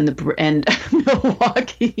Atlanta and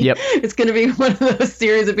Milwaukee. Yep. It's going to be one of those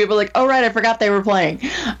series of people like, oh, right, I forgot they were playing.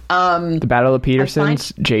 The Battle of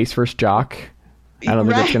Petersons, Jace versus Jock. I don't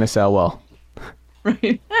think it's going to sell well.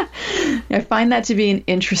 Right. I find that to be an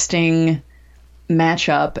interesting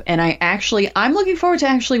matchup, and I'm looking forward to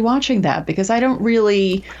actually watching that, because I'll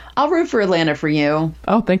root for Atlanta for you.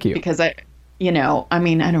 Oh, thank you. Because I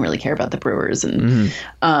don't really care about the Brewers, and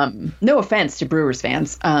no offense to Brewers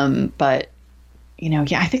fans, but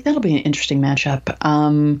I think that'll be an interesting matchup.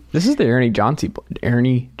 This is the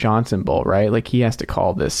Ernie Johnson Bowl, right? Like, he has to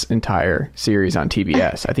call this entire series on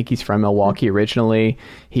TBS. I think he's from Milwaukee originally.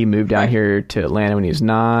 He moved down here to Atlanta when he was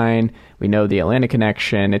 9. We know the Atlanta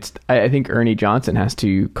connection. I think Ernie Johnson has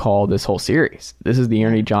to call this whole series. This is the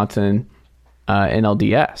Ernie Johnson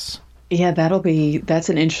NLDS. Yeah, that's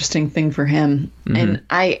an interesting thing for him. And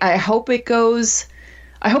I hope it goes.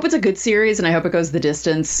 I hope it's a good series, and I hope it goes the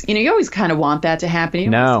distance. You always kind of want that to happen.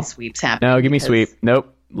 You don't want to see sweeps happen. No, give me sweep.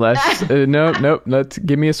 Nope. Nope. Let's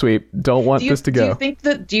give me a sweep. Don't want this to go.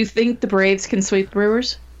 Do you think the Braves can sweep the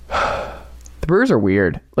Brewers? The Brewers are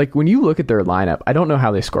weird. Like, when you look at their lineup, I don't know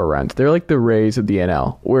how they score runs. They're like the Rays of the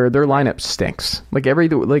NL, where their lineup stinks. Like,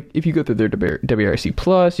 if you go through their WRC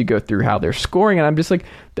plus, you go through how they're scoring, and I'm just like,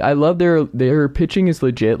 I love their pitching is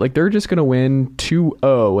legit. Like, they're just gonna win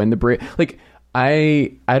 2-0, and the Braves, like,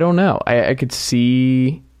 I don't know. I could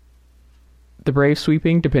see the Braves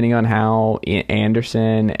sweeping, depending on how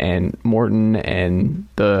Anderson and Morton and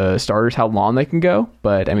the starters, how long they can go.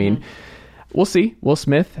 But I mean, we'll see. Will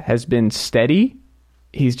Smith has been steady.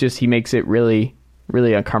 He makes it really,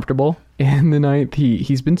 really uncomfortable in the ninth.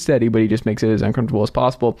 He's been steady, but he just makes it as uncomfortable as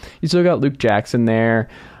possible. You still got Luke Jackson there,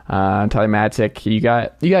 Tyler Matzik. You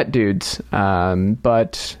got dudes.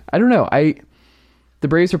 But I don't know. The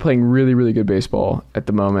Braves are playing really, really good baseball at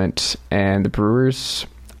the moment, and the Brewers,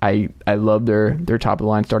 I love their top of the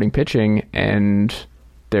line starting pitching, and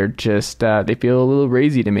they're just they feel a little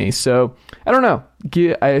razy to me. So I don't know.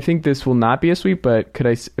 I think this will not be a sweep, but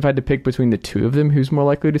if I had to pick between the two of them, who's more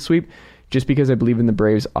likely to sweep? Just because I believe in the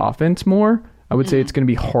Braves' offense more, I would say it's going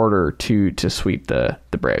to be harder to sweep the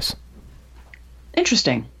Braves.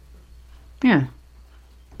 Interesting. Yeah.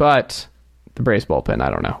 But the Braves bullpen, I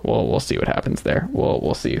don't know. We'll see what happens there.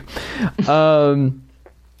 We'll see.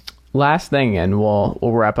 Last thing, and we'll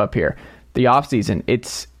wrap up here. The offseason,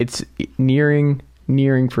 it's nearing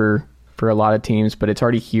for a lot of teams, but it's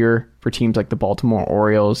already here for teams like the Baltimore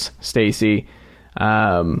Orioles. Stacey,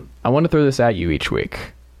 I want to throw this at you each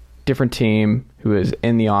week. Different team who is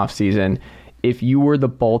in the offseason. If you were the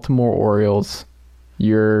Baltimore Orioles,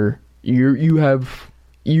 you have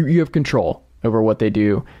control over what they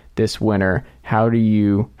do this winter. How do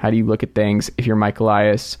you look at things? If you're Mike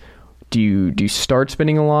Elias, do you start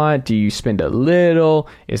spending a lot? Do you spend a little?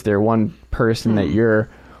 Is there one person that you're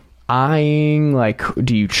eyeing? Like,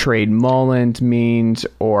 do you trade Mullins, Means,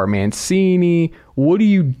 or Mancini? What do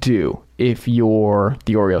you do if you're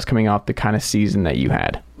the Orioles coming off the kind of season that you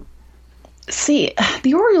had? See,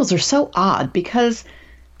 the Orioles are so odd because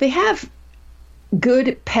they have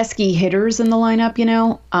good pesky hitters in the lineup,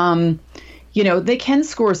 they can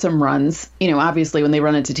score some runs, obviously when they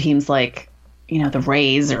run into teams like, the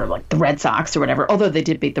Rays or like the Red Sox or whatever, although they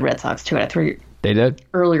did beat the Red Sox 2-3. They did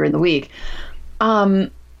earlier in the week. I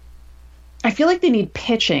feel like they need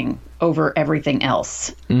pitching over everything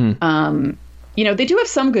else. They do have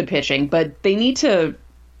some good pitching, but they need to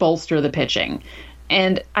bolster the pitching.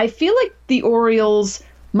 And I feel like the Orioles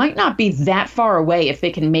might not be that far away if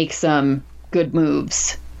they can make some good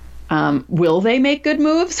moves. Will they make good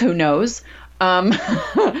moves? Who knows?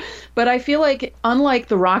 But I feel like, unlike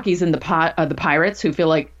the Rockies and the Pirates, who feel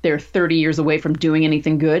like they're 30 years away from doing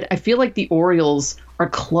anything good, I feel like the Orioles are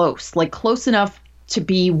close enough to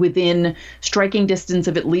be within striking distance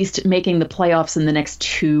of at least making the playoffs in the next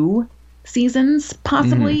 2 seasons,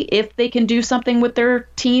 possibly, if they can do something with their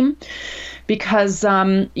team. Because,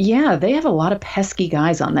 they have a lot of pesky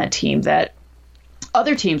guys on that team that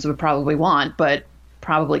other teams would probably want, but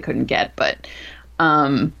probably couldn't get. But,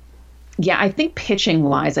 I think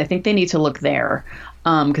pitching-wise, I think they need to look there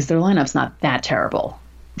because their lineup's not that terrible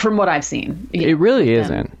from what I've seen. It really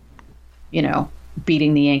isn't.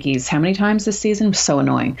 Beating the Yankees how many times this season was so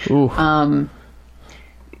annoying.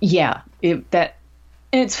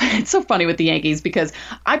 It's so funny with the Yankees because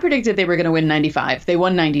I predicted they were going to win 95. They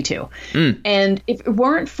won 92. And if it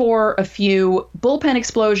weren't for a few bullpen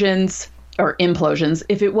explosions or implosions,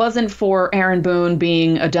 if it wasn't for Aaron Boone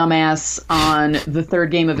being a dumbass on the third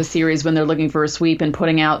game of a series when they're looking for a sweep and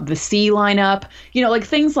putting out the C lineup, like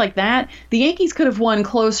things like that, the Yankees could have won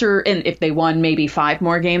closer. And if they won maybe 5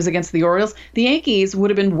 more games against the Orioles, the Yankees would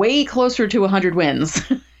have been way closer to 100 wins.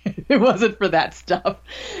 it wasn't for that stuff.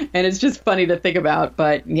 And it's just funny to think about.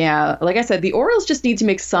 But yeah, like I said, the Orioles just need to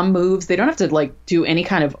make some moves. They don't have to like do any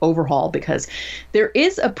kind of overhaul because there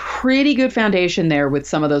is a pretty good foundation there with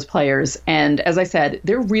some of those players. And as I said,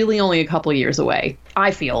 they're really only a couple of years away,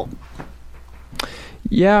 I feel.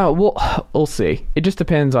 Yeah, well, we'll see. It just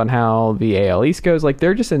depends on how the AL East goes. Like,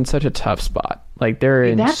 they're just in such a tough spot. Like, they're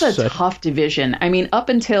in That's a tough division. I mean, up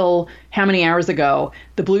until how many hours ago,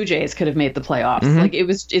 the Blue Jays could have made the playoffs. Mm-hmm. Like,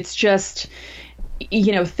 it's just,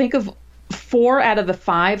 think of 4 out of the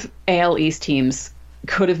 5 AL East teams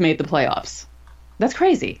could have made the playoffs. That's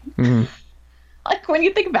crazy. Mm-hmm. Like, when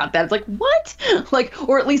you think about that, it's like, what? Like,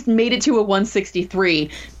 or at least made it to a 163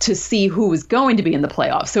 to see who was going to be in the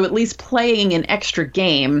playoffs. So at least playing an extra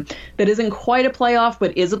game that isn't quite a playoff,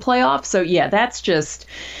 but is a playoff. So, yeah, that's just,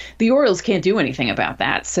 the Orioles can't do anything about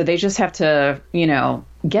that. So they just have to,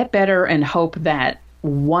 get better and hope that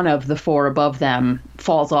one of the 4 above them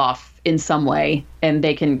falls off in some way and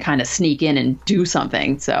they can kind of sneak in and do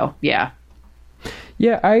something. So, yeah.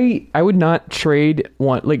 Yeah, I would not trade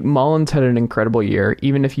one. Like, Mullins had an incredible year.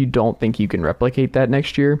 Even if you don't think you can replicate that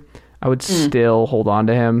next year, I would still hold on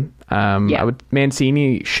to him.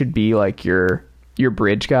 Mancini should be like your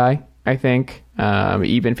bridge guy, I think.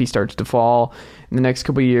 Even if he starts to fall in the next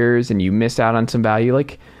couple of years and you miss out on some value,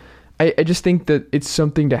 like, I just think that it's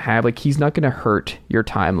something to have. Like, he's not going to hurt your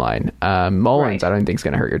timeline. Mullins, right. I don't think is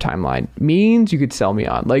going to hurt your timeline. Means you could sell me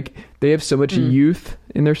on. Like, they have so much youth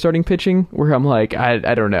in their starting pitching where I'm like,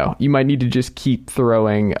 I don't know. You might need to just keep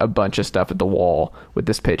throwing a bunch of stuff at the wall with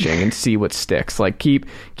this pitching and see what sticks. Like, keep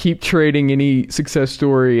trading any success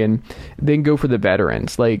story and then go for the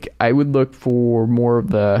veterans. Like, I would look for more of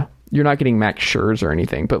the, you're not getting Max Scherzer or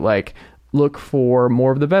anything, but like, look for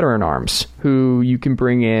more of the veteran arms who you can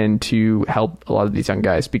bring in to help a lot of these young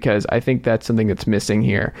guys, because I think that's something that's missing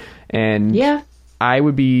here. And yeah, I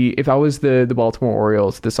would be, if I was the Baltimore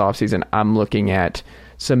Orioles this offseason, I'm looking at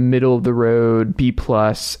some middle of the road, B+,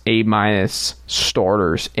 A-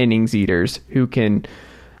 starters, innings eaters who can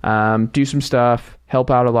do some stuff, help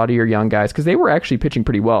out a lot of your young guys, because they were actually pitching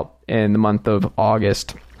pretty well in the month of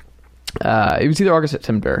August. It was either August or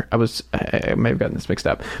September. I may have gotten this mixed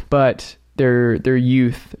up, but their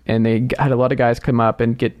youth, and they had a lot of guys come up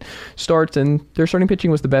and get starts, and their starting pitching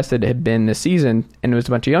was the best it had been this season, and it was a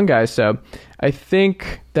bunch of young guys. So I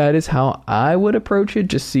think that is how I would approach it.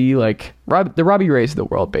 Just see like the Robbie Rays of the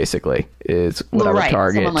world, basically, is what I would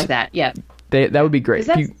target. Someone like that, yeah. That would be great.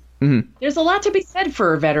 There's a lot to be said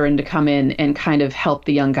for a veteran to come in and kind of help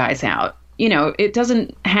the young guys out. It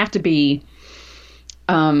doesn't have to be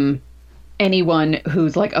anyone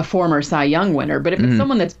who's like a former Cy Young winner, but if it's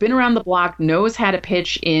someone that's been around the block, knows how to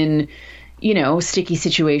pitch in, sticky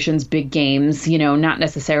situations, big games, not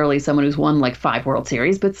necessarily someone who's won like 5 World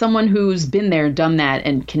Series, but someone who's been there, done that,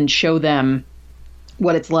 and can show them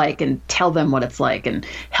what it's like and tell them what it's like and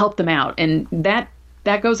help them out. And that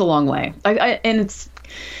goes a long way. I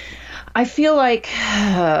feel like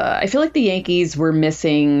the Yankees were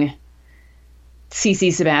missing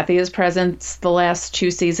CC Sabathia's presence the last 2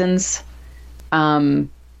 seasons.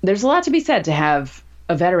 There's a lot to be said to have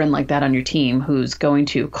a veteran like that on your team who's going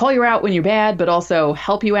to call you out when you're bad, but also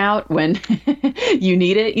help you out when you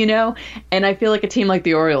need it, And I feel like a team like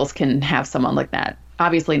the Orioles can have someone like that.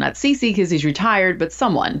 Obviously not CC because he's retired, but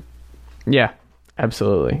someone. Yeah,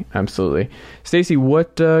 absolutely. Absolutely. Stacey,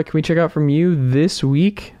 what can we check out from you this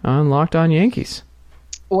week on Locked On Yankees?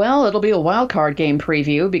 Well, it'll be a wild card game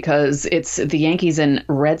preview because it's the Yankees and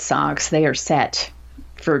Red Sox. They are set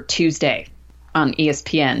for Tuesday on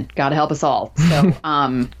ESPN. God help us all. So,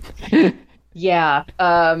 I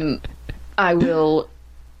will,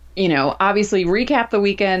 obviously recap the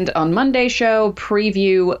weekend on Monday show,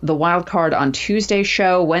 preview the wild card on Tuesday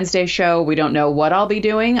show, Wednesday show. We don't know what I'll be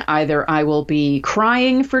doing. Either I will be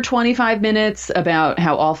crying for 25 minutes about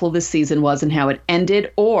how awful this season was and how it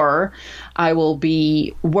ended, or I will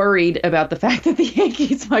be worried about the fact that the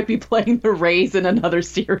Yankees might be playing the Rays in another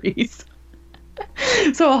series.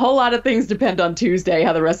 So a whole lot of things depend on Tuesday,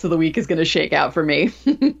 how the rest of the week is going to shake out for me.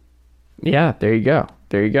 Yeah, there you go.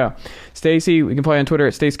 Stacey, we can play on Twitter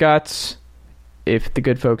at StayScots. If the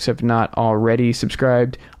good folks have not already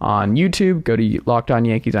subscribed on YouTube, go to Locked On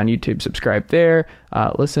Yankees on YouTube, subscribe there.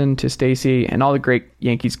 Listen to Stacey and all the great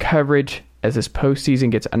Yankees coverage as this postseason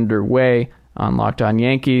gets underway on Locked On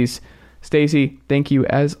Yankees. Stacey, thank you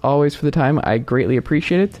as always for the time. I greatly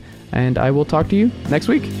appreciate it, and I will talk to you next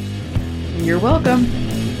week. You're welcome.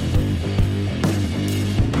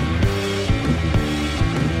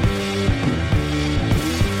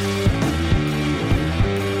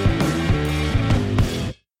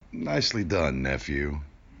 Nicely done, nephew.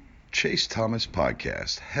 Chase Thomas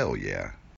Podcast. Hell yeah.